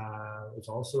your, it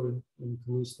also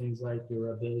includes things like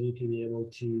your ability to be able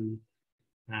to,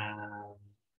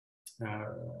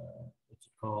 what's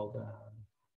it called?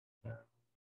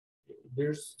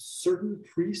 There's certain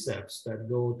precepts that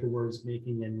go towards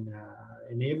making and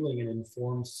enabling an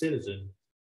informed citizen.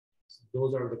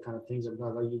 Those are the kind of things I'm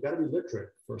talking about. You got to be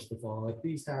literate, first of all. At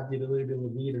least have the ability to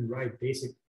read and write,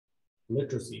 basic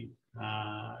literacy.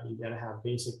 You got to have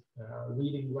basic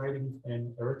reading, writing,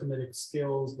 and arithmetic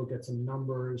skills. Look at some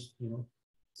numbers.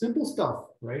 Simple stuff,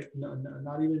 right?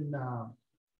 Not even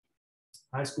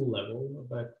high school level,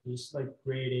 but just like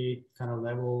grade 8 kind of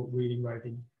level reading,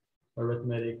 writing,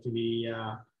 arithmetic to be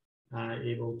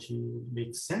able to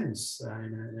make sense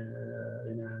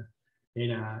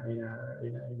in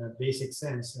a basic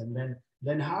sense. And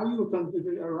then how you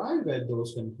arrive at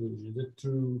those conclusions? Is it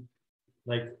through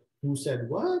like who said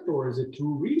what, or is it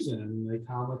through reason? Like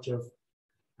how much of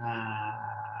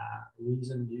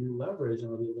reason do you leverage in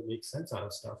order to make sense out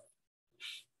of stuff?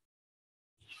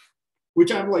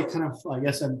 Which I'm like kind of, I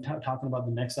guess I'm talking about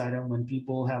the next item, when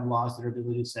people have lost their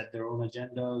ability to set their own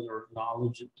agendas or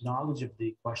knowledge of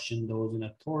the question those in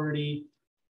authority.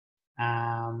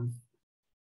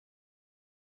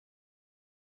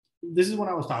 This is what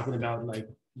I was talking about, like,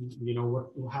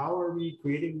 how are we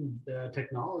creating the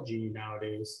technology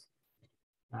nowadays?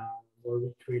 Are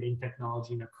we creating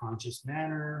technology in a conscious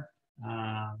manner?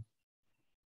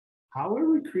 How are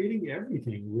we creating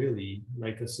everything, really?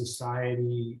 Like a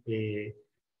society, a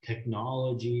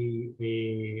technology,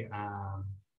 a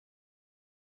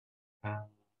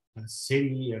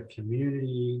city, a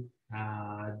community?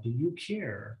 Do you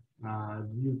care?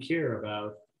 Do you care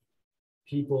about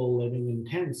people living in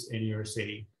tents in your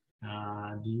city?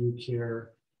 Do you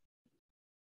care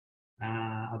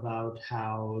about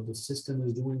how the system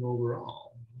is doing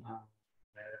overall?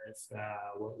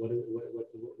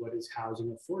 What is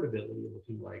housing affordability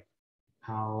looking like?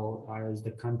 How is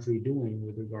the country doing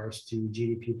with regards to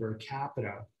GDP per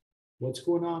capita? What's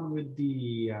going on with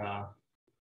the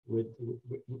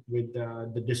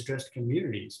the distressed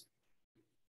communities?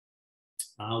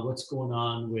 What's going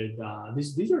on with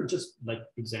these are just like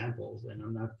examples, and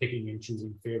I'm not picking and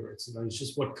choosing favorites. It's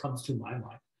just what comes to my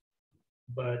mind.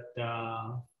 But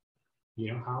how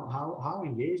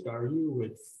engaged are you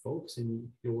with folks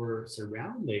in your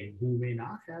surrounding who may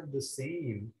not have the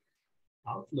same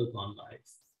outlook on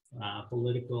life,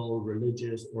 political,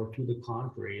 religious, or to the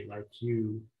contrary, like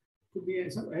you? Could be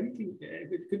anything.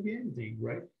 It could be anything,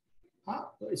 right?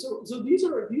 So these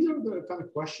are the kind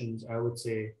of questions I would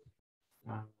say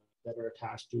that are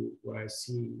attached to what I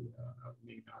see,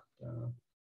 maybe not,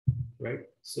 right?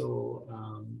 So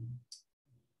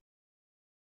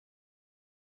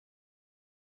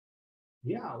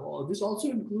yeah, well, this also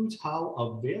includes how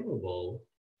available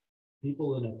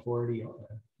people in authority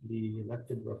are, the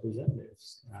elected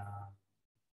representatives.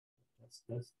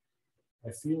 That's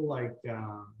I feel like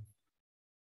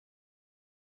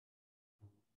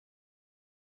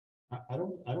I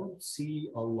don't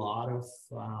see a lot of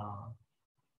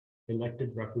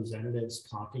elected representatives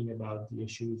talking about the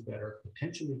issues that are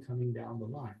potentially coming down the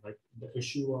line, like the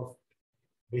issue of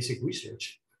basic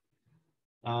research,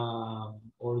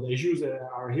 or the issues that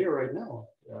are here right now,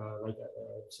 like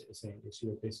saying the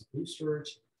issue of basic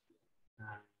research,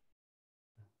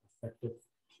 effective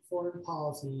foreign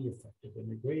policy, effective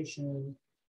immigration,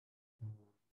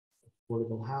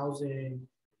 affordable housing,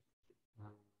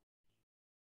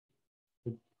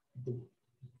 the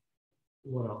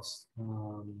what else?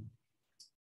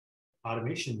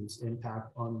 Automation's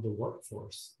impact on the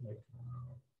workforce, like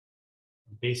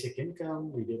basic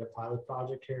income. We did a pilot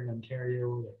project here in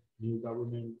Ontario. The new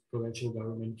government, provincial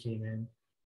government came in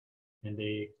and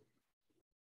they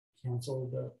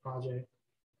canceled the project.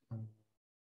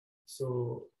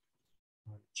 So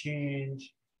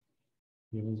change,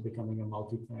 humans becoming a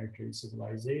multi-planetary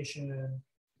civilization,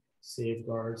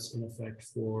 safeguards in effect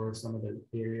for some of the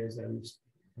areas that we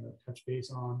touch base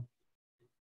on.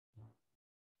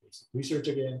 Research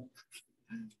again,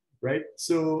 right?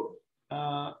 So,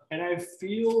 and I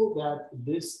feel that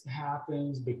this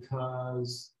happens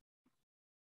because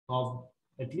of,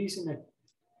 at least in a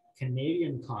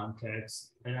Canadian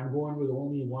context, and I'm going with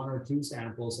only one or two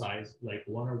sample size, like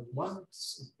one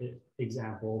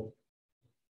example,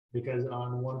 because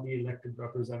on one of the elected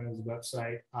representatives'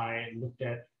 website, I looked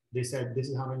at, they said, this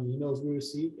is how many emails we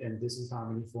received, and this is how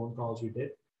many phone calls we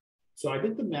did. So I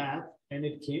did the math, and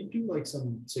it came to like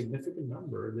some significant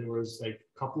number. There was like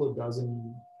a couple of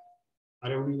dozen, I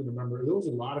don't even remember. There was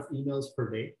a lot of emails per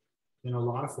day and a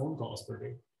lot of phone calls per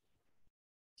day.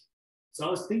 So I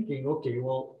was thinking, okay,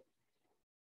 well,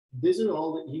 these are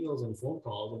all the emails and phone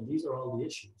calls, and these are all the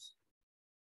issues.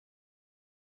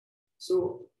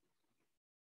 So,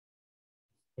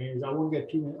 and I won't get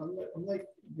too many. I'm like,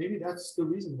 maybe that's the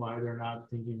reason why they're not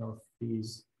thinking of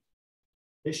these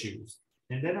issues.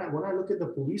 And then when I look at the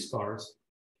police cars,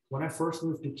 when I first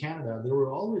moved to Canada, there were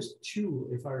always two,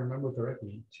 if I remember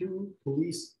correctly, two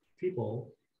police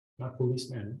people, not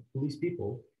policemen, police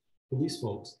people, police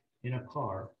folks in a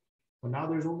car. But now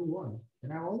there's only one.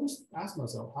 And I always ask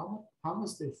myself, how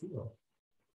must they feel?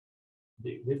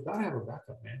 They've got to have a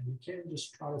backup, man. You can't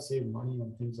just try to save money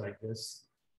on things like this,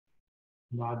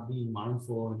 not being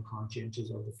mindful and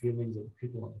conscientious of the feelings of the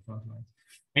people on the front lines.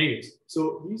 Anyways,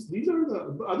 so these are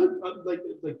the other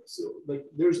like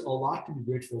there's a lot to be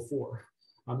grateful for.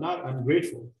 I'm not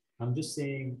ungrateful. I'm just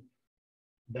saying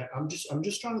that I'm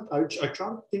just trying to I try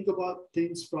to think about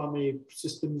things from a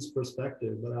systems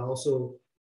perspective, but I also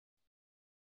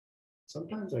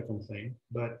sometimes I complain,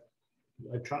 but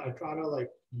I try to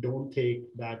like don't take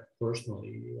that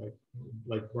personally,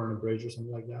 like burn a bridge or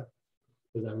something like that,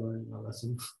 because I learned a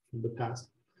lesson from the past.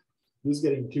 This is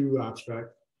getting too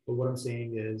abstract, but what I'm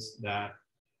saying is that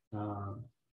I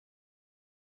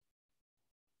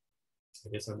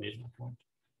guess I made my point.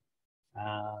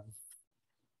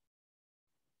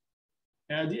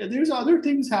 There's other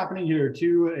things happening here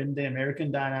too in the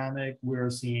American dynamic. We're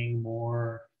seeing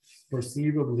more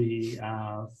perceivably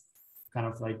kind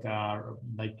of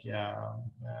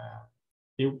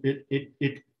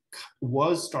it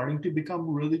was starting to become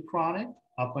really chronic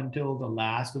up until the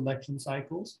last election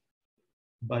cycles,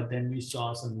 but then we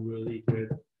saw some really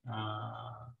good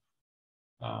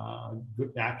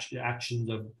actions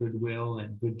of goodwill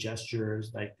and good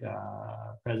gestures, like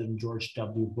President George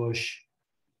W. Bush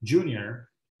Jr.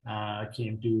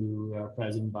 Came to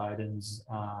President Biden's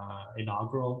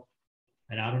inaugural.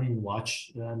 And I don't even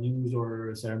watch news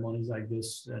or ceremonies like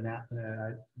this.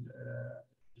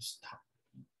 Just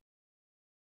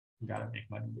gotta make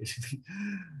money, basically.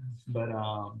 But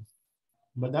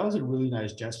that was a really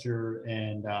nice gesture,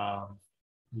 and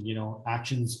you know,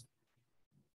 actions.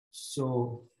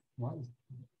 So what?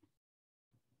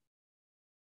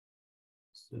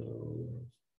 So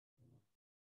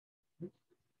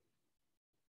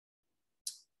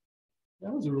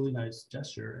that was a really nice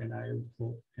gesture, and I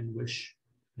hope and wish,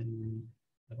 and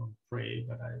I don't pray,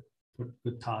 but I put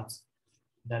good thoughts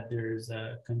that there's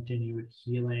a continued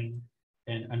healing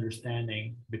and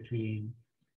understanding between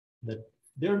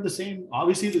they're the same,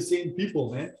 obviously the same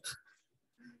people, man,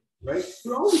 right?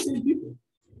 They're all the same people.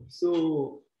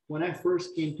 So when I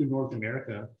first came to North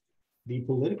America, the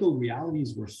political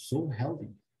realities were so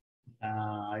healthy.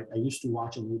 I used to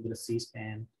watch a little bit of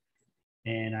C-SPAN,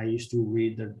 and I used to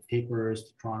read the papers,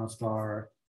 the Toronto Star,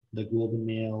 the Globe and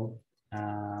Mail,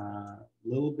 a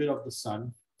little bit of the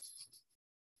Sun.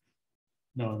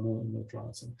 No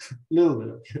Toronto Sun. A little bit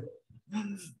of it.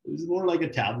 It's more like a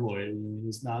tabloid. I mean,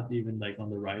 it's not even like on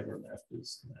the right or left.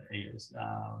 Anyways,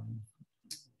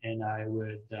 and I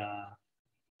would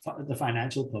the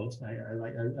Financial Post.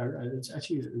 It's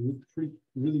actually pretty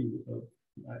really.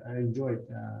 I enjoyed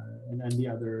and the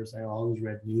others. I always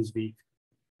read Newsweek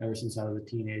ever since I was a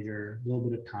teenager. A little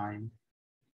bit of Time.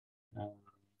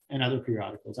 And other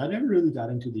periodicals. I never really got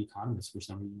into The Economist for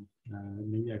some reason.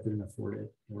 Maybe I couldn't afford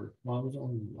it, or well, I was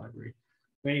only in the library.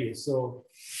 But anyway, so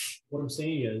what I'm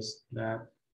saying is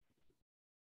that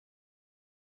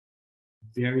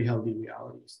very healthy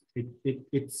realities.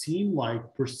 It seemed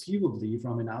like perceivably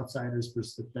from an outsider's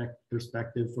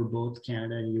perspective for both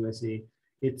Canada and USA,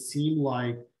 it seemed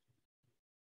like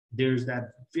there's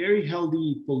that very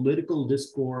healthy political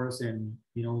discourse, and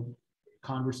you know,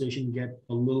 conversation get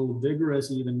a little vigorous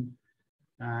even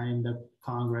in the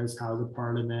Congress, House of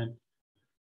Parliament.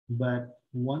 But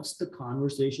once the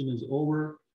conversation is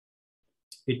over,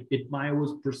 it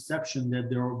was perception that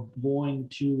they're going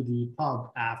to the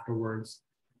pub afterwards,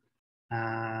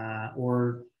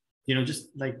 or just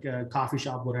like a coffee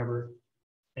shop, whatever,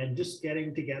 and just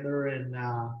getting together and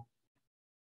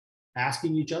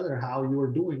asking each other how you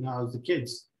are doing, how's the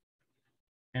kids,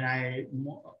 and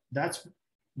that's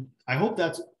I hope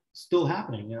that's still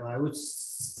happening. I would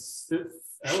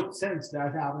sense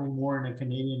that happening more in a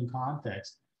Canadian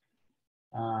context.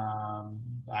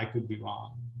 I could be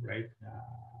wrong, right?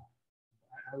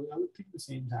 I would think the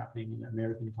same is happening in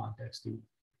American context too.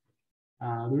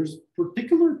 There's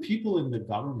particular people in the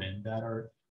government that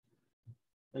are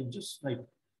like just like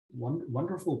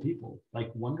wonderful people,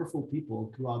 like wonderful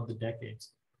people throughout the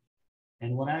decades.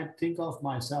 And when I think of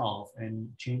myself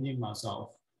and changing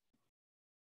myself,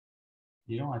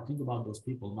 I think about those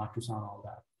people, not to sound all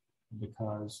that,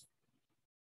 because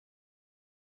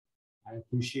I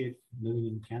appreciate living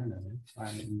in Canada. Man.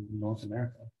 I'm in North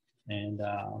America, and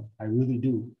I really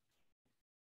do.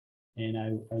 And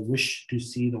I wish to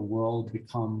see the world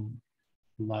become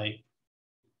like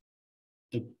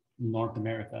the North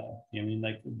America. I mean,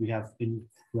 like we have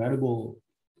incredible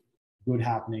good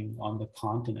happening on the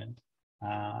continent.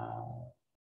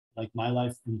 Like my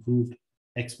life improved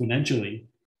exponentially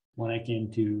when I came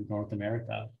to North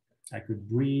America. I could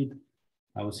breathe.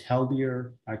 I was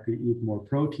healthier. I could eat more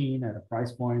protein at a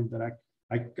price point that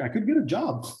I could get a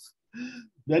job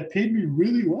that paid me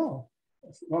really well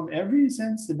from every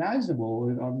sense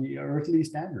imaginable on the earthly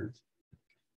standards.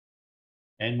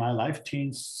 And my life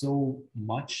changed so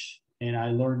much, and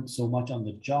I learned so much on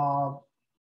the job.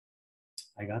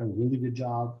 I got a really good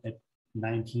job at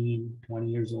 19, 20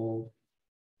 years old.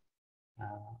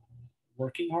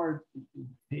 Working hard,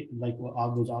 like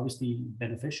was obviously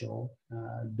beneficial,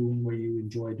 doing what you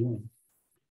enjoy doing.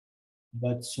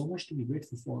 But so much to be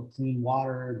grateful for: clean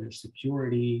water, there's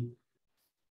security.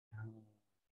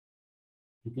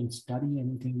 You can study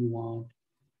anything you want.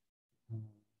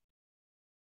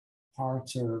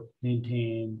 Parks are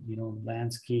maintained,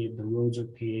 landscape, the roads are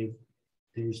paved.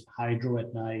 There's hydro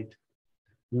at night.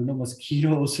 There are no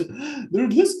mosquitoes. The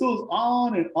list goes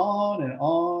on and on and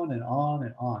on and on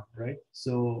and on, right?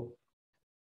 So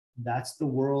that's the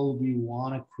world we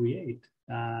want to create,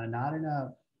 not in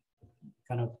a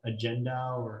kind of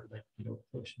agenda or like,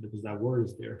 push, because that word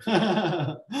is there.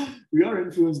 We are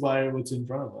influenced by what's in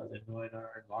front of us and in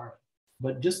our environment.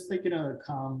 But just like in a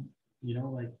calm,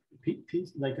 like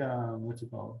peace, like what's it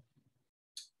called?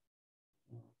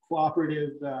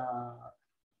 Cooperative,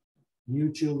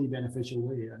 mutually beneficial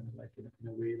way, and like in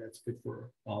a way that's good for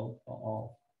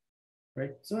all.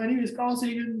 Right. So, anyways, Carl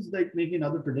Sagan's like making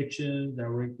other predictions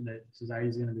that society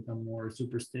is going to become more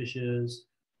superstitious.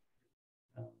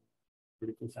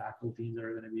 Critical faculties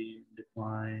are going to be in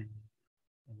decline,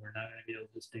 and we're not going to be able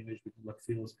to distinguish between what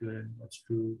feels good and what's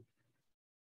true.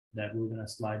 That we're going to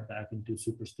slide back into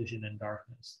superstition and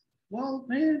darkness. Well,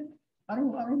 man, I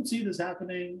don't see this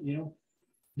happening.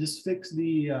 Just fix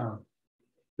the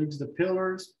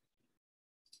pillars.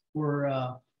 For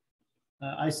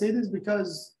I say this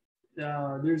because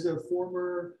there's a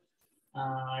former.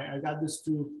 I got this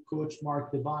through Coach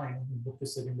Mark Divine. The book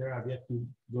is sitting there. I've yet to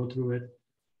go through it.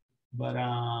 But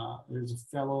there's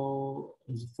a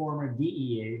former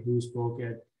DEA who spoke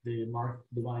at the Mark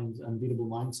Divine's Unbeatable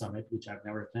Mind Summit, which I've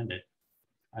never attended.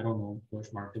 I don't know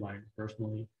Coach Mark Divine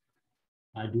personally.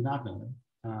 I do not know him.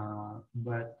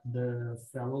 But the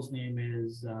fellow's name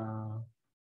is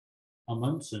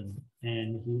Amundsen,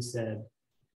 and he said,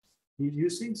 he's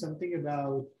using something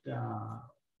about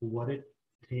what it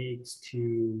takes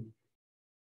to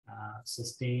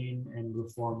sustain and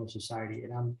reform a society.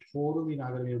 And I'm totally not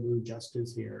going to be able to do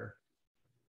justice here,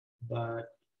 but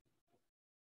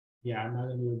yeah, I'm not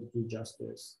going to be able to do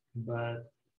justice. But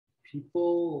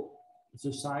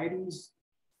societies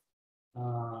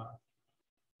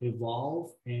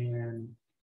evolve and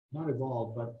not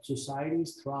evolve, but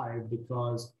societies thrive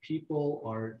because people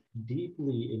are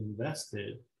deeply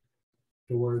invested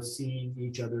towards seeing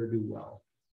each other do well.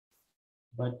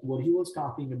 But what he was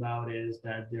talking about is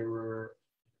that he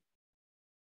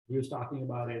was talking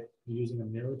about it using a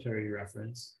military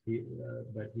reference,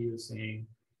 but he was saying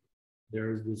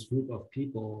there's this group of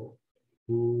people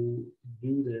who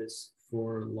do this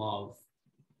for love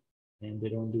and they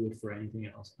don't do it for anything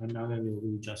else. I'm not going to be able to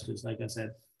do justice, like I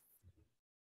said.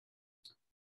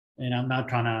 And I'm not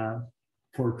trying to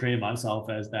portray myself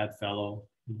as that fellow,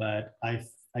 but I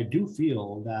do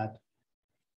feel that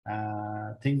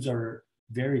things are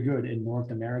very good in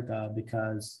North America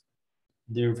because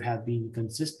there have been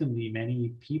consistently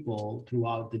many people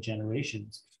throughout the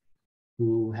generations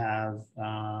who have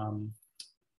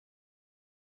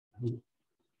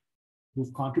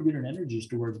who've contributed energies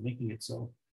towards making it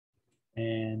so.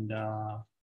 And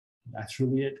that's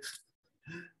really it.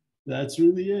 That's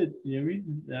really it. You know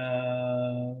what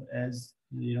I mean? As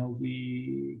you know,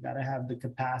 we gotta have the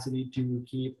capacity to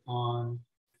keep on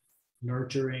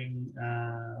nurturing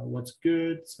what's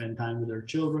good, spend time with our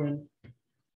children,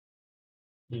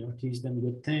 you know, teach them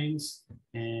good things,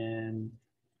 and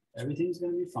everything's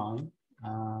gonna be fine.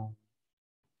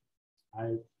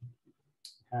 I,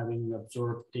 having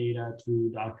absorbed data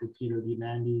through Dr. Peter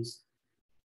Diamandis,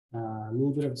 a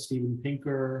little bit of Steven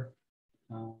Pinker,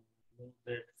 a little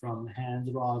bit from Hans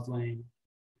Rosling.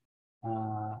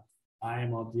 I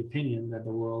am of the opinion that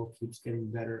the world keeps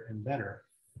getting better and better.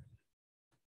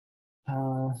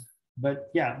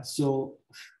 But yeah, so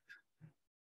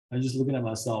I'm just looking at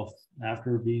myself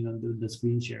after being on the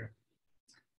screen share.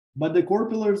 But the core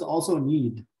pillars also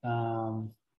need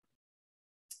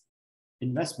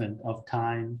investment of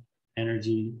time,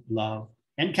 energy, love,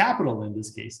 and capital in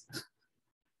this case.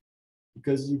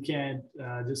 Because you can't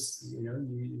just, you know,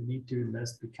 you need to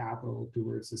invest the capital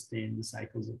towards sustain the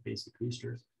cycles of basic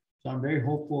research. So I'm very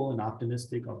hopeful and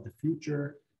optimistic of the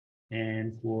future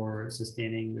and for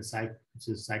sustaining the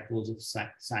cycles of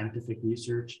scientific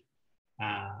research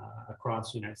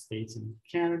across the United States and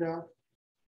Canada.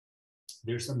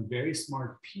 There's some very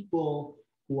smart people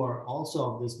who are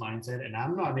also of this mindset, and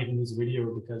I'm not making this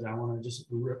video because I want to just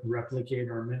replicate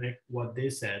or mimic what they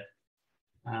said.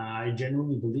 I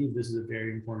genuinely believe this is a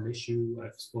very important issue.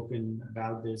 I've spoken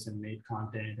about this and made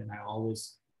content, and I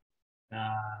always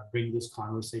bring this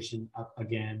conversation up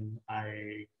again.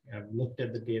 I have looked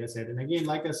at the data set. And again,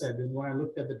 like I said, when I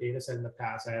looked at the data set in the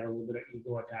past, I had a little bit of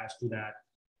ego attached to that,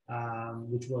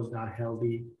 which was not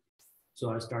healthy. So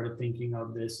I started thinking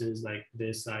of this as like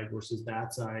this side versus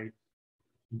that side.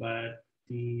 But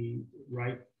the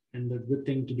right and the good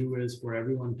thing to do is for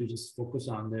everyone to just focus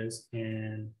on this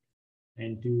and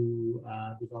to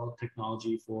develop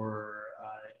technology for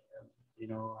you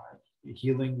know,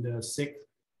 healing the sick,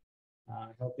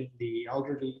 helping the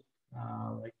elderly,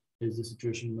 like is the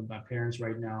situation with my parents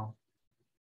right now.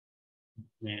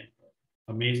 Man,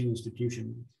 amazing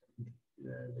institution,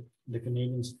 the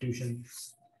Canadian institution,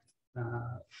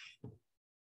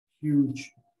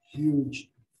 huge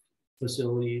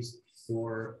facilities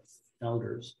for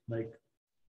elders. Like,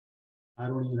 I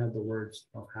don't even have the words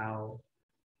of how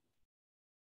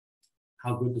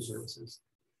good the service is.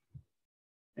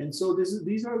 And so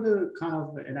these are the kind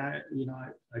of, and I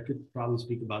could probably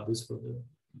speak about this for the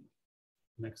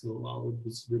next little while.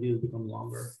 This video has become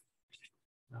longer.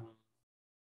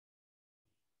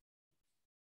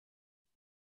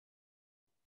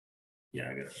 Yeah,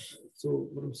 I got it. So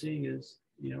what I'm saying is,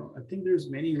 you know, I think there's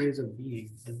many ways of being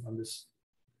on this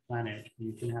planet.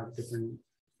 You can have different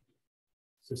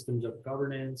systems of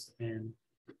governance and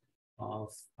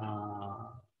of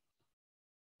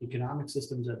economic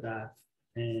systems at that.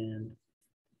 And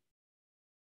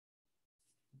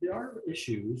there are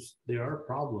issues, there are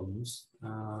problems,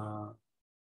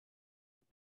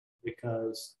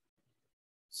 because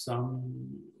some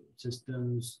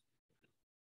systems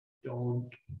don't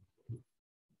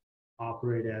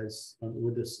operate as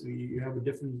with this. You have a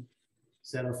different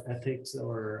set of ethics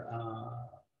or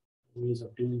ways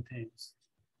of doing things,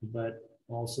 but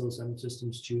also some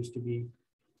systems choose to be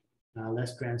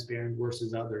less transparent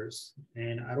versus others.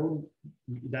 And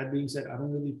that being said, I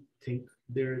don't really think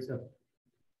there's a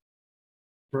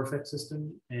perfect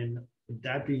system. And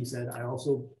that being said, I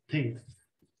also think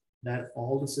that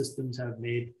all the systems have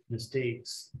made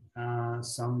mistakes.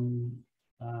 Some,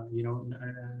 you know,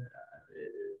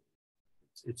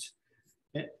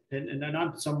 and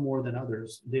not some more than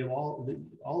others.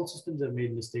 All systems have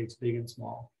made mistakes, big and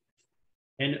small.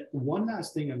 And one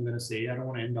last thing I'm going to say, I don't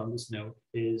want to end on this note,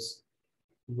 is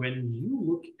when you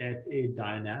look at a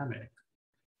dynamic,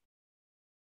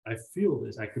 I feel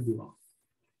this, I could be wrong,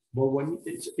 but when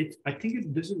I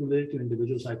think this is related to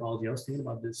individual psychology. I was thinking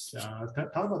about this,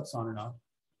 thought about this on and off,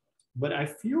 but I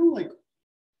feel like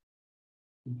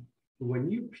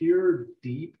when you peer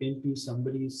deep into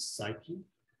somebody's psyche,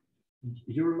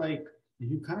 you're like,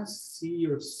 you kind of see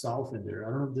yourself in there. I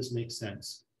don't know if this makes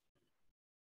sense.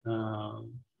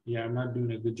 Yeah, I'm not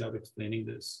doing a good job explaining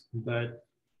this, but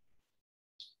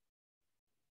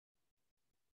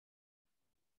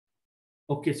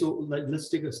okay, so let's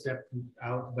take a step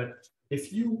out. But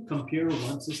if you compare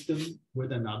one system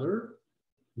with another,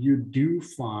 you do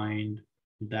find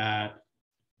that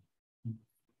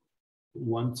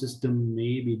one system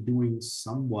may be doing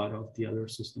somewhat of the other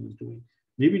system is doing.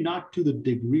 Maybe not to the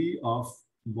degree of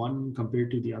one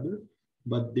compared to the other,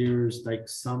 but there's like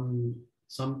something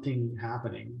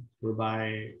happening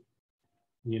whereby,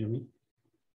 you know what I mean?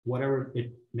 whatever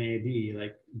it may be,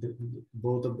 like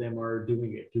both of them are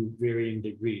doing it to varying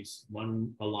degrees,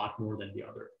 one a lot more than the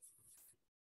other.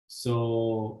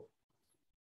 So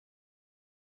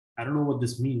I don't know what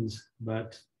this means,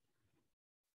 but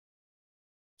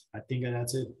I think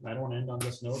that's it. I don't want to end on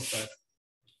this note, but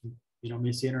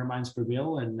may say in our minds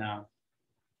prevail, and I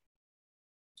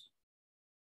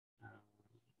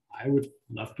would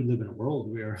love to live in a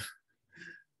world where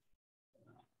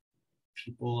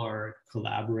people are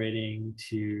collaborating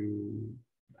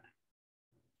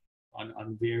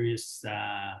on various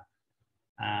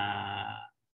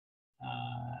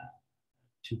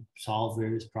to solve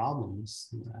various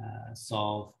problems,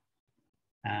 solve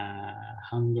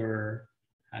hunger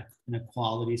in a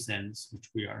quality sense, which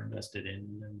we are invested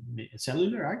in. And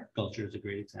cellular agriculture is a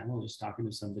great example. I was talking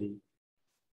to somebody.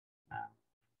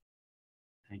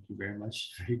 Thank you very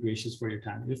much. Very gracious for your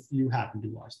time. If you happen to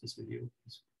watch this video,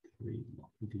 it's pretty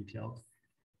detailed.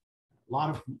 A lot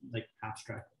of like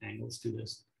abstract angles to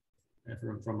this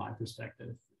from my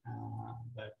perspective.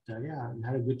 Yeah, I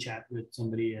had a good chat with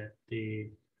somebody at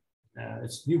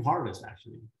it's New Harvest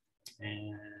actually.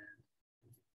 And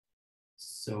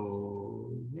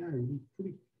so yeah, it'd be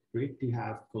pretty great to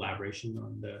have collaboration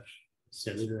on the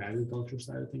cellular agriculture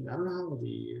side of things. I don't know how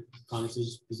the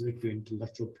conversation specific to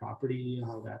intellectual property,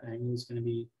 how that angle is going to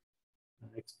be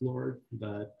explored,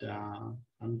 but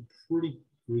I'm pretty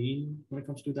green when it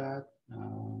comes to that.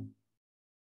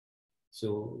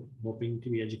 So hoping to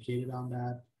be educated on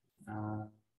that.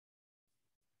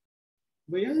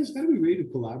 But yeah, there's got to be a way to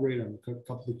collaborate on a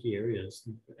couple of key areas.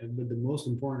 But the most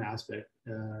important aspect,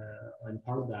 and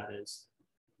part of that is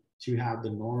to have the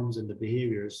norms and the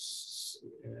behaviors,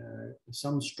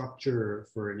 some structure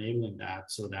for enabling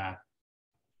that so that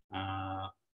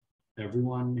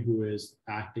everyone who is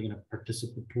acting in a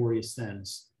participatory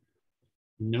sense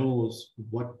knows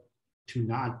what to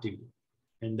not do.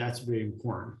 And that's very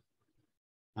important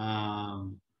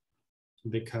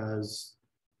because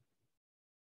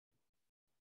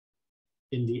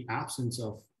in the absence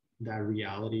of that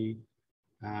reality,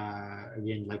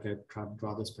 again, like I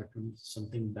draw the spectrum,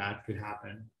 something bad could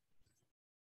happen.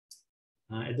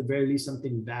 At the very least,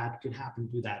 something bad could happen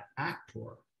to that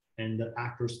actor and the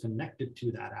actors connected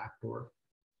to that actor,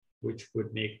 which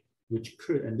could,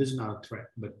 and this is not a threat,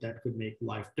 but that could make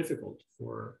life difficult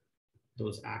for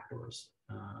those actors.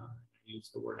 I use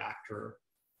the word actor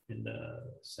in the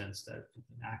sense that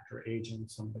an actor, agent,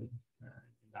 somebody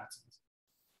in that sense.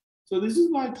 So this is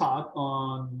my thought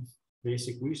on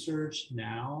basic research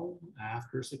now,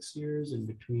 after 6 years, in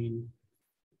between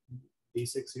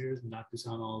these 6 years. Not to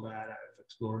sound all that, I've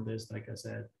explored this, like I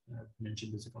said, I've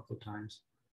mentioned this a couple of times,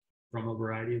 from a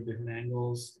variety of different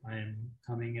angles. I'm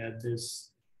coming to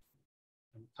this,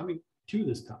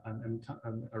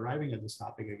 I'm arriving at this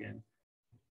topic again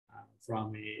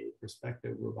from a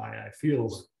perspective whereby I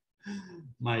feel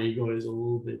my ego is a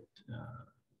little bit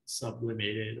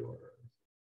sublimated or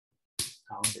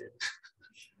pounded,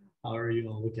 however you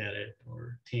want to look at it,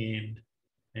 or tamed.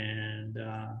 And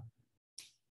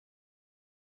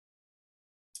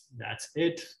that's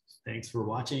it. Thanks for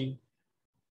watching.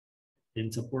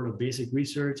 In support of basic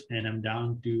research, and I'm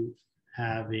down to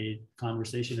have a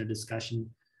conversation, a discussion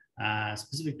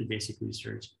specific to basic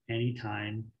research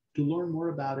anytime, to learn more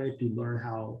about it, to learn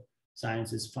how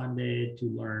science is funded, to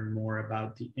learn more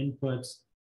about the inputs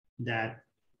that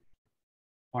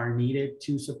are needed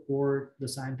to support the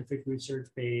scientific research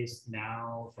base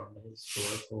now, from the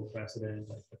historical precedent,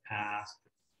 like the past.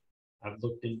 I've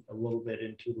looked in a little bit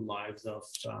into the lives of,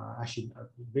 actually, I've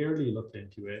barely looked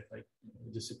into it, like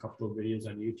just a couple of videos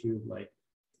on YouTube, like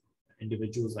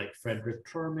individuals like Frederick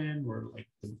Terman, or like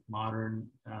the modern,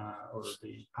 or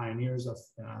the pioneers of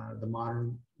the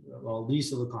modern, well, the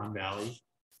Silicon Valley.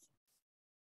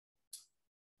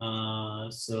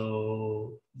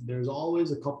 So there's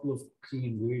always a couple of key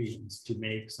ingredients to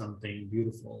make something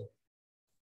beautiful.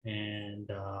 And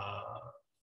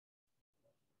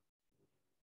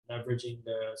leveraging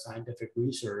the scientific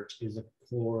research is a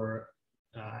core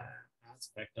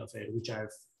aspect of it, which I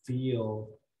feel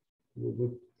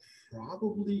would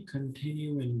probably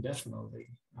continue indefinitely.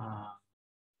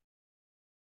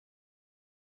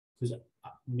 Because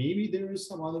maybe there is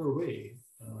some other way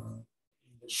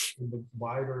in the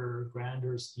wider,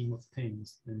 grander scheme of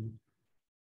things. And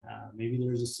maybe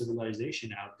there's a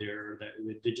civilization out there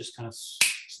that they just kind of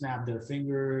snap their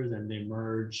fingers and they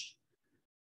merge.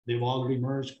 They've already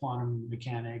merged quantum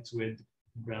mechanics with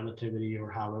relativity, or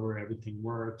however everything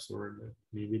works, or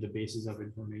maybe the basis of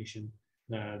information.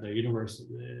 The universe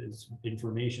is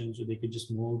information, so they could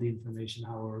just mold the information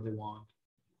however they want.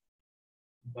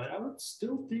 But I would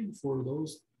still think for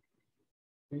those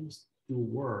things to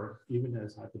work, even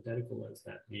as hypothetical as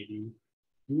that may be,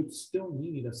 you would still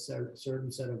need a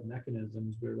certain set of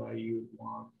mechanisms whereby you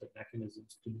want the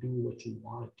mechanisms to do what you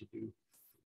want it to do.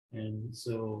 And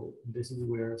so this is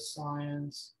where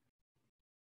science,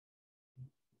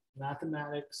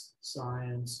 mathematics,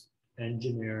 science,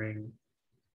 engineering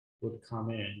would come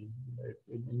in.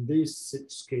 In these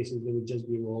 6 cases, they would just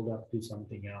be rolled up to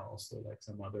something else, so like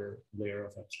some other layer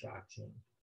of abstraction.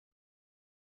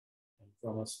 And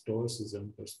from a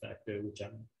Stoicism perspective, which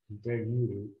I'm very new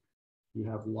to, you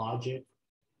have logic,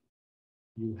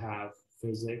 you have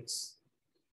physics,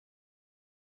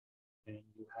 and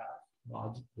you have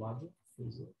logic,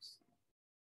 physics,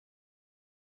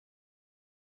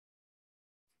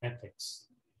 ethics.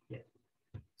 Yeah.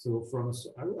 So from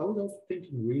I was also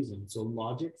thinking reason. So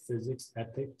logic, physics,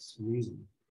 ethics, reason,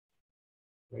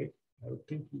 right? I would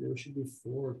think there should be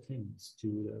 4 things to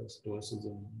the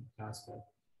Stoicism aspect.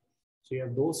 So you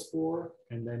have those 4,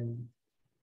 and then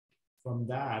from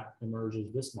that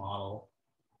emerges this model: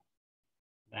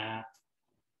 math,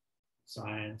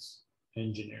 science,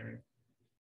 engineering.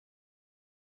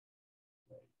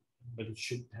 But it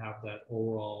should have that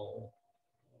overall.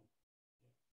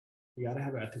 You got to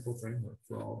have an ethical framework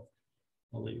for all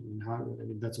and how.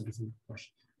 That's a different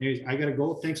question. Anyways, I gotta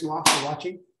go. Thanks a lot for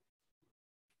watching.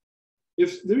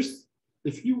 If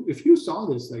you saw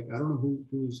this, like, I don't know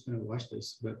who's gonna watch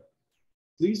this, but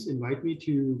please invite me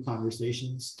to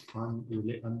conversations on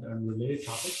related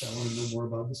topics. I want to know more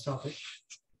about this topic,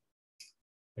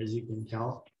 as you can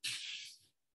tell.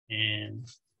 And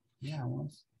yeah,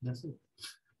 that's it.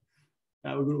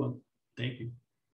 Have a good one. Thank you.